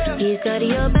He's got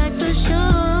your back for sure.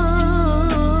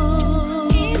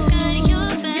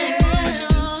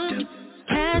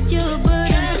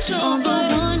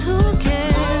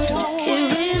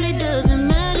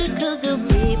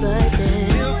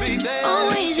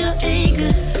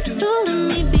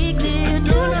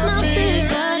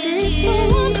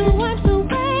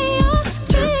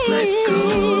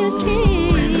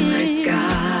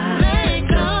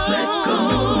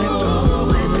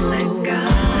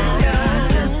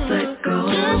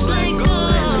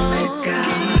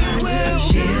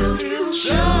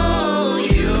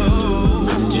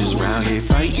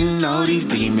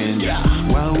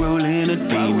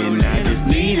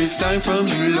 From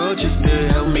you, Lord, just to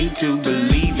help me to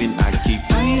believe in. I keep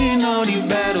fighting all these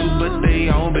battles, but they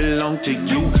all belong to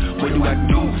you. What do I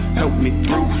do? Help me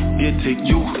through. Get to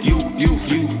you.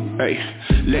 Hey,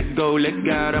 let go, let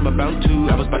God, I'm about to.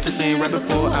 I was about to sing right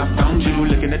before I found you.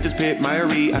 Looking at this pit,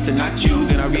 Myrie, I said not you.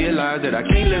 Then I realized that I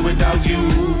can't live without you.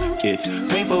 It's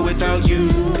painful without you.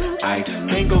 I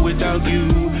can't go without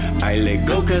you. I let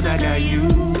go cause I got you.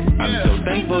 I'm so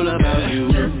thankful about you.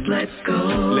 Just let go.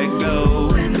 Let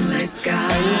go. And let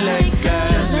God. And let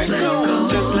God. Just let go.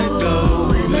 Just let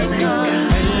go.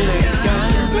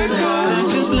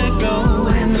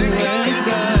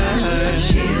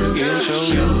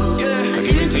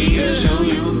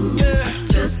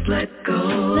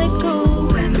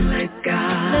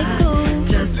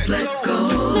 let go.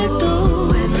 Let go.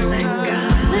 And let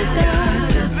God. Let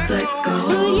God. Just let go.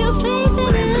 Put your faith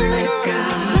in Him. Let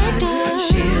God. Let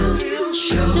God. He'll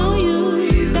show you,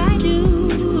 guide you.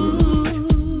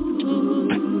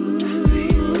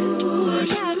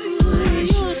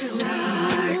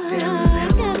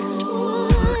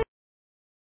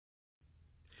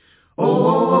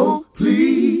 Oh,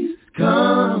 please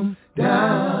come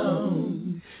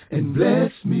down and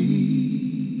bless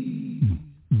me.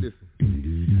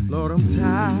 Listen. Lord, I'm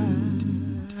tired.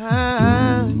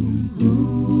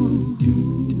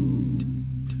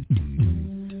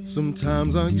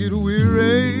 Sometimes I get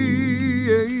weary.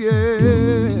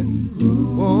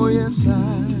 Oh, yes, I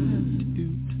do.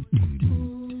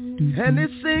 And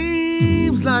it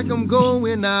seems like I'm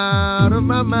going out of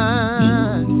my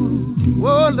mind.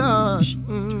 Oh, Lord.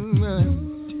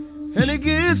 And it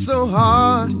gets so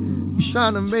hard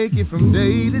trying to make it from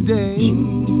day to day.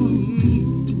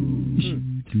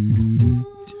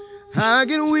 I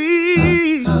get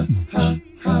weak,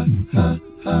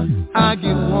 I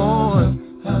get worn,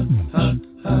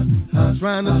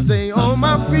 trying to stay on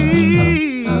my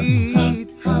feet.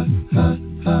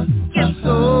 It's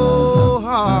so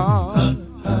hard.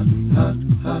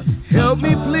 Help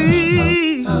me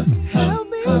please,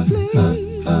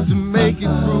 to make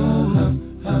it through.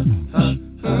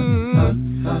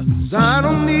 'Cause I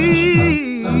don't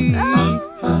need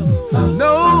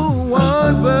no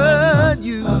one but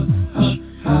you.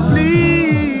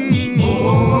 Please,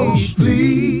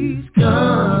 please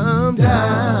come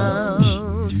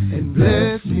down and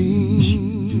bless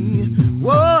me.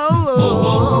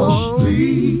 Whoa,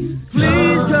 please,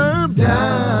 please come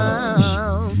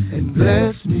down and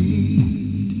bless me.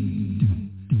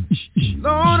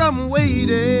 Lord, I'm waiting.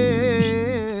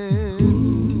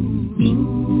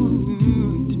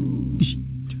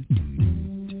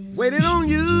 Waiting on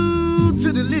you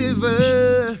to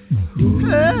deliver,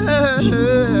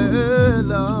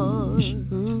 Lord.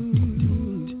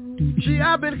 See,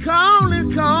 I've been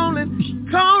calling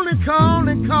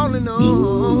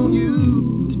on you,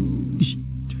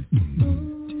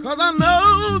 'cause I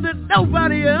know that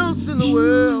nobody else in the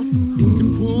world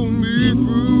can pull me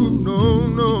through,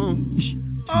 no.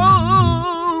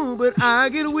 Oh, but I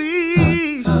get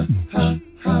weak,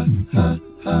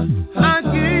 I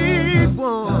get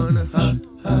worn,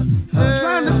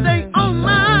 trying to stay on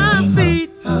my feet.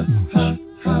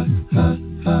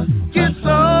 Get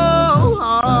so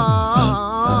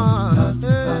hard.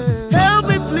 Help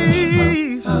me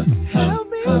please, help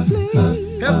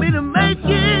me to make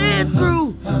it through.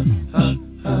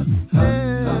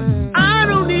 I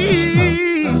don't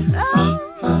need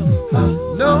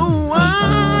no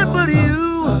one but you.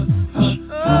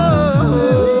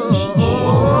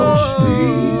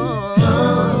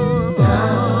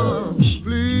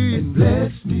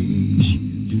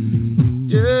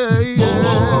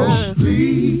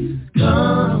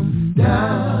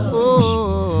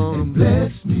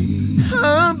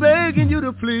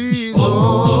 Please,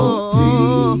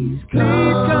 oh, please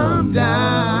come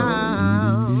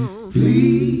down.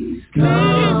 Please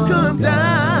come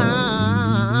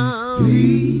down.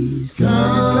 Please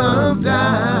come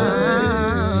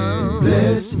down.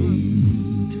 Bless me.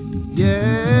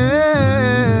 Yeah.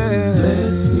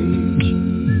 Bless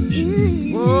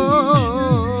me.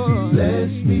 Oh,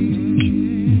 bless me.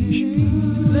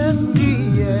 Bless me,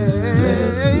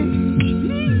 yeah.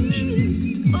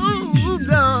 Oh,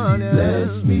 darling.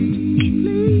 Bless me.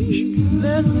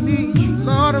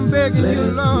 Lord, I'm begging you,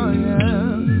 Lord,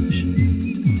 yeah.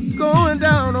 Going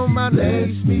down on my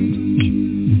knees,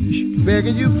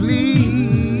 begging you,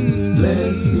 please,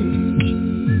 bless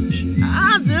me.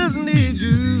 I just need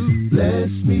you,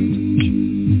 bless me.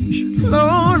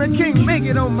 Lord, I can't make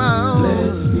it on my own,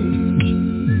 bless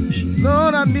me.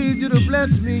 Lord, I need you to bless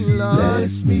me, Lord,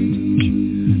 bless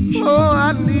me. Oh,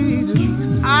 I need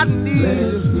you, I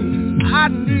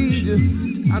need you.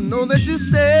 I know that you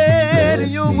said in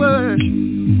your word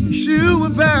you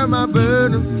would bear my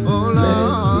burden, oh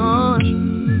Lord.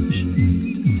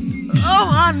 Oh,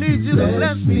 I need you to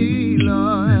bless me,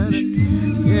 Lord.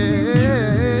 Yeah,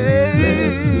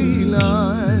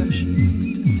 Lord.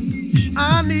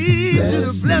 I need you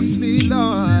to bless me,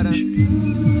 Lord.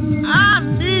 I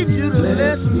need you to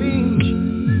bless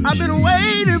me. I've been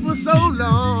waiting for so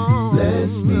long. Bless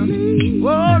me.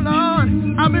 Oh Lord,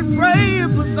 I've been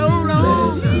praying for so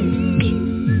long.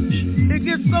 It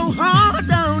gets so hard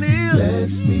down here. Bless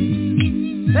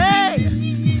me.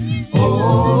 Hey.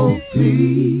 Oh,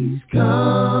 please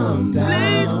come down.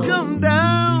 Please come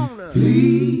down.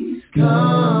 Please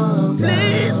come down.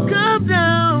 Please come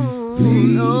down.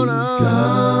 Please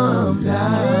come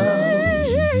down.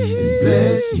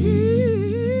 Bless me.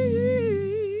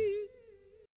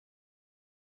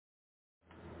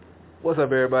 What's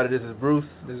up, everybody? This is Bruce.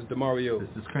 This is DeMario. This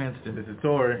is Cranston. This is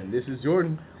Tori. And this is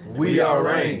Jordan. We are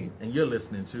Rain. And you're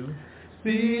listening to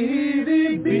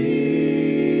Stevie B.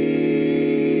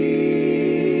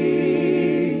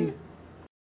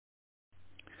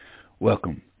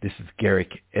 Welcome. This is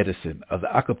Garrick Edison of the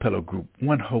Acappella group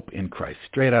One Hope in Christ,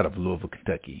 straight out of Louisville,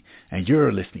 Kentucky. And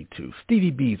you're listening to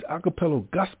Stevie B's Acappella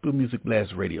Gospel Music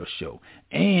Blast radio show.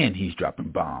 And he's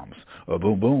dropping bombs.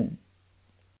 Boom, boom.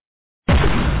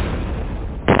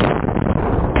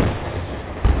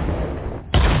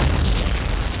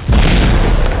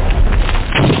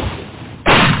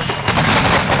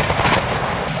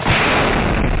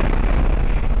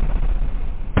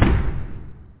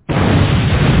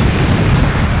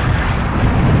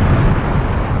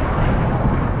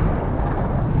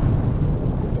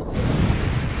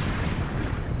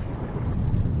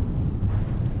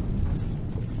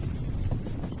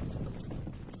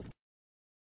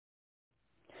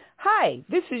 Hi,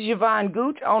 this is Yvonne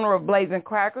Gooch, owner of Blazing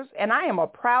Crackers, and I am a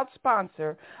proud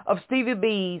sponsor of Stevie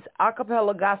B's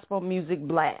Acappella Gospel Music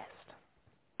Blast.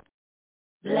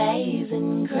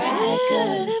 Blazing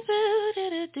Crackers,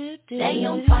 stay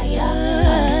on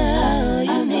fire.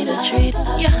 You need a treat,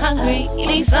 you're hungry, you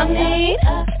need something.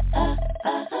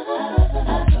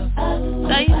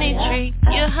 So you need a treat,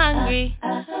 you're hungry,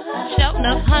 shouting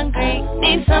up hungry,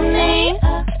 need something.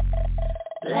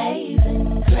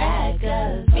 Blazing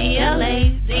Crackers,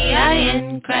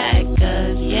 B-L-A-Z-I-N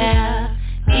Crackers, yeah.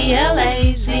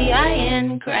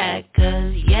 B-L-A-Z-I-N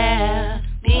Crackers, yeah.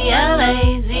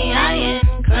 B-L-A-Z-I-N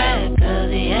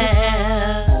Crackers,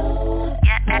 yeah.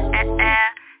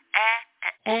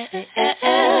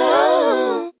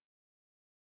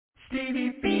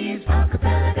 Stevie B's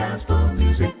Acappella Gospel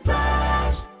Music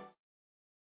Blast.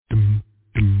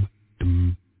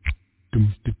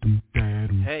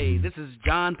 Hey, this is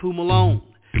John Poo Malone,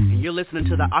 and you're listening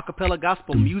to the Acappella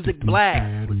Gospel Music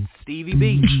Blast with Stevie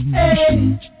B.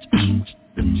 Hey.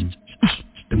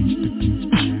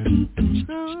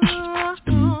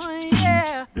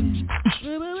 Yeah.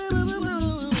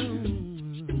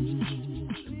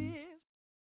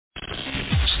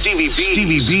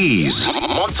 Stevie B's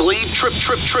monthly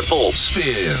triple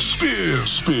spin.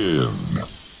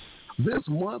 This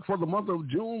month, for the month of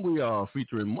June, we are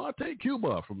featuring Monte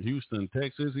Cuba from Houston,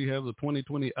 Texas. He has a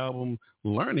 2020 album,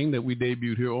 Learning, that we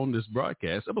debuted here on this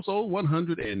broadcast, episode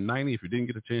 190, if you didn't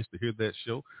get a chance to hear that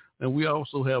show. And we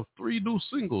also have 3 new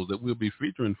singles that we'll be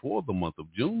featuring for the month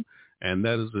of June, and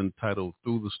that is entitled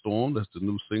Through the Storm. That's the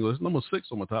new single. It's number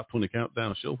 6 on my top 20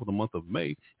 countdown show for the month of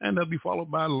May, and that'll be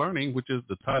followed by Learning, which is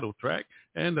the title track,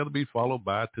 and that'll be followed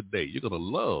by Today. You're going to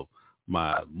love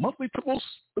my monthly triple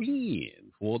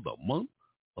spin for the month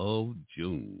of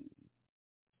June.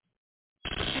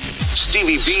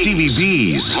 Stevie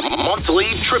B's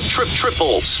monthly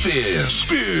triple spin.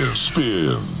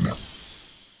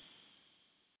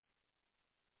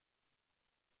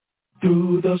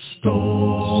 Through the storms,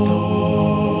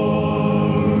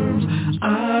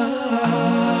 I'll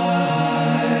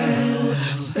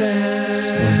stand.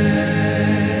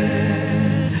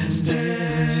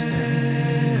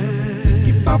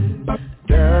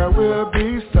 There will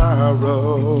be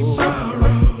sorrow,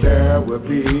 there will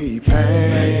be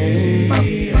pain.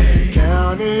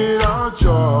 Count it all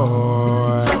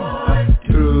joy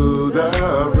through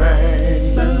the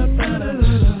rain.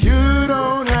 You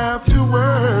don't have to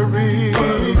worry,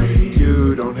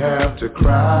 you don't have to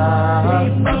cry.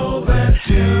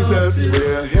 Jesus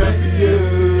will help you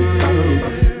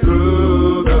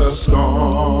through the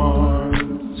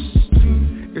storms.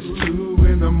 It's 2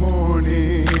 in the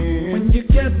morning when you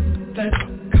get that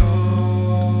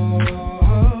call.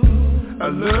 A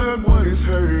loved one is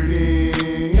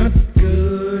hurting, not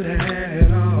good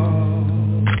at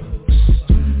all.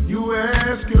 You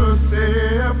ask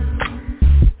yourself,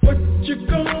 what you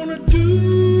gonna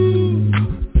do?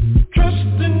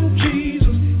 Trust in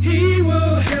Jesus, He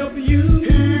will help you.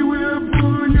 He will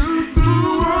pull you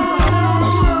through.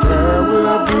 There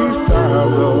will be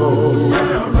sorrow,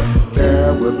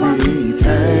 there will be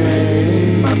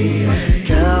pain.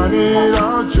 Count it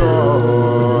all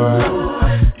joy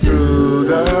through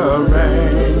the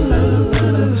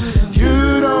rain.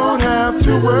 You don't have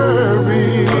to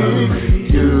worry,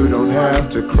 you don't have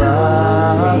to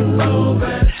cry.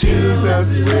 Jesus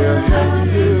will help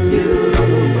you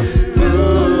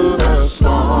through the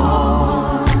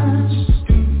storms.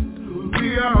 We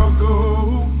all go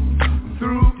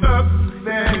through ups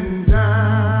and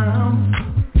downs.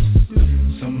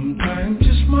 Sometimes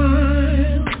you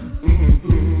smile,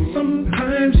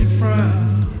 sometimes you frown.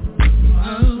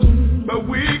 But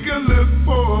we can look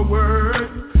forward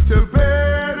to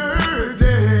better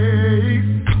days.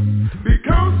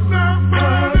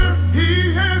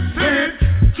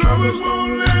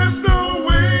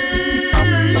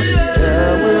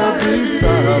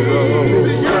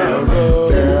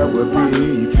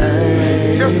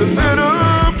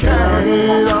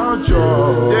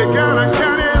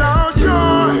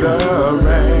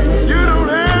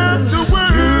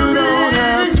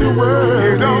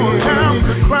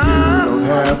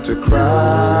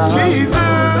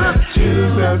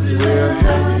 Jesus will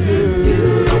help you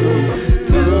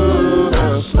through the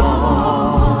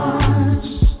storms.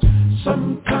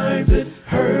 Sometimes it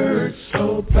hurts so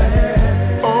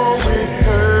bad. Oh, it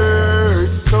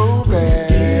hurts so bad.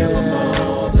 Give them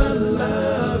all the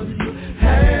love you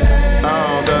have.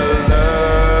 All the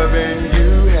loving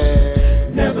you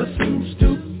have. Never seems to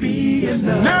be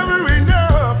enough. Never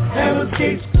enough. Heaven's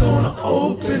gates gonna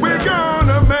open. We're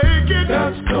gonna make it.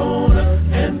 God's gonna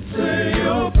answer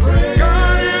your prayer.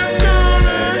 God is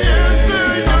gonna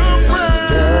answer your prayer.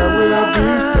 There will be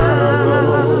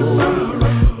sorrow.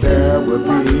 There will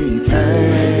be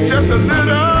pain. Just a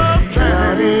little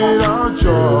count it all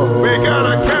joy. We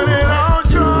gotta count it all joy.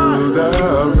 Through the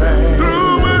rain. Through a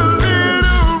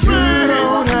little rain. You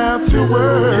don't have to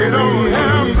worry. You don't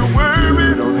have to worry.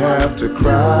 You don't have to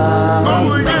cry.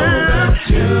 Oh yeah.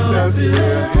 Jesus will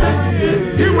help you.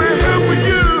 He will help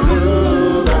you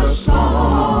through the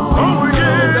storm. Oh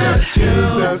yeah.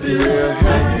 Jesus will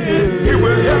help you. He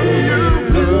will help you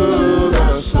through the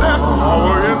storm.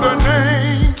 Power in the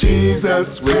name. Jesus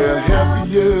will help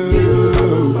you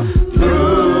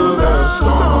through the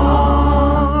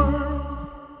storm.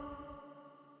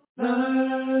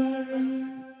 Learn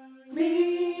me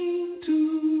to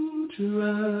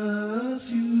trust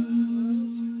you.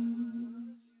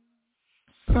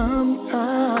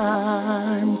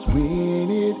 Sometimes when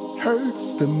it hurts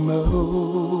the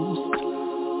most,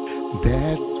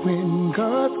 that's when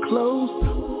God's close.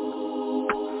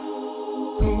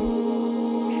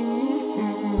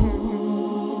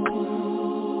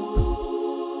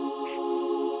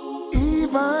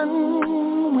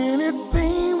 Even when it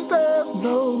seems there's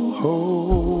no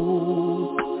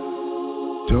hope,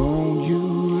 don't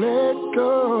you let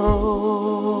go.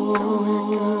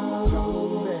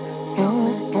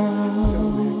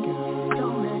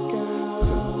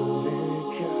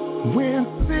 When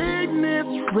sickness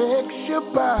wrecks your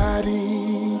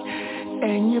body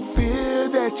and you feel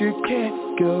that you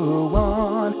can't go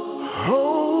on,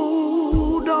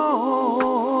 hold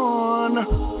on,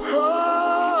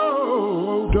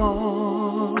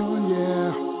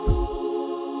 yeah.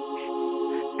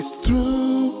 It's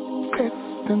through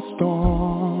tests and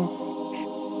storms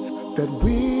that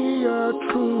we are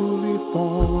truly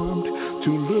formed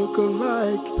to look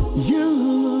alike you,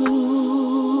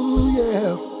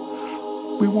 yeah.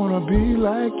 We wanna be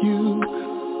like you.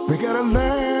 We gotta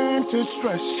learn to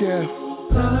trust you.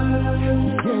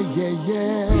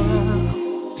 Yeah.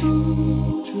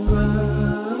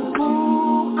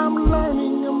 Ooh, I'm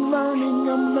learning,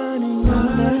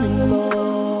 Lord.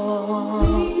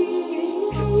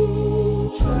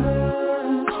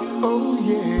 Oh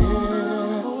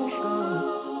yeah.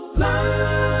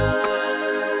 Learn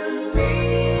me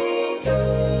to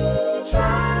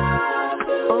trust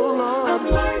you. Oh Lord. I'm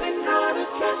learning how to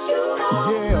trust you.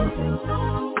 Yeah.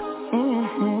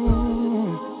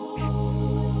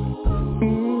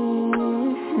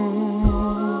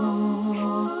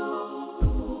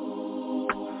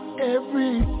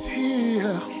 Every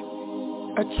tear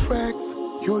attracts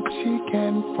your cheek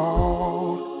and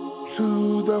falls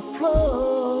to the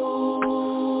floor.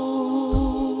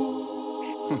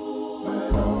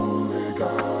 But only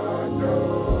God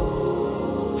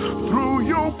knows. Through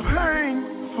your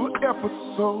painful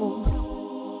episode,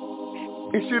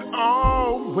 it should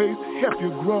always help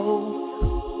you grow.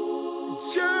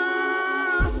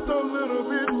 Just a little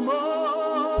bit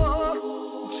more.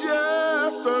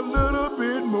 Just a little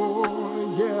bit more,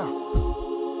 yeah.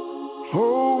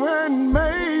 Oh, and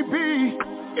maybe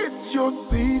it's your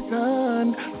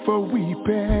season for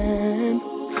weeping.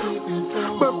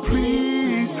 But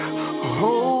please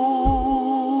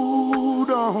hold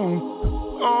on.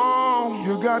 Oh,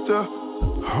 you got to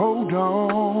hold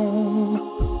on.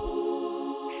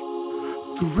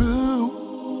 Through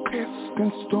tests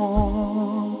and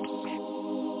storms,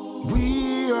 we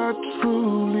are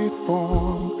truly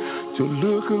formed to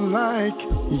look like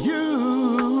you.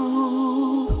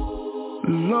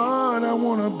 Lord, I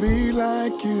want to be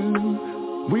like you.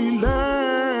 We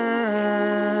learn.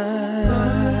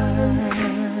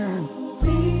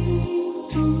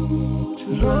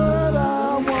 Lord, I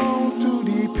want to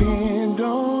depend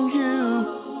on you.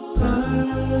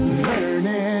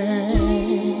 Learning.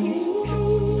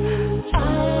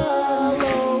 I'll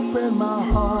open my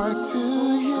heart to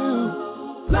you.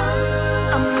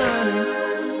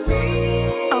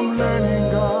 I'm learning,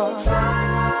 God.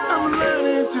 I'm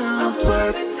learning to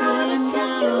trust in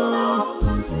you.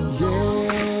 Yeah.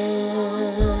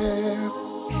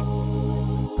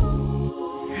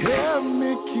 Help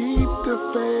me keep the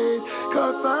faith,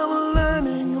 'cause I'm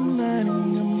learning,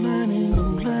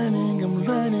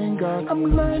 God. I'm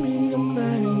learning.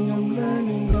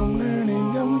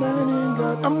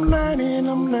 I'm learning,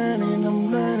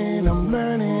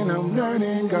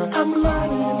 God. I'm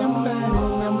learning,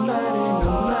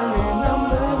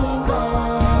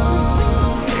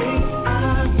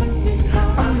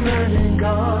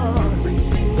 God.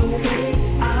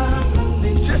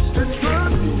 Just to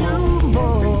trust you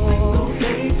more.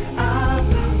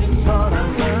 Lord, I'm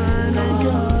learning,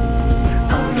 God.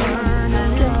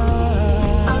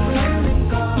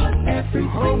 Every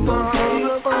hope I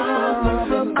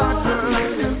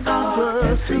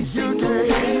trust you gave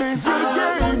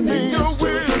me your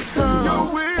wisdom,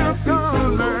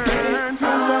 learn to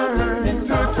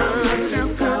trust you,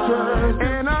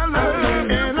 and I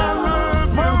love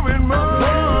more and more.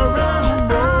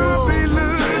 I'll be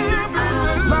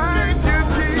living like you,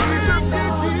 Jesus.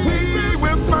 We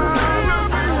will follow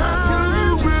behind you,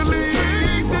 will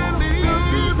lead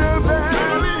through the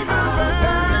valley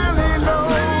low.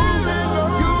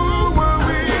 You were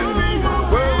with me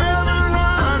wherever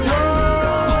I go.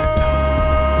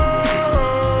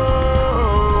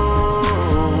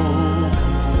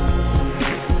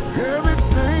 Every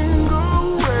single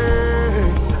way.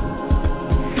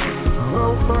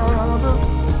 Oh, Father,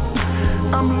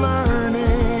 I'm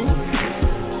learning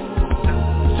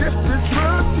just to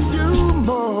trust you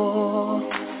more.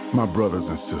 My brothers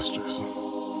and sisters,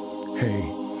 hey,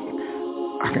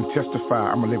 I can testify.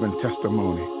 I'm a living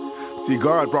testimony. See,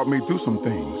 God brought me through some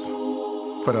things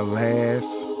for the last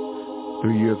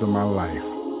 3 years of my life,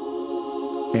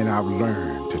 and I've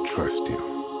learned to trust him.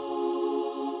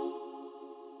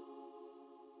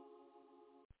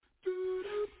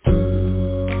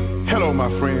 Hello, my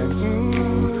friends.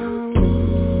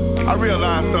 I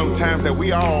realize sometimes that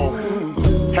we all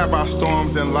have our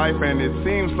storms in life, and it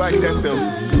seems like that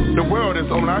the world is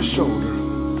on our shoulders.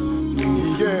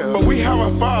 Yeah. But we have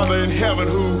a Father in heaven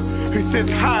who sits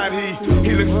high and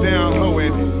he looks down low,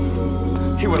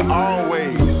 and he will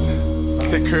always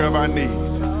take care of our needs,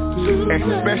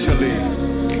 especially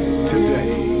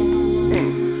today.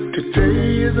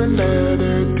 Today is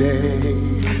another day.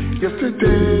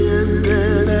 Yesterday is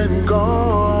dead and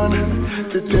gone.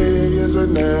 Today is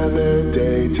another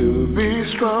day to be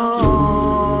strong.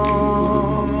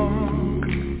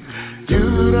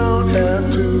 You don't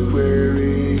have to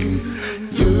worry.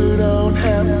 You don't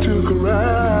have to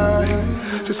cry.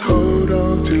 Just hold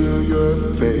on to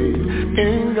your faith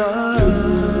in God.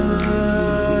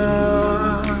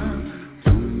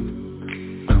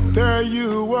 There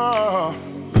you are,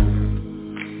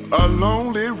 a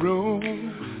lonely room.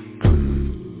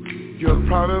 You're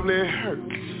probably hurt,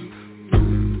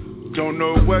 don't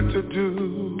know what to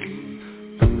do.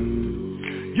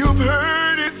 You've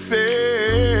heard it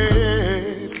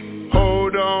said,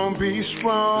 hold on, be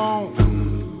strong.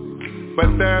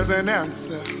 But there's an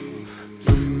answer,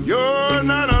 you're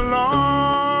not alone.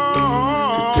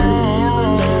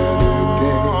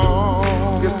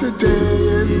 Yesterday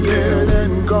is dead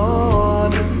and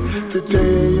gone.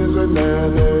 Today is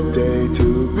another day to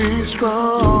be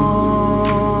strong.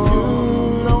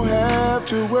 You don't have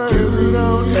to worry. No.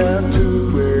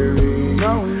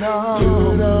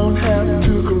 You don't have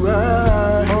to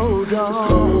cry. Hold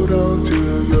on to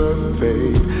your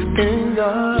faith in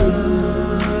God.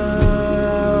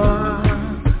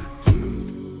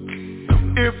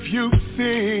 If you've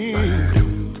seen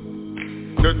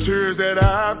the tears that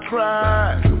I've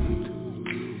cried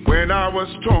when I was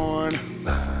torn,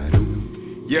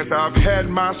 yes, I've had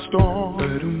my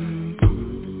storm.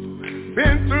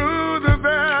 Been through the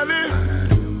valley,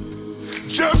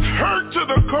 just hurt to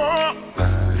the core.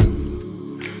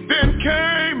 Then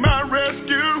came my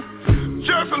rescue,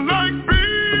 just like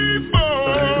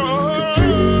before.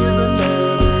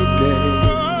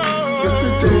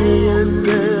 Yesterday is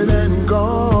dead and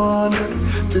gone.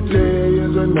 Today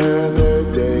is another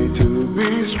day to be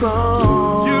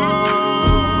strong. You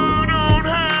don't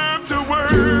have to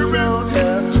worry. You don't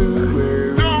have to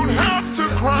worry. Don't have to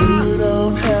cry. You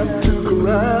don't have to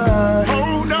cry.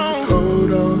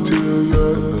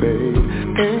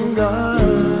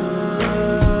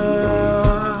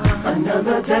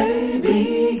 Another day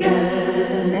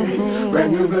began,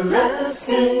 brand new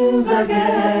blessings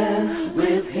again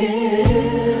with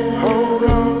him. Hold on,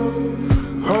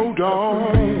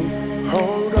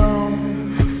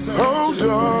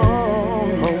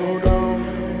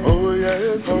 oh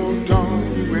yes, hold on,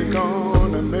 we're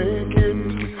gonna make it.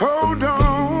 Hold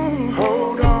on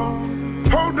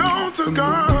to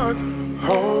God,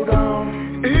 hold on,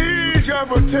 he's your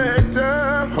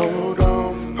protector. Hold on,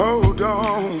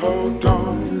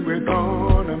 we're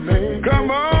gonna make it. Come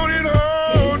on and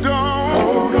hold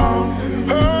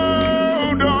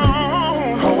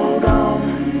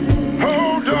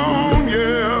on,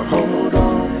 yeah.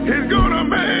 He's gonna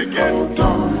make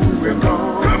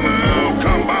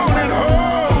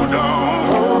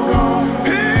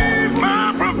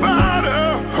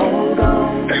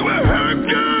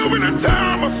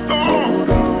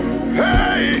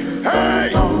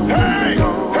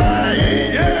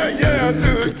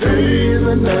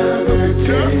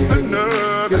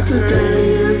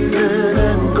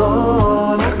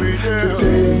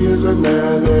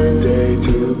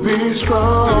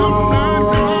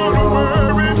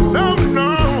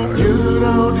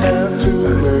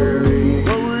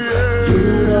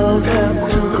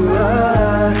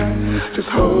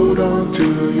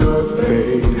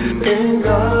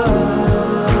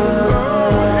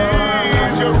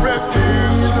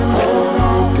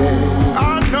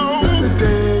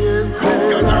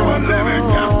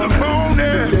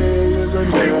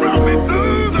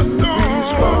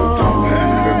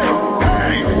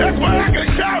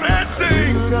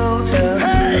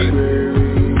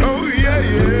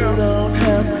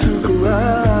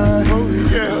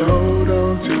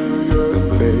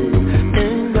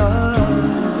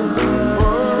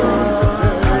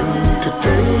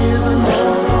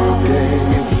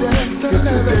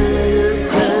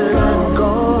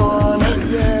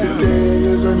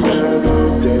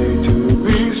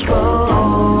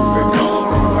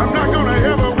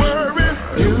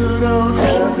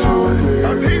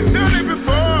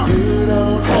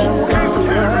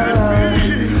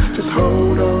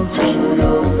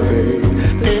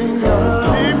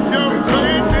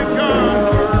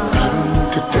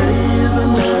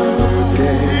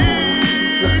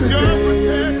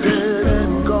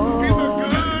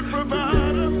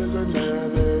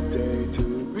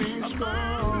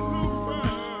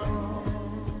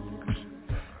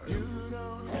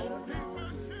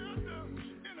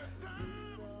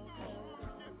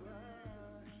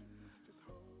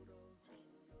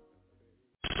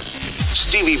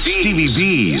Stevie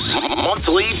B's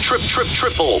monthly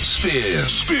triple spin.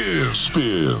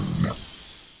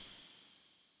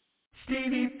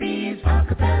 Stevie B's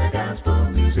Acappella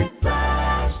Gospel Music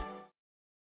Blast.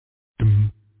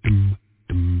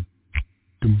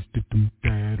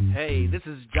 Hey, this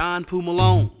is John Poo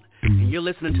Malone, and you're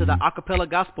listening to the Acappella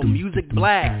Gospel Music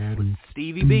Blast with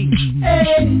Stevie B.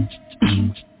 Hey.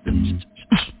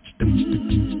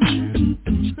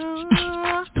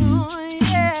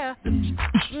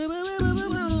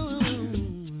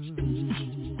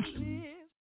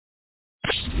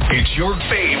 It's your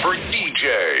favorite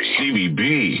DJ, Stevie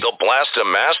B, the Blaster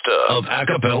Master of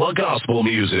Acappella Gospel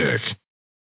Music.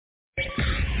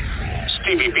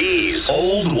 Stevie B's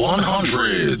Old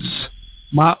 100s.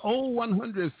 My Old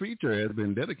 100 feature has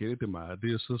been dedicated to my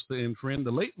dear sister and friend,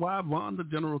 the late wife, Vonda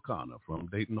General Connor from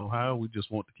Dayton, Ohio. We just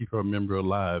want to keep her memory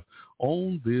alive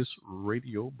on this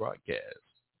radio broadcast.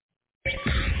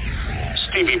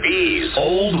 Stevie B's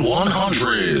Old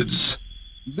 100s.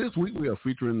 This week we are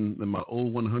featuring in my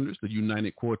Old 100s, the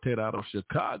United Quartet out of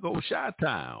Chicago,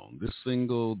 Chi-Town. This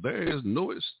single, There Is No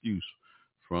Excuse,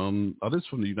 this is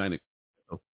from the United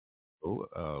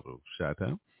out of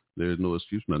Chi-Town. There Is No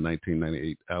Excuse from the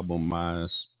 1998 album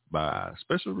by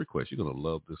Special Request. You're going to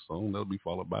love this song. That'll be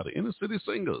followed by the Inner City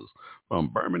Singers from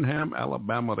Birmingham,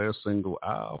 Alabama, their single,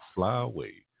 I'll Fly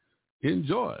Away.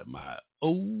 Enjoy my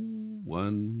Old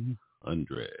 100s.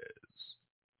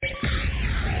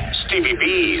 Stevie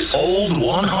B's Old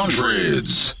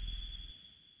 100s.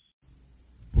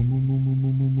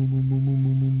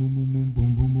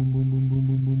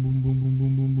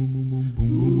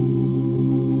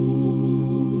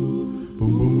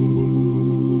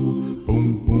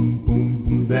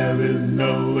 There is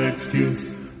no excuse,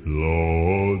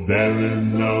 Lord, there is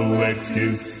no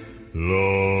excuse,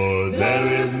 Lord, there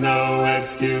is no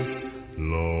excuse,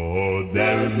 Lord,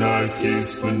 there is no excuse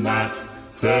for not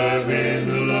serving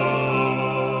the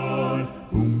Lord.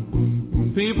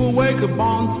 People wake up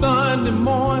on Sunday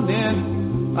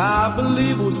morning, I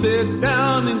believe will sit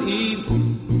down and eat.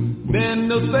 Then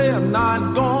they'll say I'm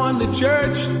not going to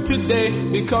church today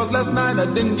because last night I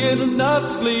didn't get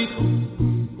enough sleep.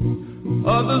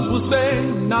 Others will say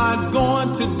I'm not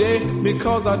going today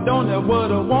because I don't have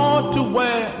what I want to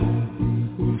wear.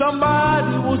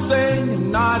 Somebody will say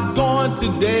I'm not going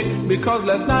today because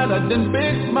last night I didn't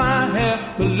fix my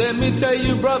hair. But let me tell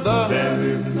you, brother, there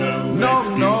is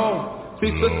no. See,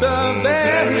 sister,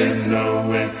 there is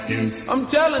no excuse. I'm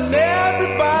telling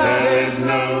everybody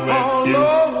all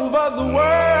over the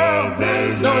world,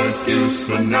 there's no excuse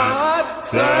for not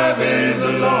serving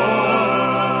the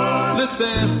Lord.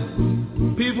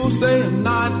 Listen, people say I'm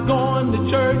not going to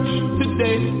church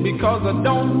today because I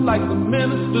don't like the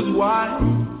minister's wife.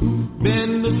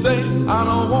 Then they say I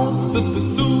don't want Sister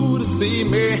Sue to see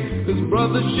me, 'cause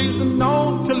brother, she's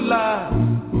known to lie.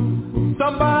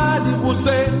 Somebody will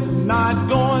say I'm not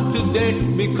going today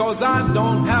because I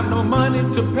don't have no money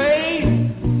to pay.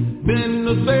 Then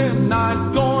they say I'm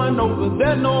not going over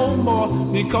there no more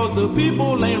because the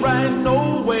people ain't right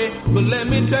no way. But let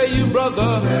me tell you,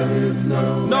 brother, there is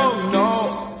no.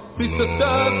 See,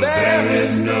 sister, there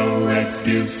is no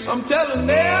excuse. I'm telling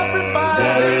everybody,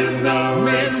 there is no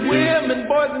men, women,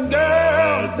 boys and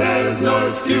girls, there is no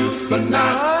excuse for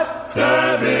not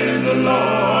serving the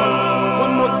Lord.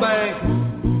 One more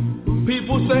thing.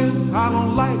 People say, I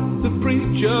don't like the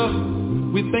preacher.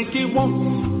 We think he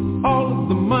wants all of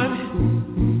the money.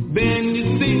 Then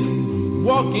you see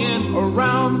walking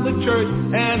around the church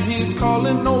and he's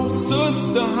calling old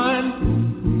sister honey.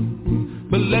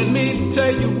 But let me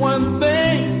tell you one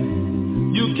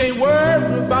thing, you can't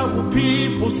worry about what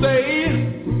people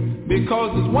say,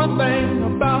 because there's one thing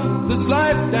about this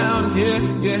life down here,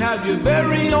 you have your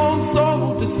very own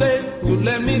soul to save. So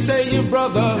let me tell you,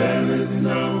 brother, there is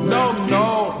no.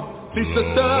 See,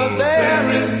 sister,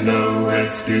 there is no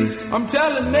excuse. I'm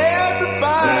telling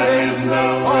everybody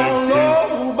all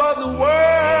over the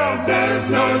world, there's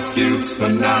no excuse for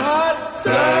not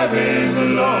serving the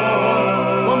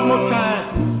Lord. One more time,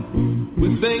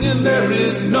 we're singing, there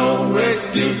is no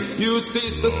excuse. You see,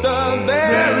 sister,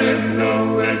 there is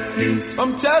no excuse.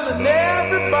 I'm telling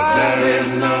everybody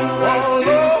all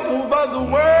over the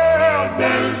world,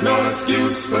 there's no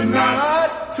excuse for not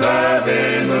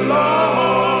serving the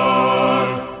Lord.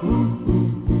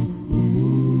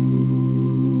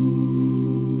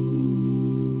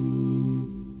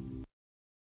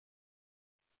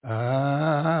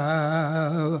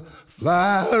 I'll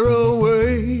fly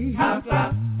away. I'll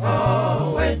fly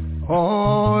away.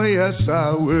 Oh, yes,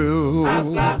 I will.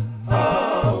 I'll fly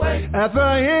away. At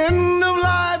the end of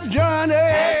life's journey,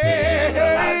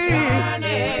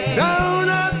 down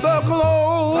at the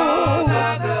close,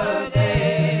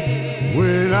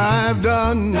 when I've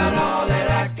done all that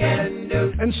I can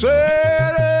do and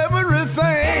said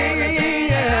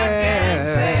everything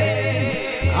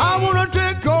I want to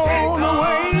take on the way.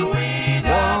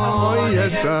 Oh,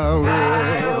 yes, I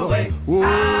will.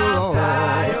 Oh,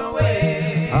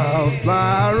 I'll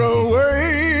fly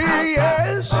away.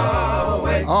 Yes.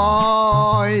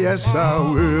 Oh, yes, I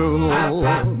will.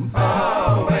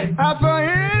 At the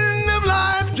end of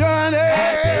life's journey,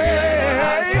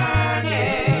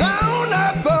 down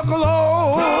at the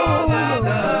close,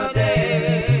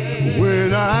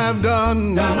 when I've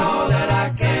done all that I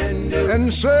can do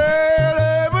and said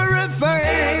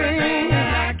everything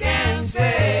I can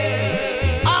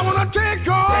say, I want to take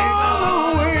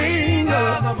all the wings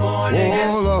of the morning.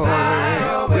 Oh, Lord,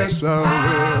 yes, I will.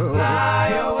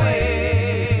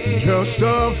 Just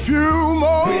a few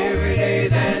more weary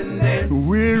days and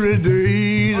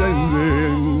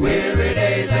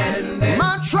then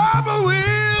my trouble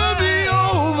will be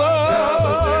over.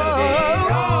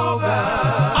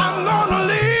 I'm gonna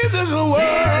leave this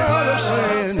world of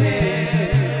sin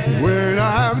when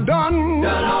I've done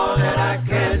all that I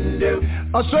can do.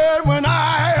 I said when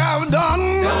I have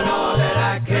done all that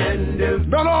I can do,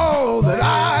 done all that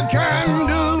I can do,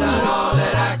 done all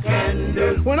that I can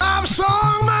do. When I've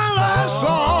sung my last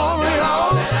song,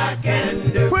 all that I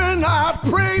can do. When I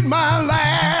prayed my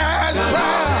last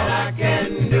prayer,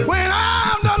 when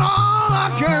I've done all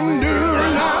I can do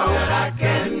now,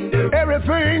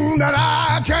 everything that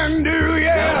I can do,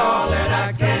 yeah, all that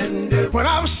I can do. When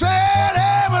I've said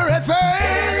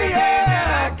everything,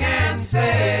 yeah, I can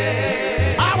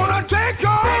say, I want to take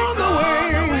on the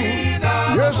wings.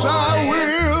 Yes, I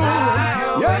will.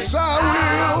 Yes, I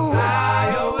will.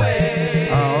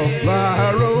 I'll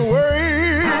fly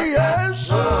away. Yes.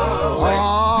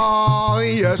 Oh,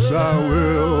 yes, I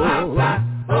will.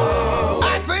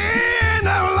 At the end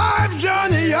of life's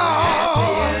journey,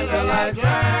 y'all,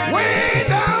 way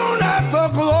down at the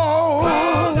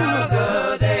close,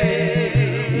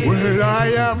 when I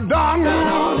have done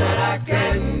all that I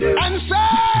can do and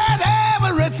said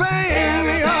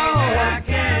everything, y'all,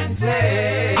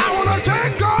 I want to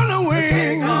take on the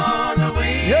wings.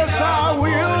 Yes, I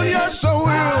will. Yes, I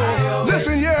will.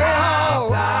 Listen, yeah. I'll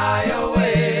fly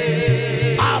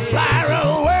away. I'll fly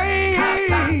away.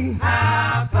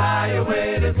 I'll fly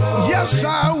away to go. Yes,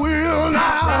 I will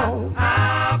now.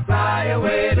 I'll fly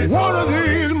away to go. One of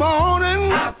these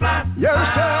mornings. I'll fly. Yes,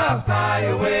 sir. I'll fly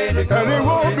away to go. And it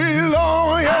won't be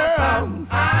long, yeah.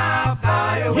 I'll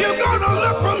fly away. You're gonna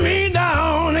look for me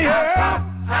down here.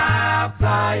 I'll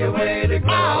fly away to go.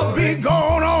 I'll be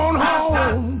going on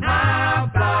home. I'll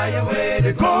fly away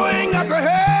to go. Going up to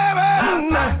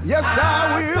heaven. Yes,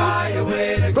 I will.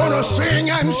 Gonna sing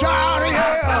and shout,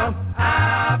 yeah.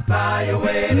 I'll fly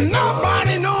away to go.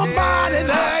 Nobody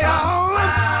there, y'all.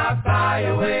 I'll fly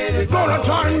away to go. Gonna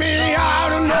turn me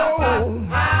out and know.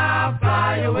 I'll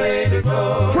fly away to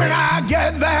go. When I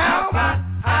get there,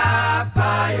 I'll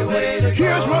fly away to go.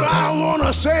 Here's what I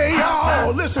wanna say,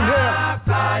 y'all. Listen here. I'll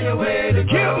fly away to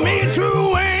go. Give me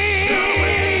 2 wings.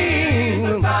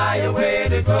 find a way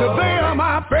to go. To veil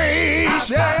my face,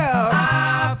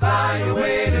 yeah. I'll find a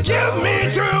way to go. Give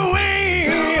me true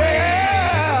wings,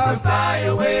 yeah. To find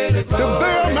a way to go. To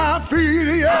veil my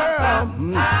feet, yeah.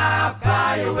 I'll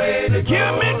find a way to go.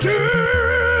 Give me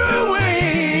true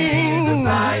wings. To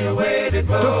find a way to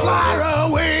go. To fly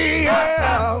away,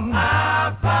 yeah.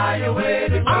 I'll find a way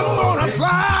to go. I'm gonna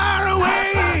fly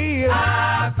away.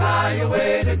 I'll find a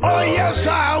way to go. Oh yes,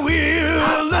 I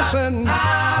will. Listen.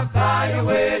 I'll find a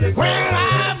way to go. When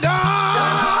I've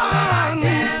done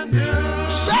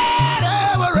said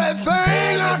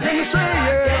everything I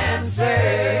can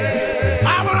say,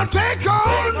 I'm gonna take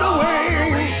on the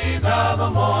wings of the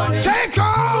morning. Take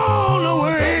on the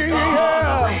wings,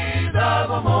 yeah. Of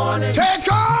the morning.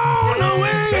 Take on the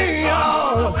wings, yeah.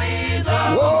 Oh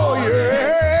yeah. Oh yeah.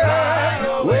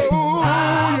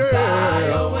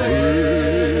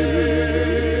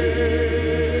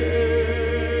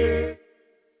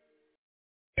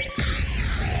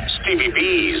 Stevie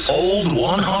B's Old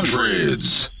 100s.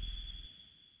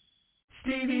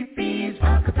 Stevie B's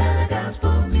Acappella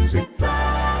Gospel Music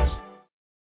Blast.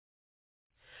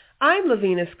 I'm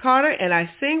Lavinas Carter, and I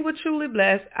sing with Truly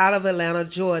Blessed out of Atlanta,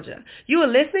 Georgia. You are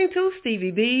listening to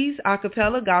Stevie B's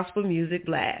Acappella Gospel Music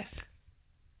Blast.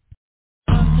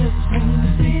 I'm just hanging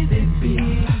with Stevie B.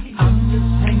 I'm just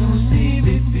hanging with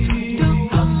Stevie B. I'm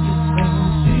just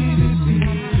hanging with Stevie B.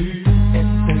 At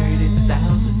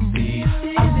 30,000 feet.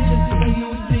 I'm just hanging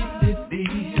with Stevie B.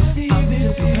 I'm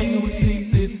just hanging with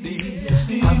Stevie B.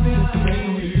 I'm just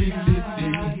hanging with Stevie B.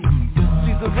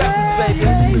 She's a record, baby.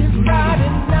 It's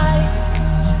Friday night,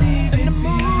 and the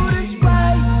mood is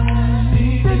right.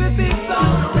 Stevie B's on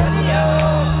the radio.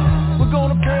 We're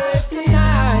gonna pray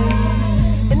tonight.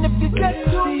 And if you get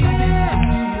too bad,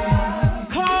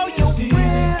 call your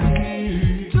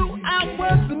friends to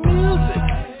outwork the music.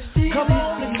 Come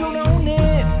on and tune on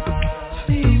in.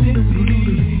 Stevie B.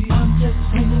 I'm just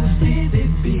singing Stevie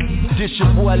B. This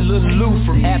your boy Lil Lou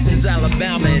from Athens,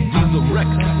 Alabama at Diesel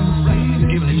Records.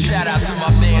 Giving a shout out to my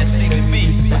man Stevie B.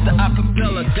 It's the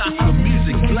Acappella Gospel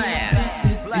Music Blast.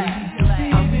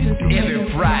 Every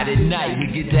Friday night we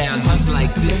get down just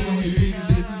like this.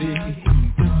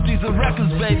 Diesel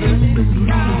Records, baby.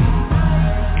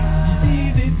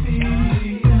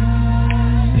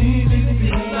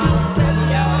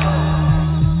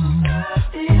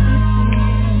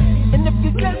 And if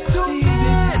you get too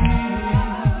bad,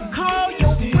 call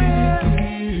your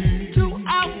friends to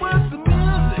outwork the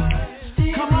music.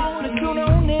 Come on and tune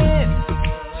on in.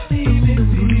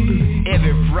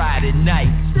 Every Friday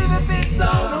night Stevie B's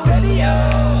on the radio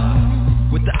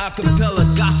with the Acappella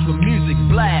Gospel Music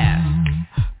Blast.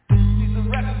 Diesel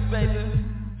Records, baby.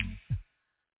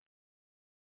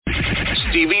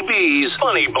 Stevie B's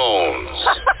Funny Bones.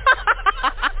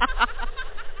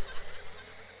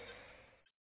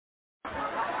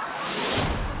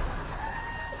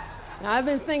 Now, I've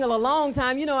been single a long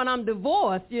time, and I'm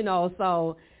divorced,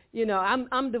 so,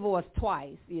 I'm divorced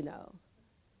twice,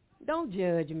 Don't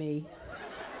judge me.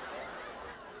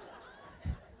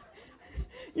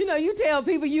 You tell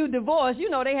people you divorced,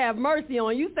 they have mercy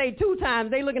on you. You say 2 times,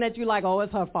 they looking at you like, oh,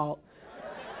 it's her fault.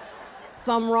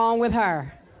 Something wrong with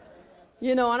her.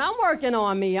 And I'm working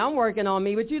on me,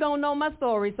 but you don't know my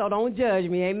story, so don't judge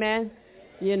me, amen?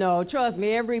 Trust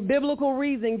me, every biblical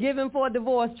reason given for a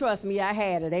divorce, trust me, I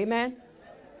had it, amen?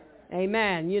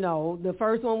 Amen. The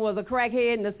first one was a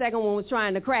crackhead, and the second one was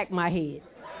trying to crack my head.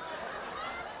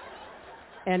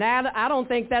 And I don't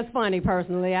think that's funny,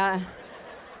 personally.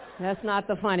 That's not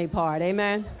the funny part,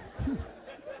 amen?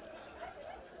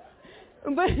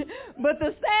 But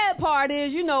the sad part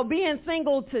is, being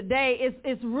single today,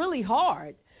 it's really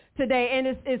hard today. And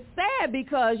it's sad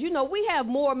because, we have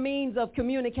more means of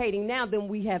communicating now than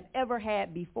we have ever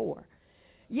had before.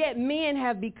 Yet men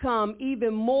have become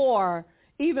even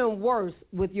worse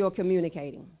with your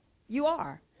communicating. You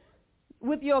are.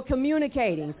 With your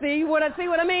communicating. See what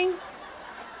I mean?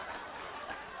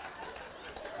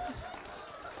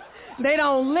 They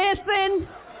don't listen.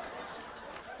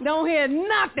 Don't hear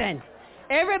nothing.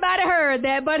 Everybody heard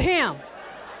that but him.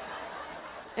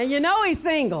 And he's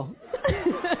single.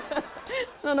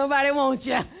 So nobody wants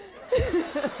you.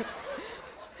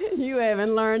 You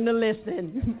haven't learned to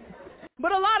listen.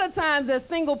 But a lot of times as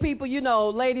single people,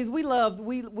 ladies, we love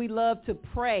to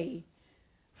pray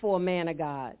for a man of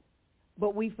God.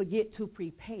 But we forget to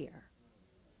prepare.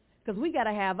 Because we got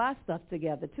to have our stuff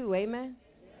together too, amen?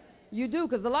 You do,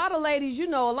 because a lot of ladies, a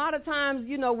lot of times,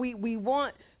 we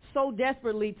want so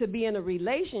desperately to be in a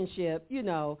relationship,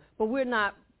 but we're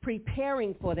not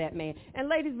preparing for that man. And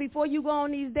ladies, before you go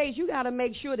on these dates, you got to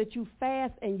make sure that you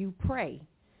fast and you pray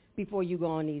before you go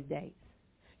on these dates.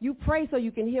 You pray so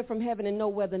you can hear from heaven and know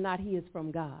whether or not he is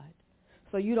from God.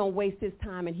 So you don't waste his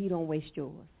time and he don't waste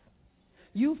yours.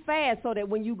 You fast so that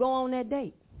when you go on that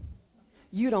date,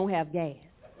 you don't have gas.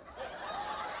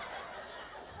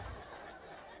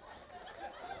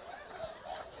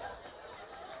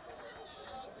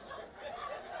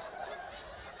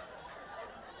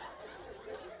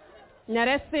 Now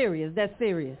that's serious. That's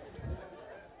serious.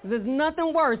 There's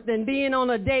nothing worse than being on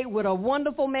a date with a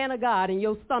wonderful man of God and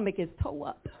your stomach is toe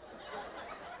up.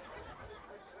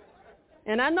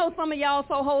 And I know some of y'all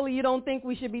so holy you don't think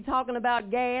we should be talking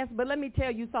about gas, but let me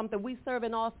tell you something. We serve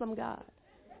an awesome God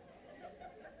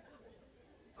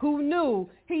who knew,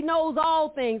 he knows all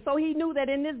things, so he knew that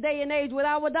in this day and age with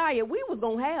our diet, we was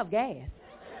going to have gas.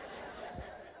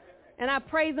 And I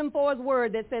praise him for his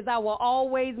word that says, I will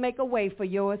always make a way for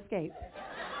your escape.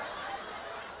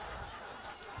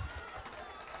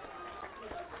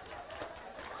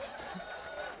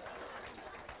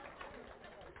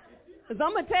 Because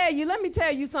I'm going to tell you, let me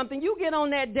tell you something. You get on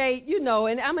that date, you know,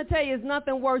 and I'm going to tell you, it's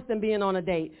nothing worse than being on a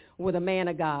date with a man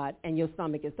of God and your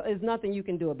stomach is, there's nothing you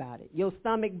can do about it. Your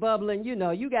stomach bubbling, you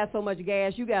know, you got so much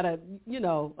gas, you got a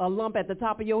lump at the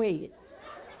top of your head.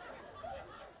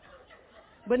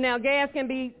 But now gas can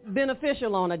be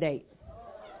beneficial on a date.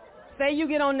 Say you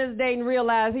get on this date and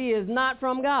realize he is not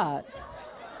from God.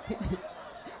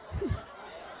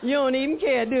 You don't even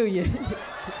care, do you?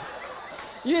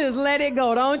 You just let it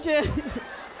go, don't you?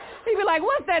 He be like,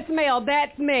 what's that smell?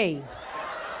 That's me.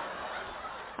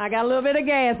 I got a little bit of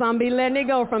gas. I'm be letting it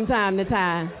go from time to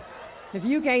time. If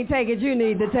you can't take it, you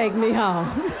need to take me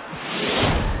home.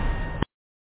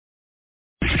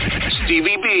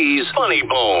 Stevie B's Funny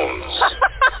Bones.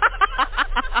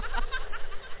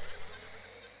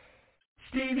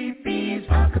 Stevie B's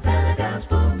Acappella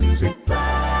Gospel Music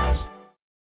Blast.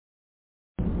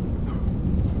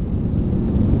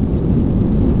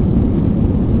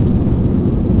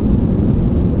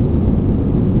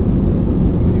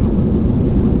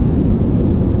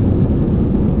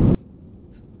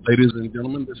 Ladies and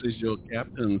gentlemen, this is your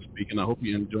captain speaking. I hope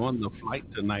you're enjoying the flight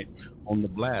tonight on the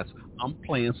blast. I'm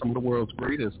playing some of the world's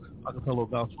greatest acapella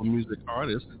gospel music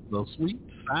artists, the sweet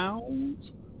sounds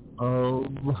of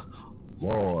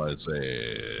voices.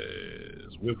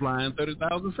 We're flying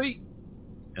 30,000 feet,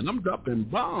 and I'm dropping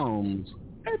bombs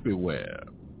everywhere.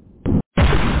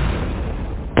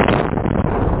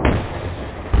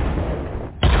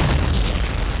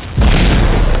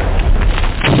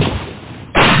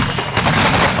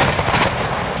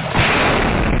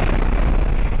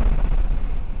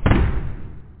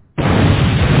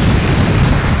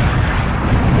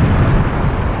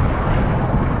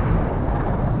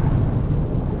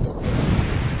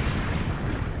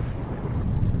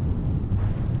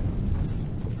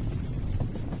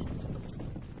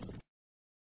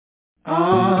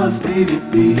 Stevie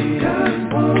B, I'm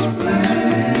for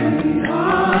black.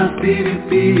 Stevie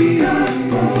B, I'm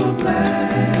for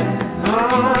black.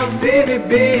 Stevie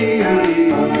B, I'm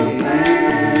for black.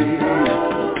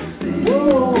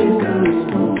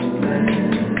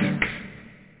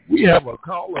 We have a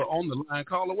caller on the line.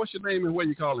 Caller, what's your name and where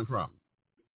you calling from?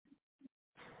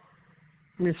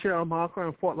 Michelle Marco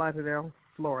in Fort Lauderdale,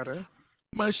 Florida.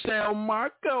 Michelle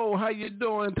Marco, how you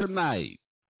doing tonight?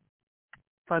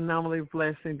 Phenomenally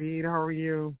blessed indeed. How are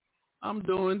you? I'm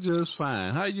doing just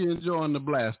fine. How you enjoying the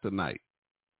blast tonight?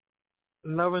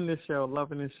 Loving this show.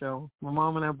 My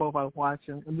mom and I both are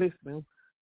watching and listening.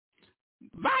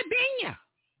 Vardinia!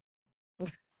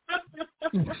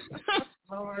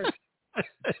 Lord.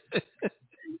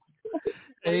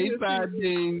 Hey,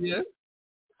 Vardinia.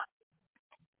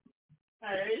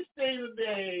 Hey, Stevie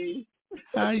B.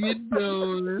 How you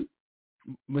doing?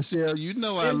 Michelle, you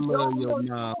know I love your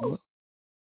mama.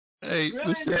 Hey,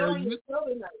 really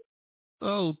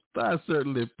Michelle, I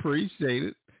certainly appreciate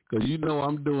it, because you know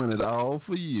I'm doing it all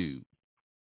for you.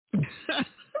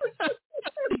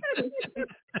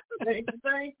 Thank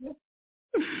you.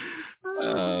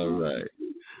 All right.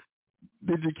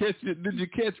 Did you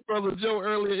catch Brother Joe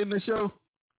earlier in the show?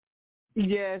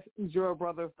 Yes, enjoy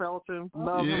Brother Felton.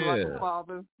 Love him like a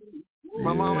father.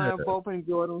 My mom and I both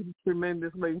enjoyed him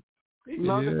tremendously.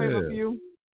 Love the favor for you.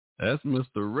 That's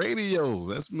Mr. Radio.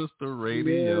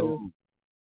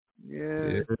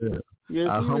 Yeah. Yes,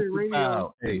 I humbly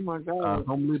bow. Hey, oh my God. I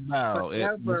humbly bow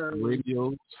at Mr.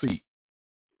 Radio's feet.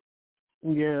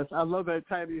 Yes, I love that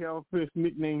title you have for his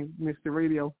nickname, Mr.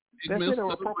 Radio. That's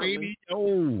Mr.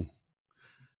 Radio.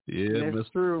 Yeah, that's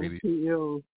Mr. true. Radio. He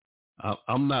is.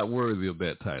 I'm not worthy of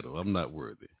that title. I'm not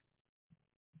worthy.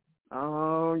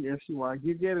 Oh, yes, you are.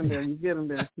 You get him there.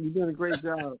 You're doing a great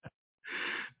job.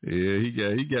 Yeah,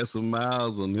 he got some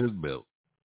miles on his belt.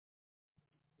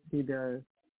 He does.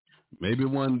 Maybe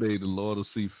one day the Lord will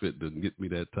see fit to get me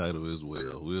that title as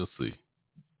well. We'll see.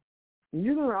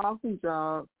 You do an awesome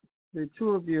job. The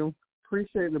two of you.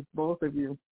 Appreciate the both of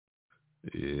you.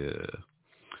 Yeah.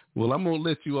 Well, I'm going to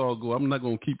let you all go. I'm not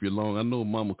going to keep you long. I know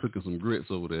Mama cooking some grits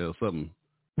over there or something.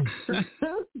 Yes,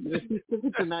 she's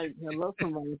cooking tonight. I love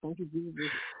somebody. Thank you,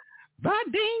 Jesus.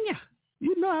 Vardina.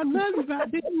 You know I love you,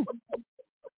 Vardina.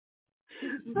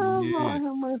 Oh, Lord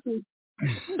have mercy.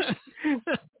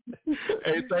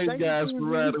 Hey, thanks, guys, for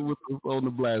riding with us on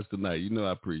the blast tonight. You know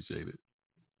I appreciate it.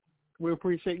 We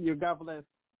appreciate you. God bless.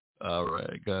 All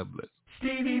right. God bless.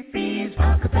 Stevie B's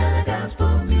Acapella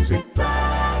Gospel Music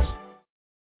Blast.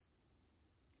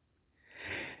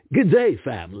 Good day,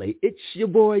 family. It's your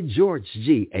boy George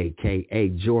G, a.k.a.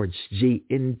 George G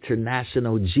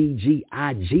International,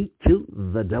 G-G-I-G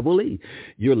to the double E.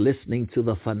 You're listening to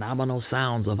the phenomenal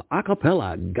sounds of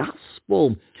Acappella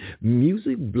Gospel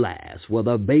Music Blast, where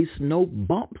the bass note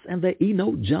bumps and the E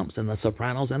note jumps and the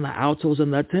sopranos and the altos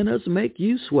and the tenors make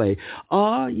you sway.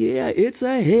 Oh, yeah, it's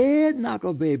a head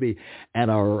knocker, baby,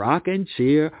 and a rockin'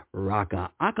 cheer rocker.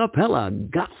 Acappella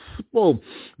Gospel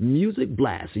Music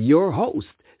Blast. Your host,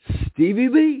 Stevie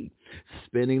B,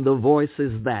 spinning the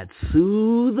voices that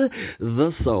soothe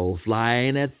the soul,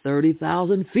 flying at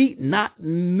 30,000 feet, not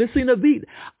missing a beat.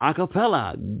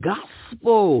 Acapella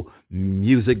Gospel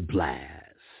Music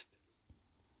Blast.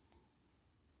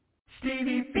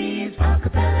 Stevie B's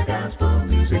Acapella Gospel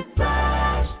Music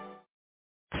Blast.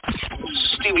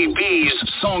 Stevie B's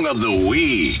Song of the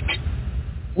Week.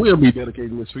 We'll be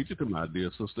dedicating this feature to my dear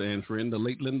sister and friend, the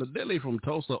late Linda Dilly from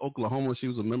Tulsa, Oklahoma. She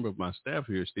was a member of my staff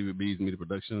here at Stevie B's Media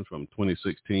Productions from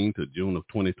 2016 to June of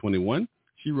 2021.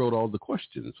 She wrote all the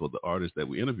questions for the artists that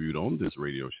we interviewed on this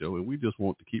radio show, and we just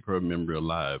want to keep her memory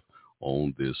alive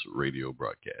on this radio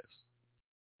broadcast.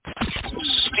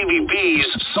 Stevie B's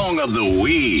Song of the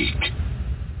Week.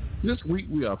 This week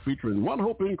we are featuring One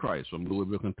Hope in Christ from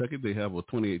Louisville, Kentucky. They have a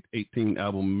 2018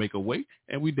 album, Make a Way,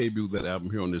 and we debuted that album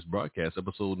here on this broadcast,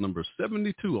 episode number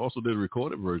 72. Also did a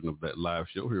recorded version of that live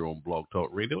show here on Blog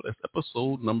Talk Radio. That's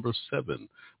episode number 7.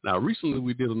 Now, recently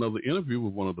we did another interview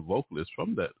with one of the vocalists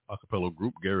from that a cappella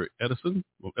group, Garrett Edison,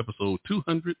 on episode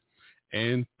 238A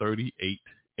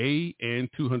and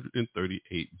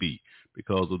 238B.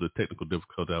 Because of the technical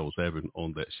difficulty I was having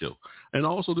on that show. And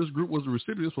also this group was the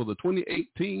recipients for the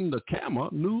 2018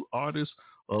 NACAMA New Artist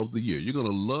of the Year. You're going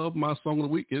to love my song of the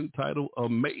week entitled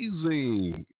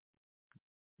Amazing.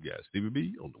 Yeah, Stevie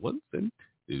B on the ones and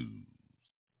twos.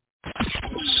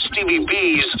 Stevie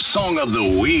B's Song of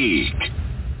the Week.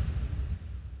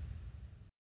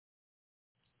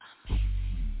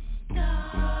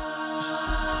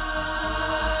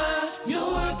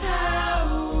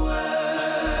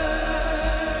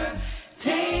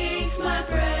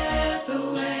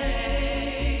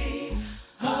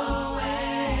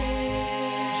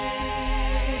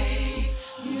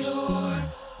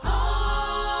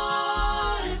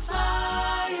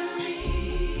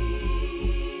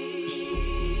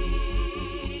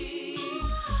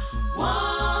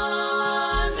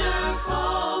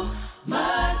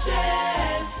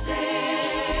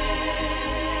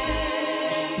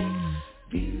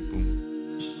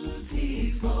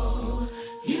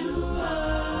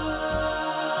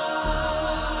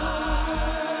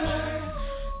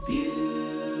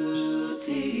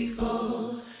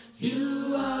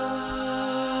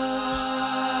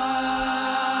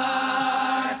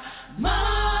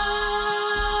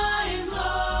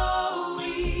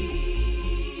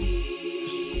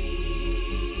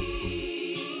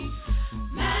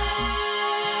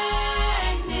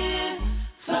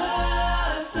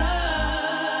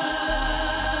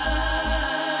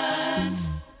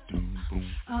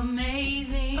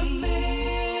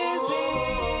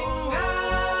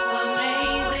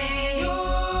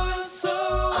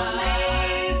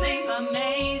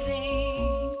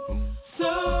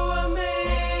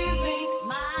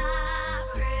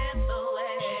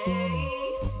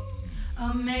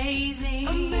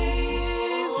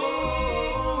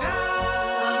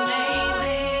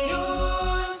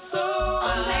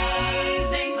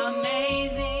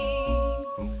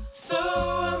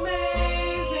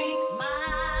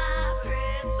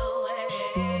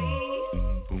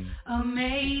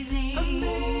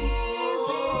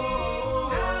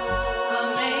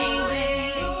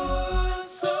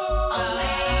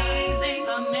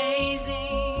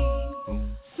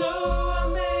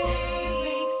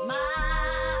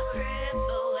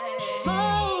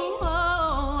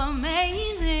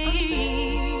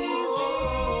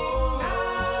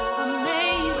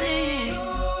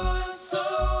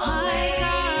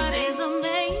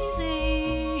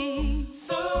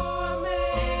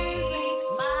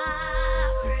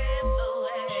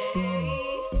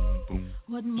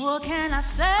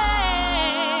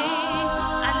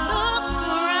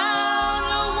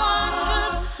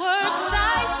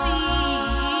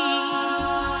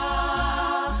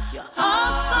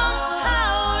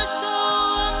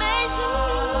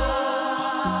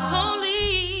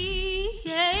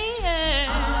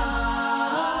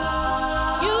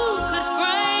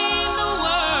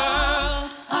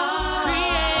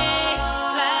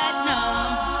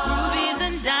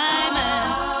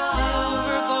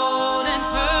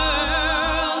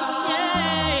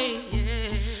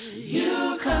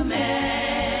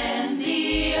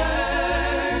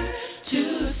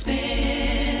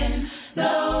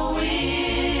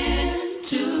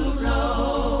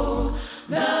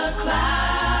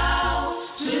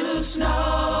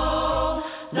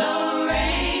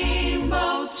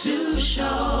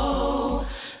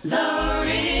 the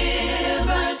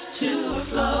rivers to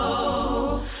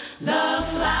flow, the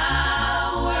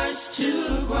flowers to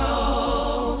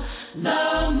grow,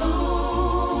 the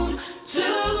moon to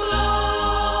glow.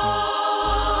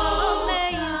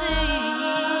 Amazing,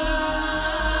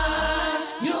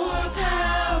 your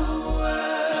power,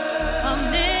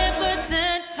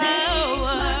 omnipotent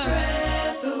power, takes my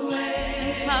breath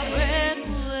away, my breath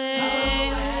away.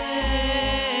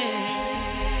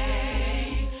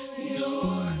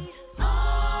 Your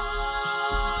awe-inspiring,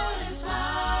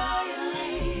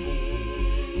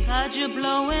 God, you're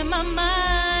blowing my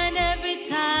mind every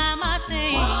time I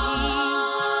think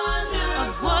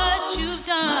of what you've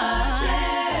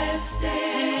done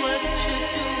and what you're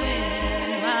doing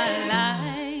in my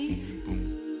life.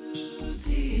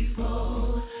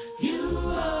 Beautiful you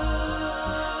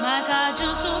are, my God,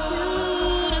 you're so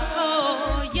beautiful,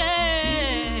 yeah.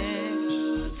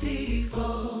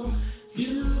 Beautiful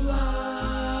you are.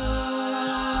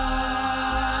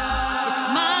 It's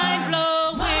mind blowing.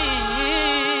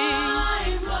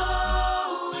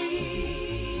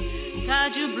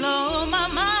 God, you blow my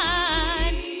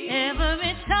mind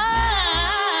every time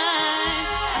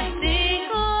I think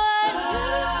what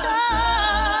you've done.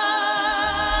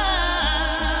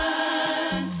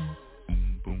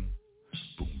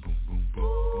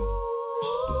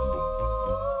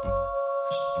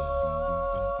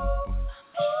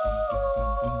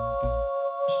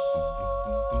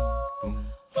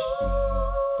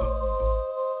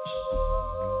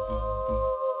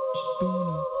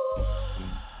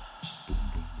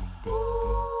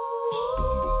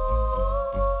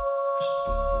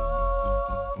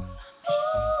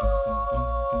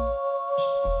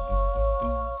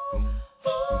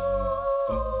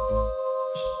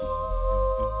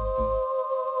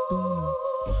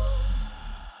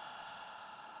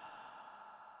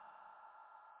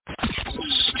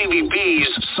 Stevie B's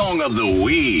Song of the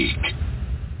Week.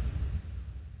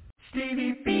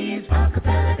 Stevie B's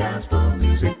Acappella Gospel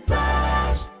Music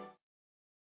Blast.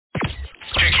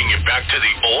 Taking you back to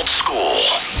the old school.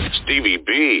 Stevie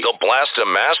B, the blaster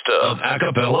master of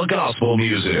Acappella Gospel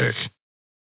Music.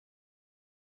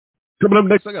 Coming up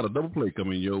next, I got a double play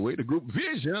coming your way. The group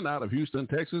Vision out of Houston,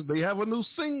 Texas. They have a new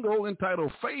single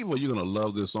entitled Favor. You're going to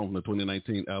love this song from the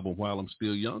 2019 album, While I'm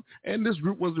Still Young. And this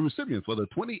group was the recipient for the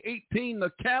 2018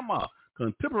 NACAMA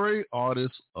Contemporary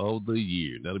Artist of the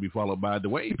Year. That'll be followed by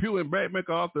Dwayne Pugh and Brad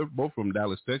MacArthur, both from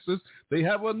Dallas, Texas. They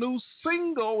have a new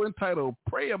single entitled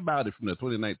Pray About It from the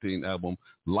 2019 album,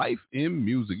 Life in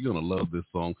Music. You're going to love this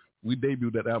song. We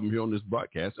debuted that album here on this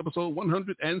broadcast, episode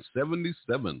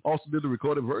 177. Also did a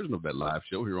recorded version of that live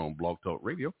show here on Blog Talk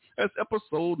Radio. That's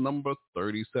episode number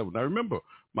 37. Now remember,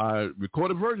 my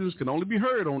recorded versions can only be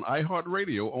heard on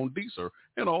iHeartRadio, on Deezer,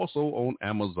 and also on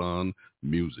Amazon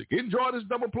Music. Enjoy this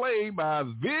double play by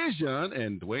Vision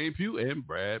and Dwayne Pugh and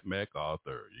Brad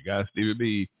MacArthur. You guys, Stevie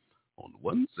B on the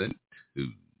ones and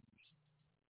twos.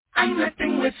 I'm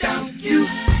nothing without you.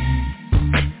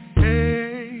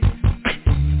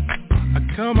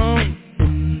 Come on,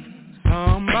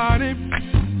 somebody.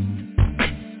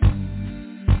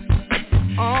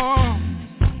 Oh.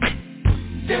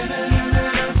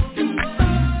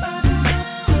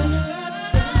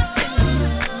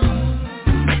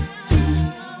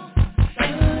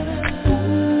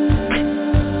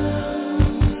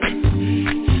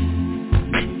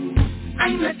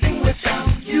 I'm nothing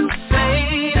without you,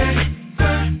 baby.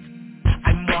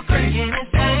 I'm walking in a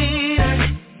state.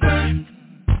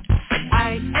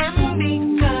 I am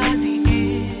because he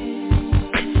is,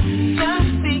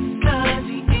 just because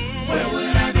he is. Where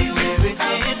would I be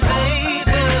without his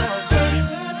baby?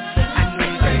 I'm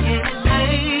living in a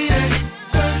state.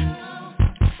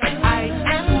 I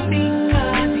am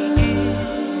because he is,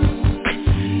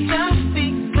 just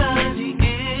because he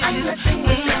is. I'm nothing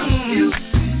without you.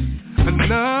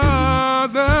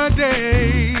 Another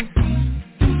day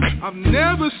I've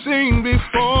never seen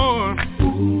before.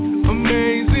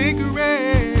 Amazing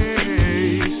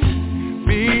grace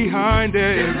behind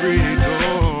every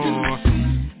door.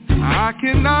 I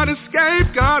cannot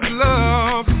escape God's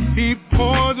love. He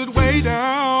pours it way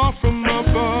down from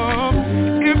above.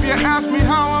 If you ask me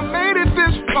how I made it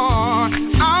this far,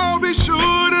 I'll be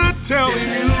sure to tell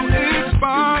you it's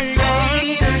by God.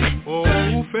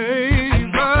 Oh, favor.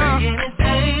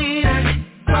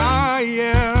 I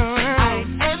am.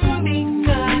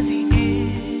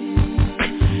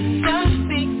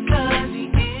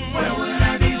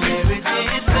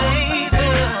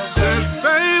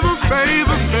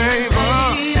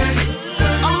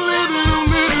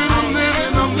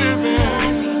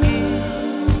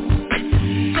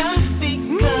 Just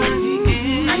because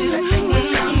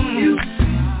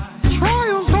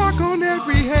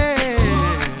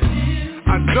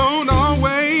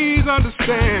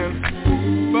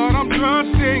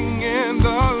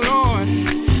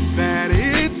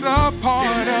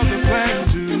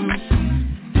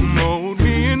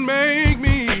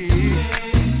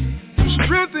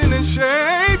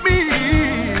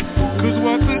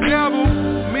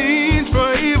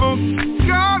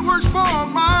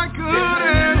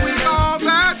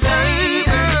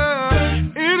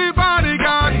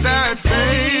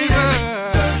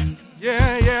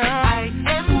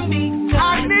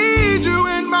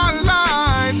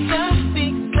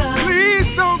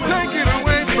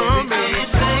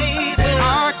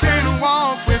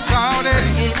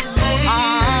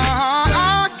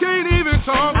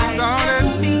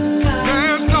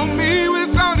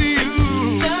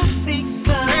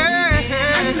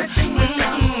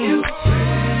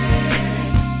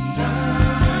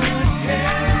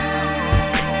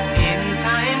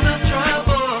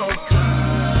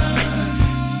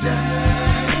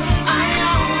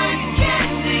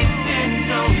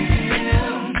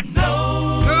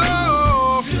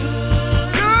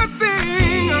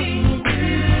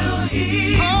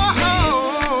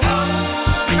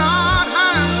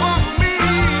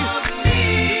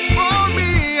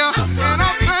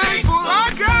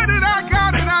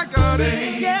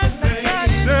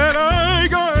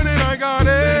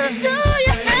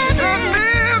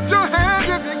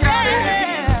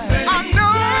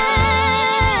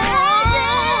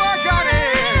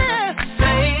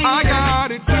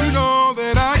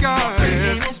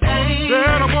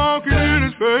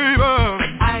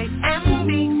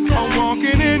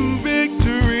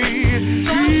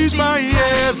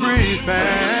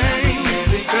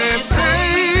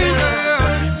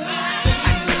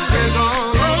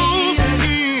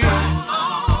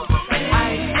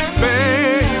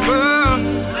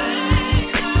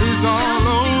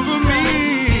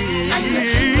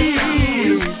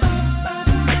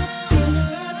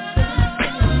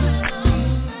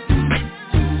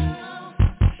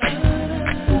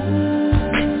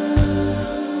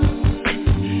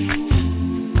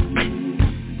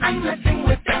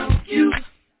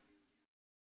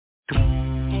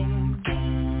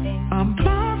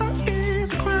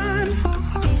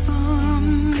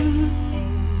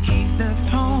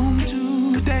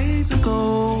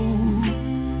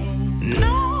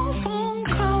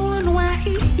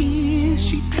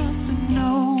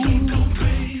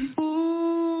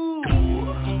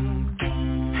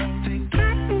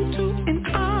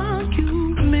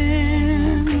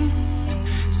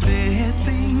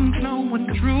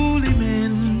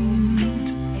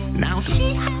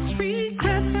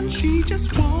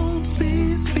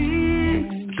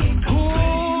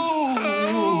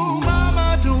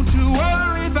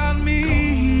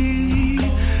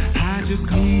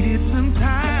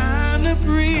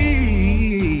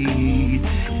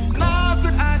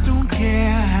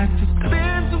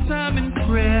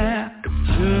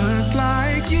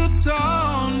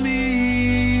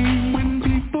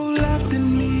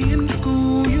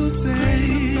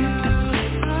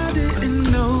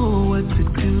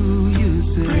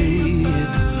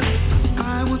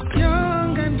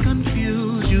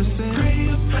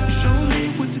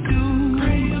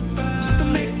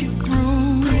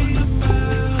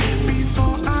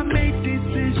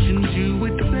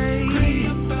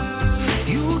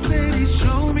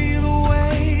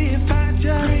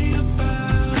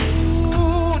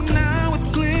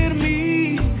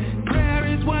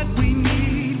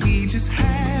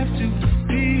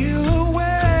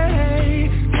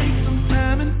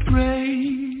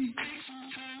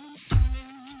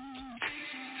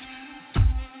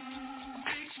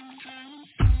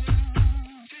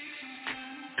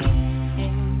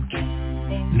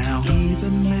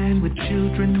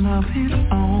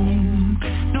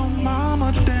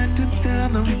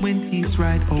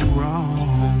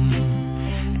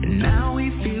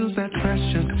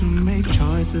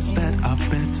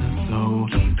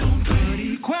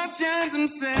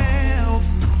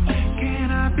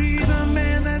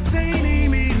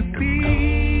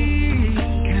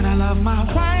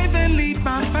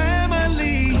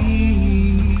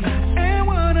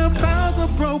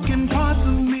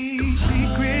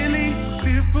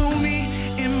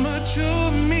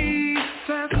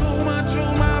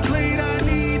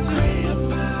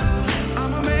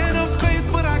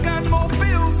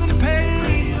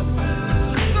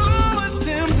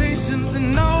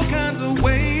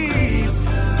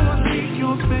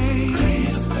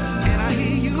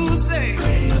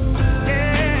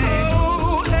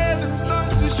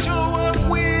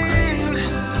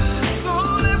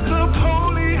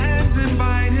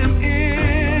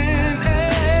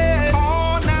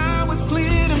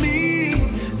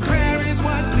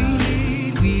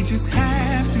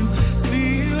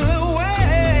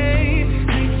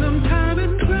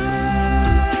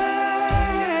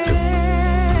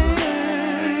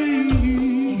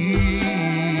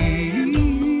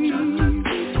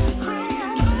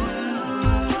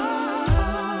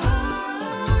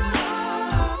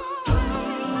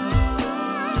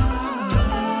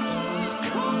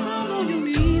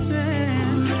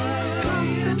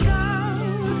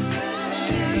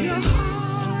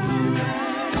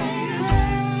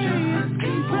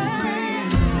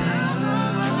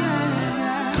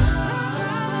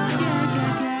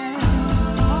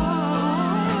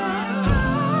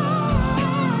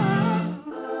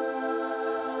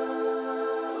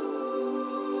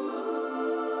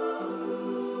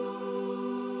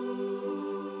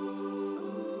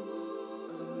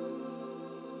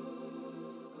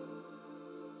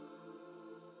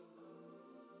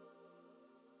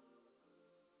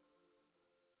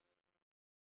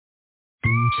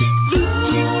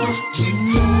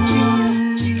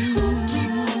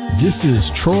This is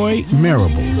Troy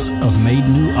Marables of Made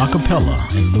New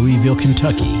Acappella in Louisville,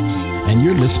 Kentucky, and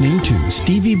you're listening to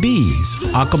Stevie B's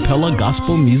Acappella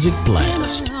Gospel Music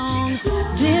Blast.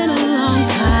 Been a long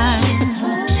time.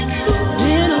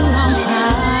 Been a long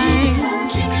time.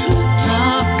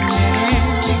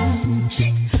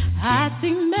 I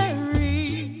see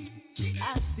Mary.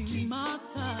 I see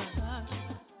Martha.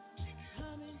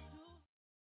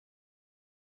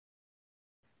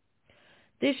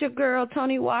 This your girl,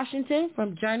 Tony Washington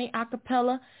from Journey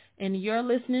Acappella, and you're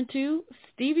listening to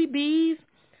Stevie B's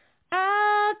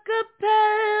Acappella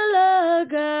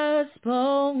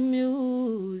Gospel Music.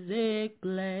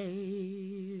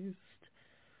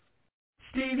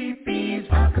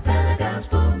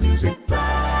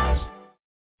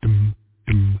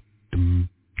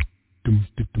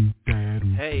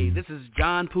 Hey, this is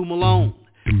John Poo Malone,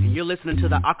 and you're listening to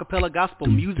the Acappella Gospel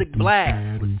Music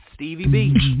Blast with Stevie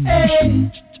B.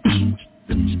 Hey.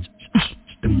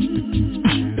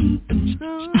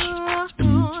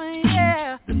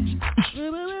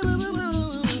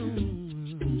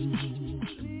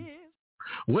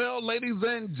 Well, ladies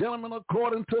and gentlemen,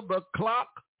 according to the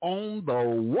clock on the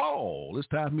wall, it's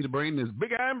time for me to bring this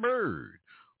big iron bird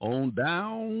on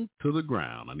down to the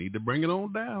ground. I need to bring it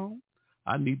on down.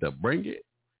 I need to bring it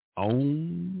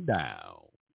on down.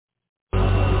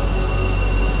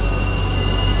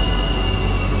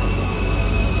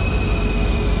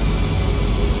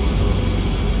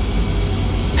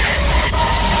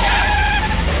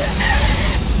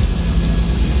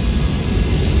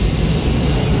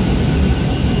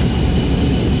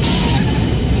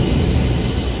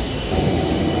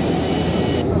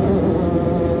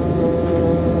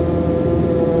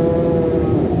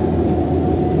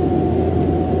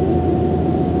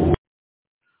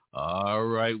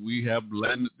 We have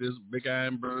landed this big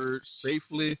iron bird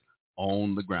safely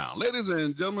on the ground. Ladies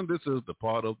and gentlemen, this is the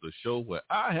part of the show where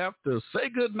I have to say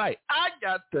goodnight. I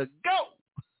got to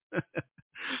go.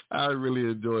 I really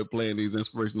enjoy playing these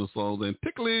inspirational songs and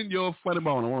tickling your funny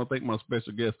bone. I want to thank my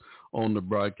special guest on the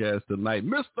broadcast tonight,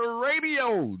 Mr.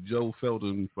 Radio, Joe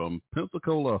Felton from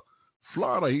Pensacola,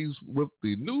 Florida. He's with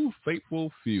the New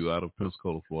Faithful Few out of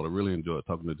Pensacola, Florida. Really enjoyed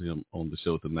talking to him on the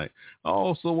show tonight. I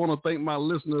also want to thank my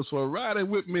listeners for riding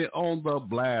with me on the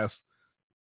blast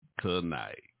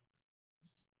tonight.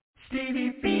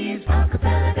 Stevie B's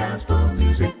Acappella Gospel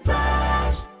Music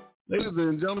Blast. Ladies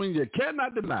and gentlemen, you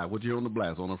cannot deny what you're on the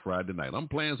blast on a Friday night. I'm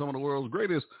playing some of the world's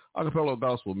greatest acapella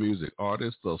gospel music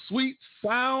artists, the sweet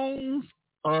sounds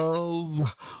of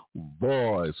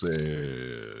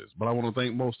voices. But I want to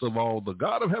thank most of all the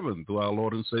God of heaven through our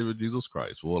Lord and Savior Jesus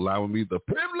Christ for allowing me the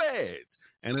privilege,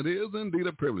 and it is indeed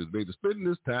a privilege, baby, to spend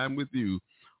this time with you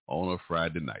on a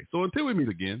Friday night. So until we meet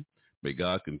again, may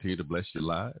God continue to bless your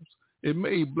lives. It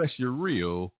may bless you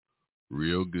real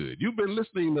good. You've been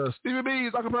listening to Stevie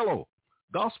B's Acapella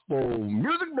Gospel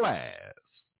Music Blast.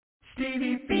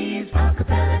 Stevie B's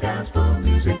Acapella Gospel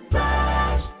Music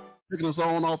Blast. Taking us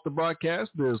on off the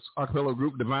broadcast, this acapella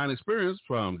group Divine Experience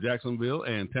from Jacksonville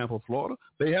and Tampa, Florida.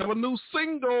 They have a new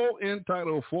single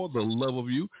entitled For the Love of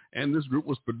You, and this group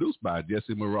was produced by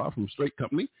Jesse Murrah from Straight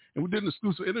Company, and we did an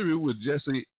exclusive interview with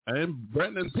Jesse and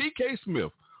Brandon P.K.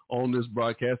 Smith on this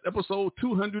broadcast, episode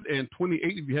 228.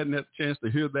 If you hadn't had a chance to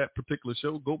hear that particular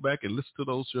show, go back and listen to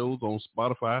those shows on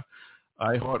Spotify,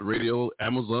 iHeartRadio,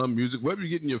 Amazon Music, wherever you're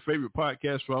getting your favorite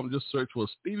podcast from. Just search for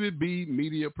Stevie B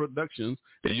Media Productions,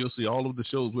 and you'll see all of the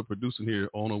shows we're producing here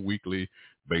on a weekly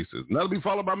basis. And that'll be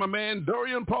followed by my man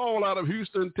Dorian Paul out of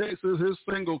Houston, Texas, his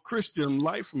single Christian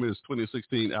Life from his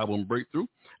 2016 album Breakthrough.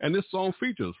 And this song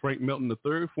features Frank Melton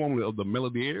III, formerly of the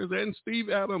Melody Airs, and Steve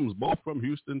Adams, both from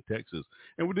Houston, Texas.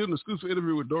 And we did an exclusive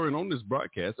interview with Dorian on this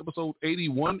broadcast, episode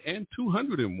 81 and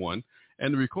 201.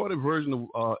 And the recorded version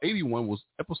of 81 was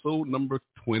episode number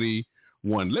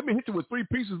 21. Let me hit you with three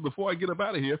pieces before I get up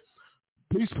out of here.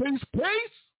 Peace, peace,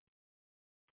 peace.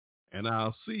 And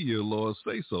I'll see you, Lord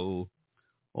say so,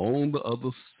 on the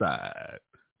other side.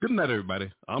 Good night,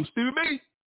 everybody. I'm Stevie B,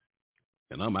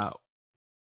 and I'm out.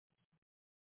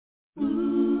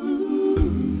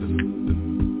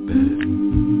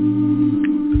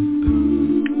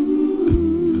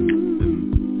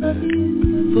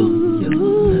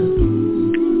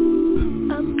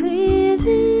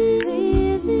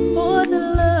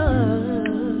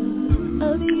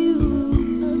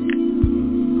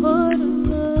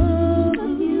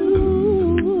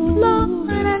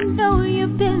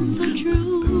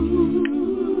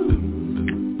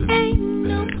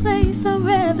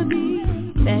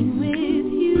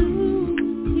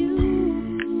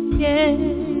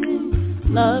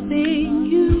 Loving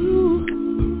you,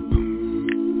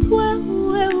 well,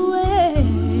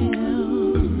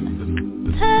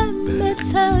 time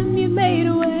after time you made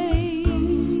a way.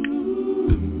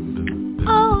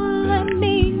 All I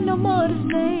need no more to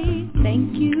say,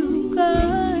 thank you,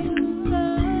 God,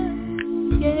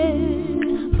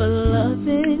 yeah, for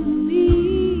loving me,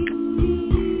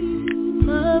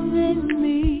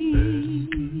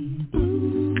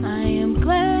 I am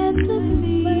glad to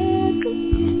be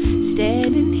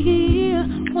standing here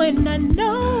when I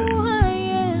know I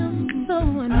am so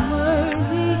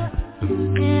unworthy,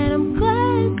 and I'm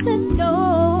glad to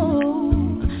know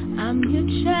I'm your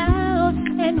child,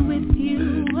 and with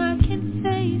you I can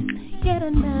face yet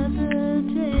another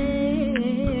day.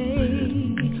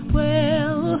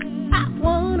 Well, I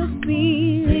wanna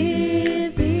be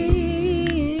living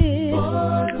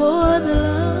for the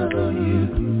love of you.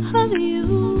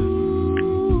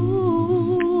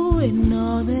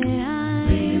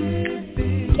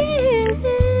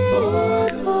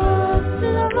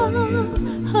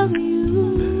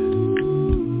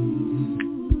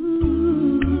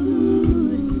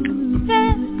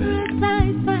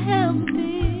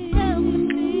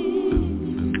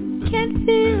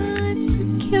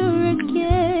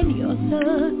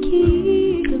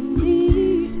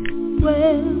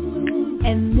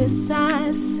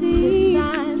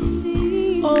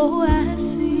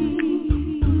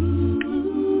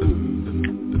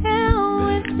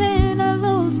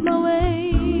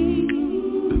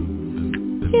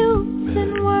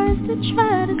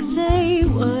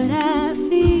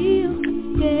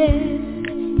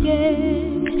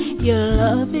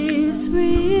 love is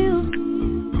real.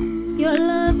 Your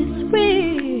love is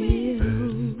real.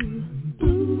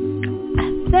 I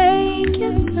thank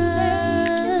you,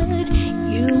 God.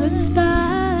 You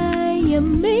inspire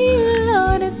me,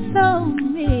 Lord, in so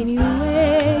many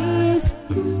ways.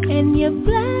 And you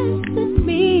blessed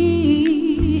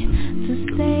me to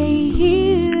stay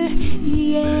here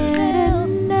yet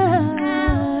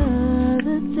another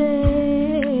day.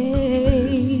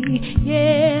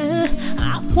 Yeah, I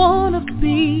wanna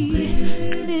be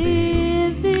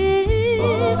living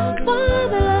for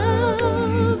the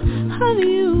love of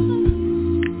you.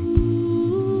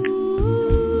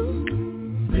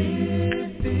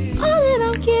 All that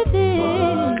I'm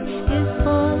giving is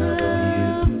for the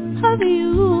love of you.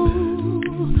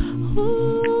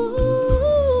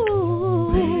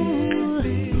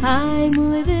 I'm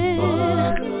living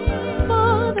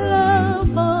for the love,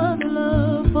 for the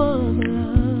love, for the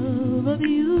love of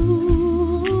you.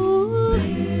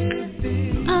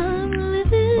 I'm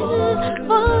living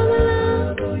for the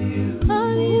love of you,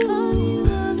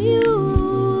 of you.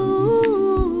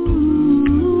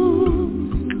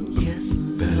 Yes,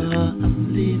 girl, I'm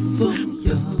living for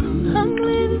you. I'm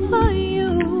living for you.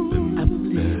 I'm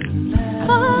living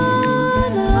for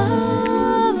the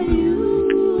love of you.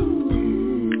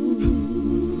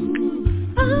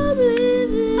 I'm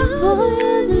living for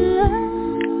the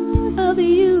love of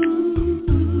you.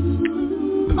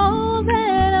 All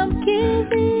that I'm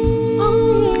giving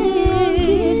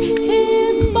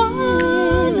is for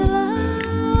the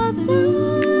love of you.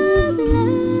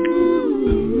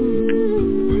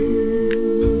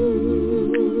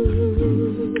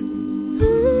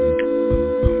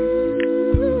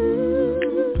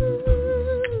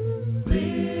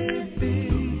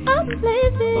 I'm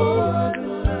living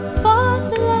for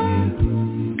the love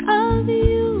of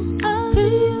you, of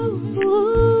you.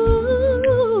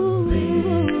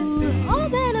 All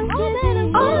that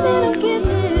I'm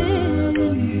giving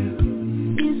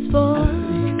is for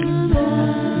love.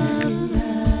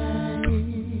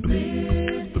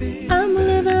 I'm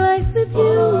living life with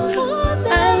you.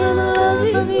 I am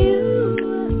loving you.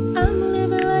 I'm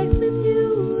living life with you.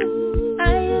 I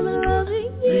am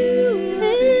loving you.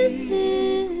 This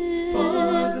is for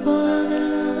the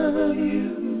love of you.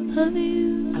 I'm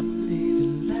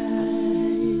living life.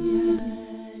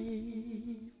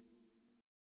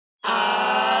 I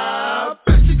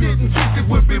bet you didn't think it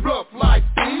would be rough like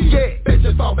these. Yeah. Bet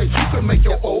you thought that you could make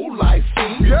your old life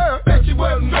see. Yeah. Bet you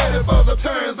wasn't ready for the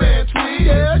turns and twists.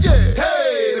 Yeah, yeah.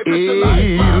 Hey, the Christian life,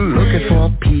 my looking friend. for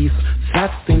peace.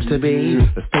 That seems to be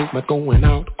the statement going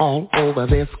out all over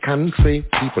this country.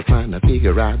 People trying to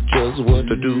figure out just what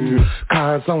to do.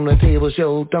 Cards on the table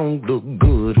show don't look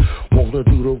good. Want to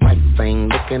do the right thing,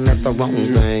 looking at the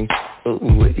wrong thing. Oh,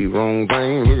 the wrong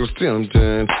thing looks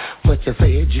tempting. But you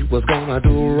said you was gonna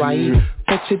do right.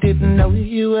 But you didn't know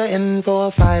you were in for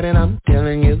a fight. And I'm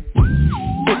telling you,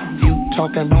 if you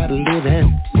talking about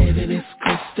living this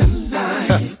Christian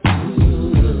life,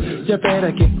 you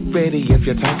better get ready if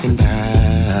you're talking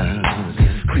about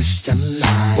this Christian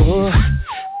life. Oh,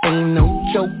 ain't no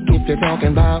joke if you're talking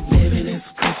about living this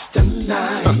Christian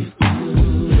life.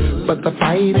 But the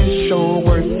fight is sure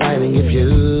worth fighting if you're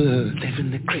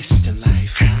living the Christian life.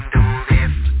 Can't do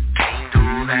this, can't do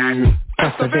that.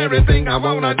 That's the very thing I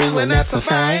wanna do, and that's a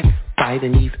fight.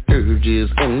 Fighting these urges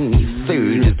and these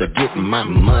surges to get my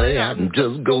money out and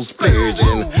just go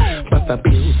splurging. But the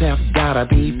bills have gotta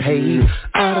be paid.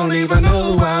 I don't even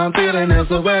know why I'm feeling this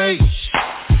way.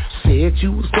 Said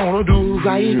you was gonna do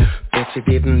right, but you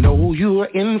didn't know you were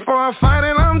in for a fight.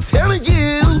 And I'm telling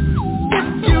you,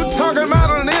 if you talking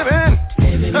about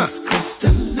living this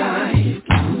Christian life,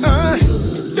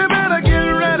 you better get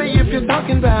ready if you're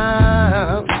talking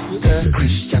about the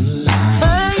Christian life.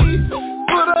 Hey,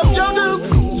 put up your duke,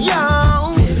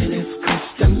 y'all. Living this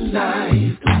Christian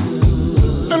life,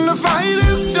 and the fight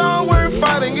is sure worth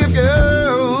fighting if you,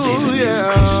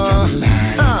 yeah.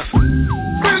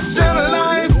 Christian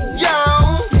life,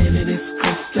 y'all. Living this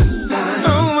Christian life.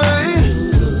 Oh, man,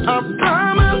 I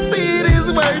promise it is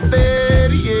worth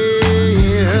it,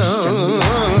 yeah.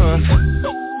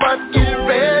 But get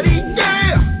ready,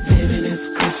 yeah. Living this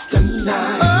Christian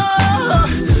life. Oh,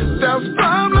 there's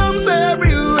problems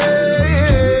everywhere.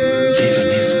 Living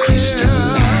this Christian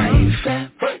life. Step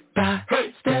by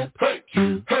step, you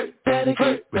better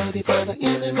get ready for the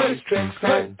enemy's tricks.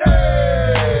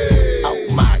 Oh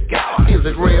my God, is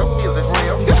it real? Is it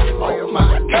real? Oh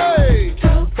my God.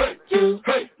 You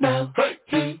know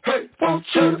he wants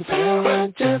you to fail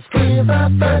and just give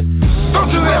up. Don't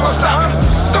you ever stop,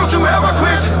 don't you ever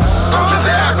quit, don't you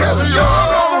dare, 'cause you're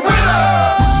gonna win.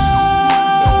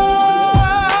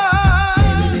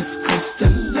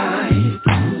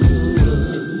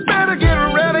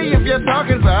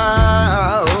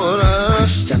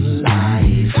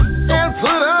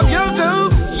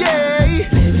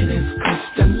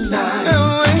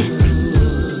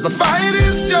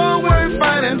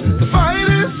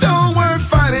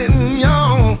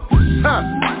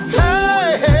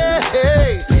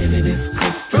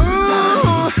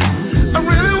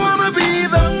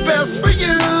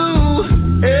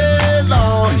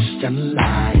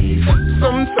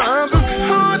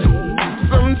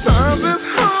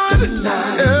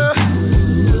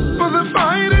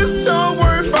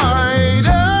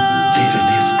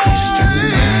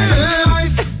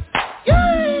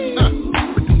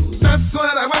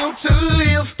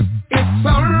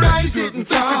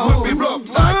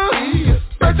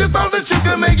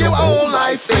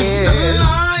 said.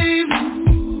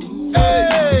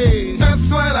 Hey, that's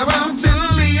what I want to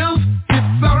live.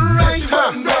 It's alright.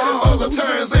 All the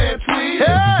turns and twists.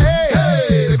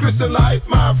 Hey, the Christian life,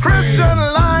 my friend. Christian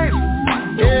life.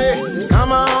 Yeah,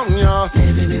 come on, y'all.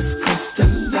 Living this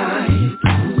Christian life.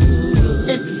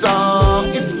 It's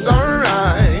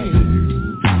alright.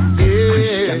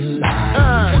 Yeah.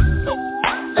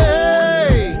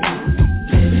 Hey,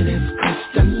 living this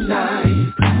Christian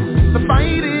life. The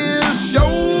fight is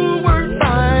sure worth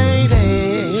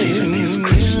fighting. Living this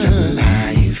Christian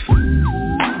life.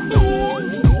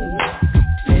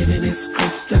 Living this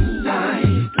Christian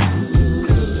life.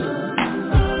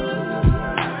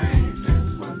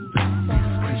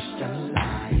 Christian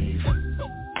life.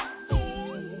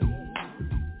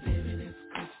 Living this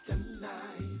Christian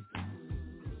life.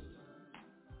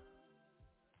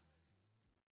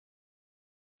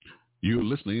 You're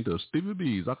listening to Stevie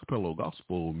B's Acappella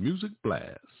Gospel Music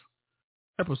Blast,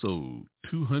 episode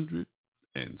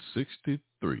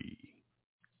 263.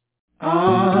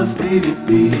 Stevie B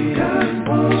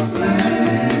Gospel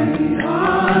Blast.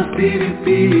 Stevie B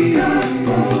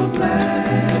Gospel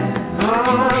Blast.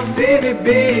 Stevie B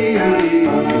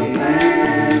Gospel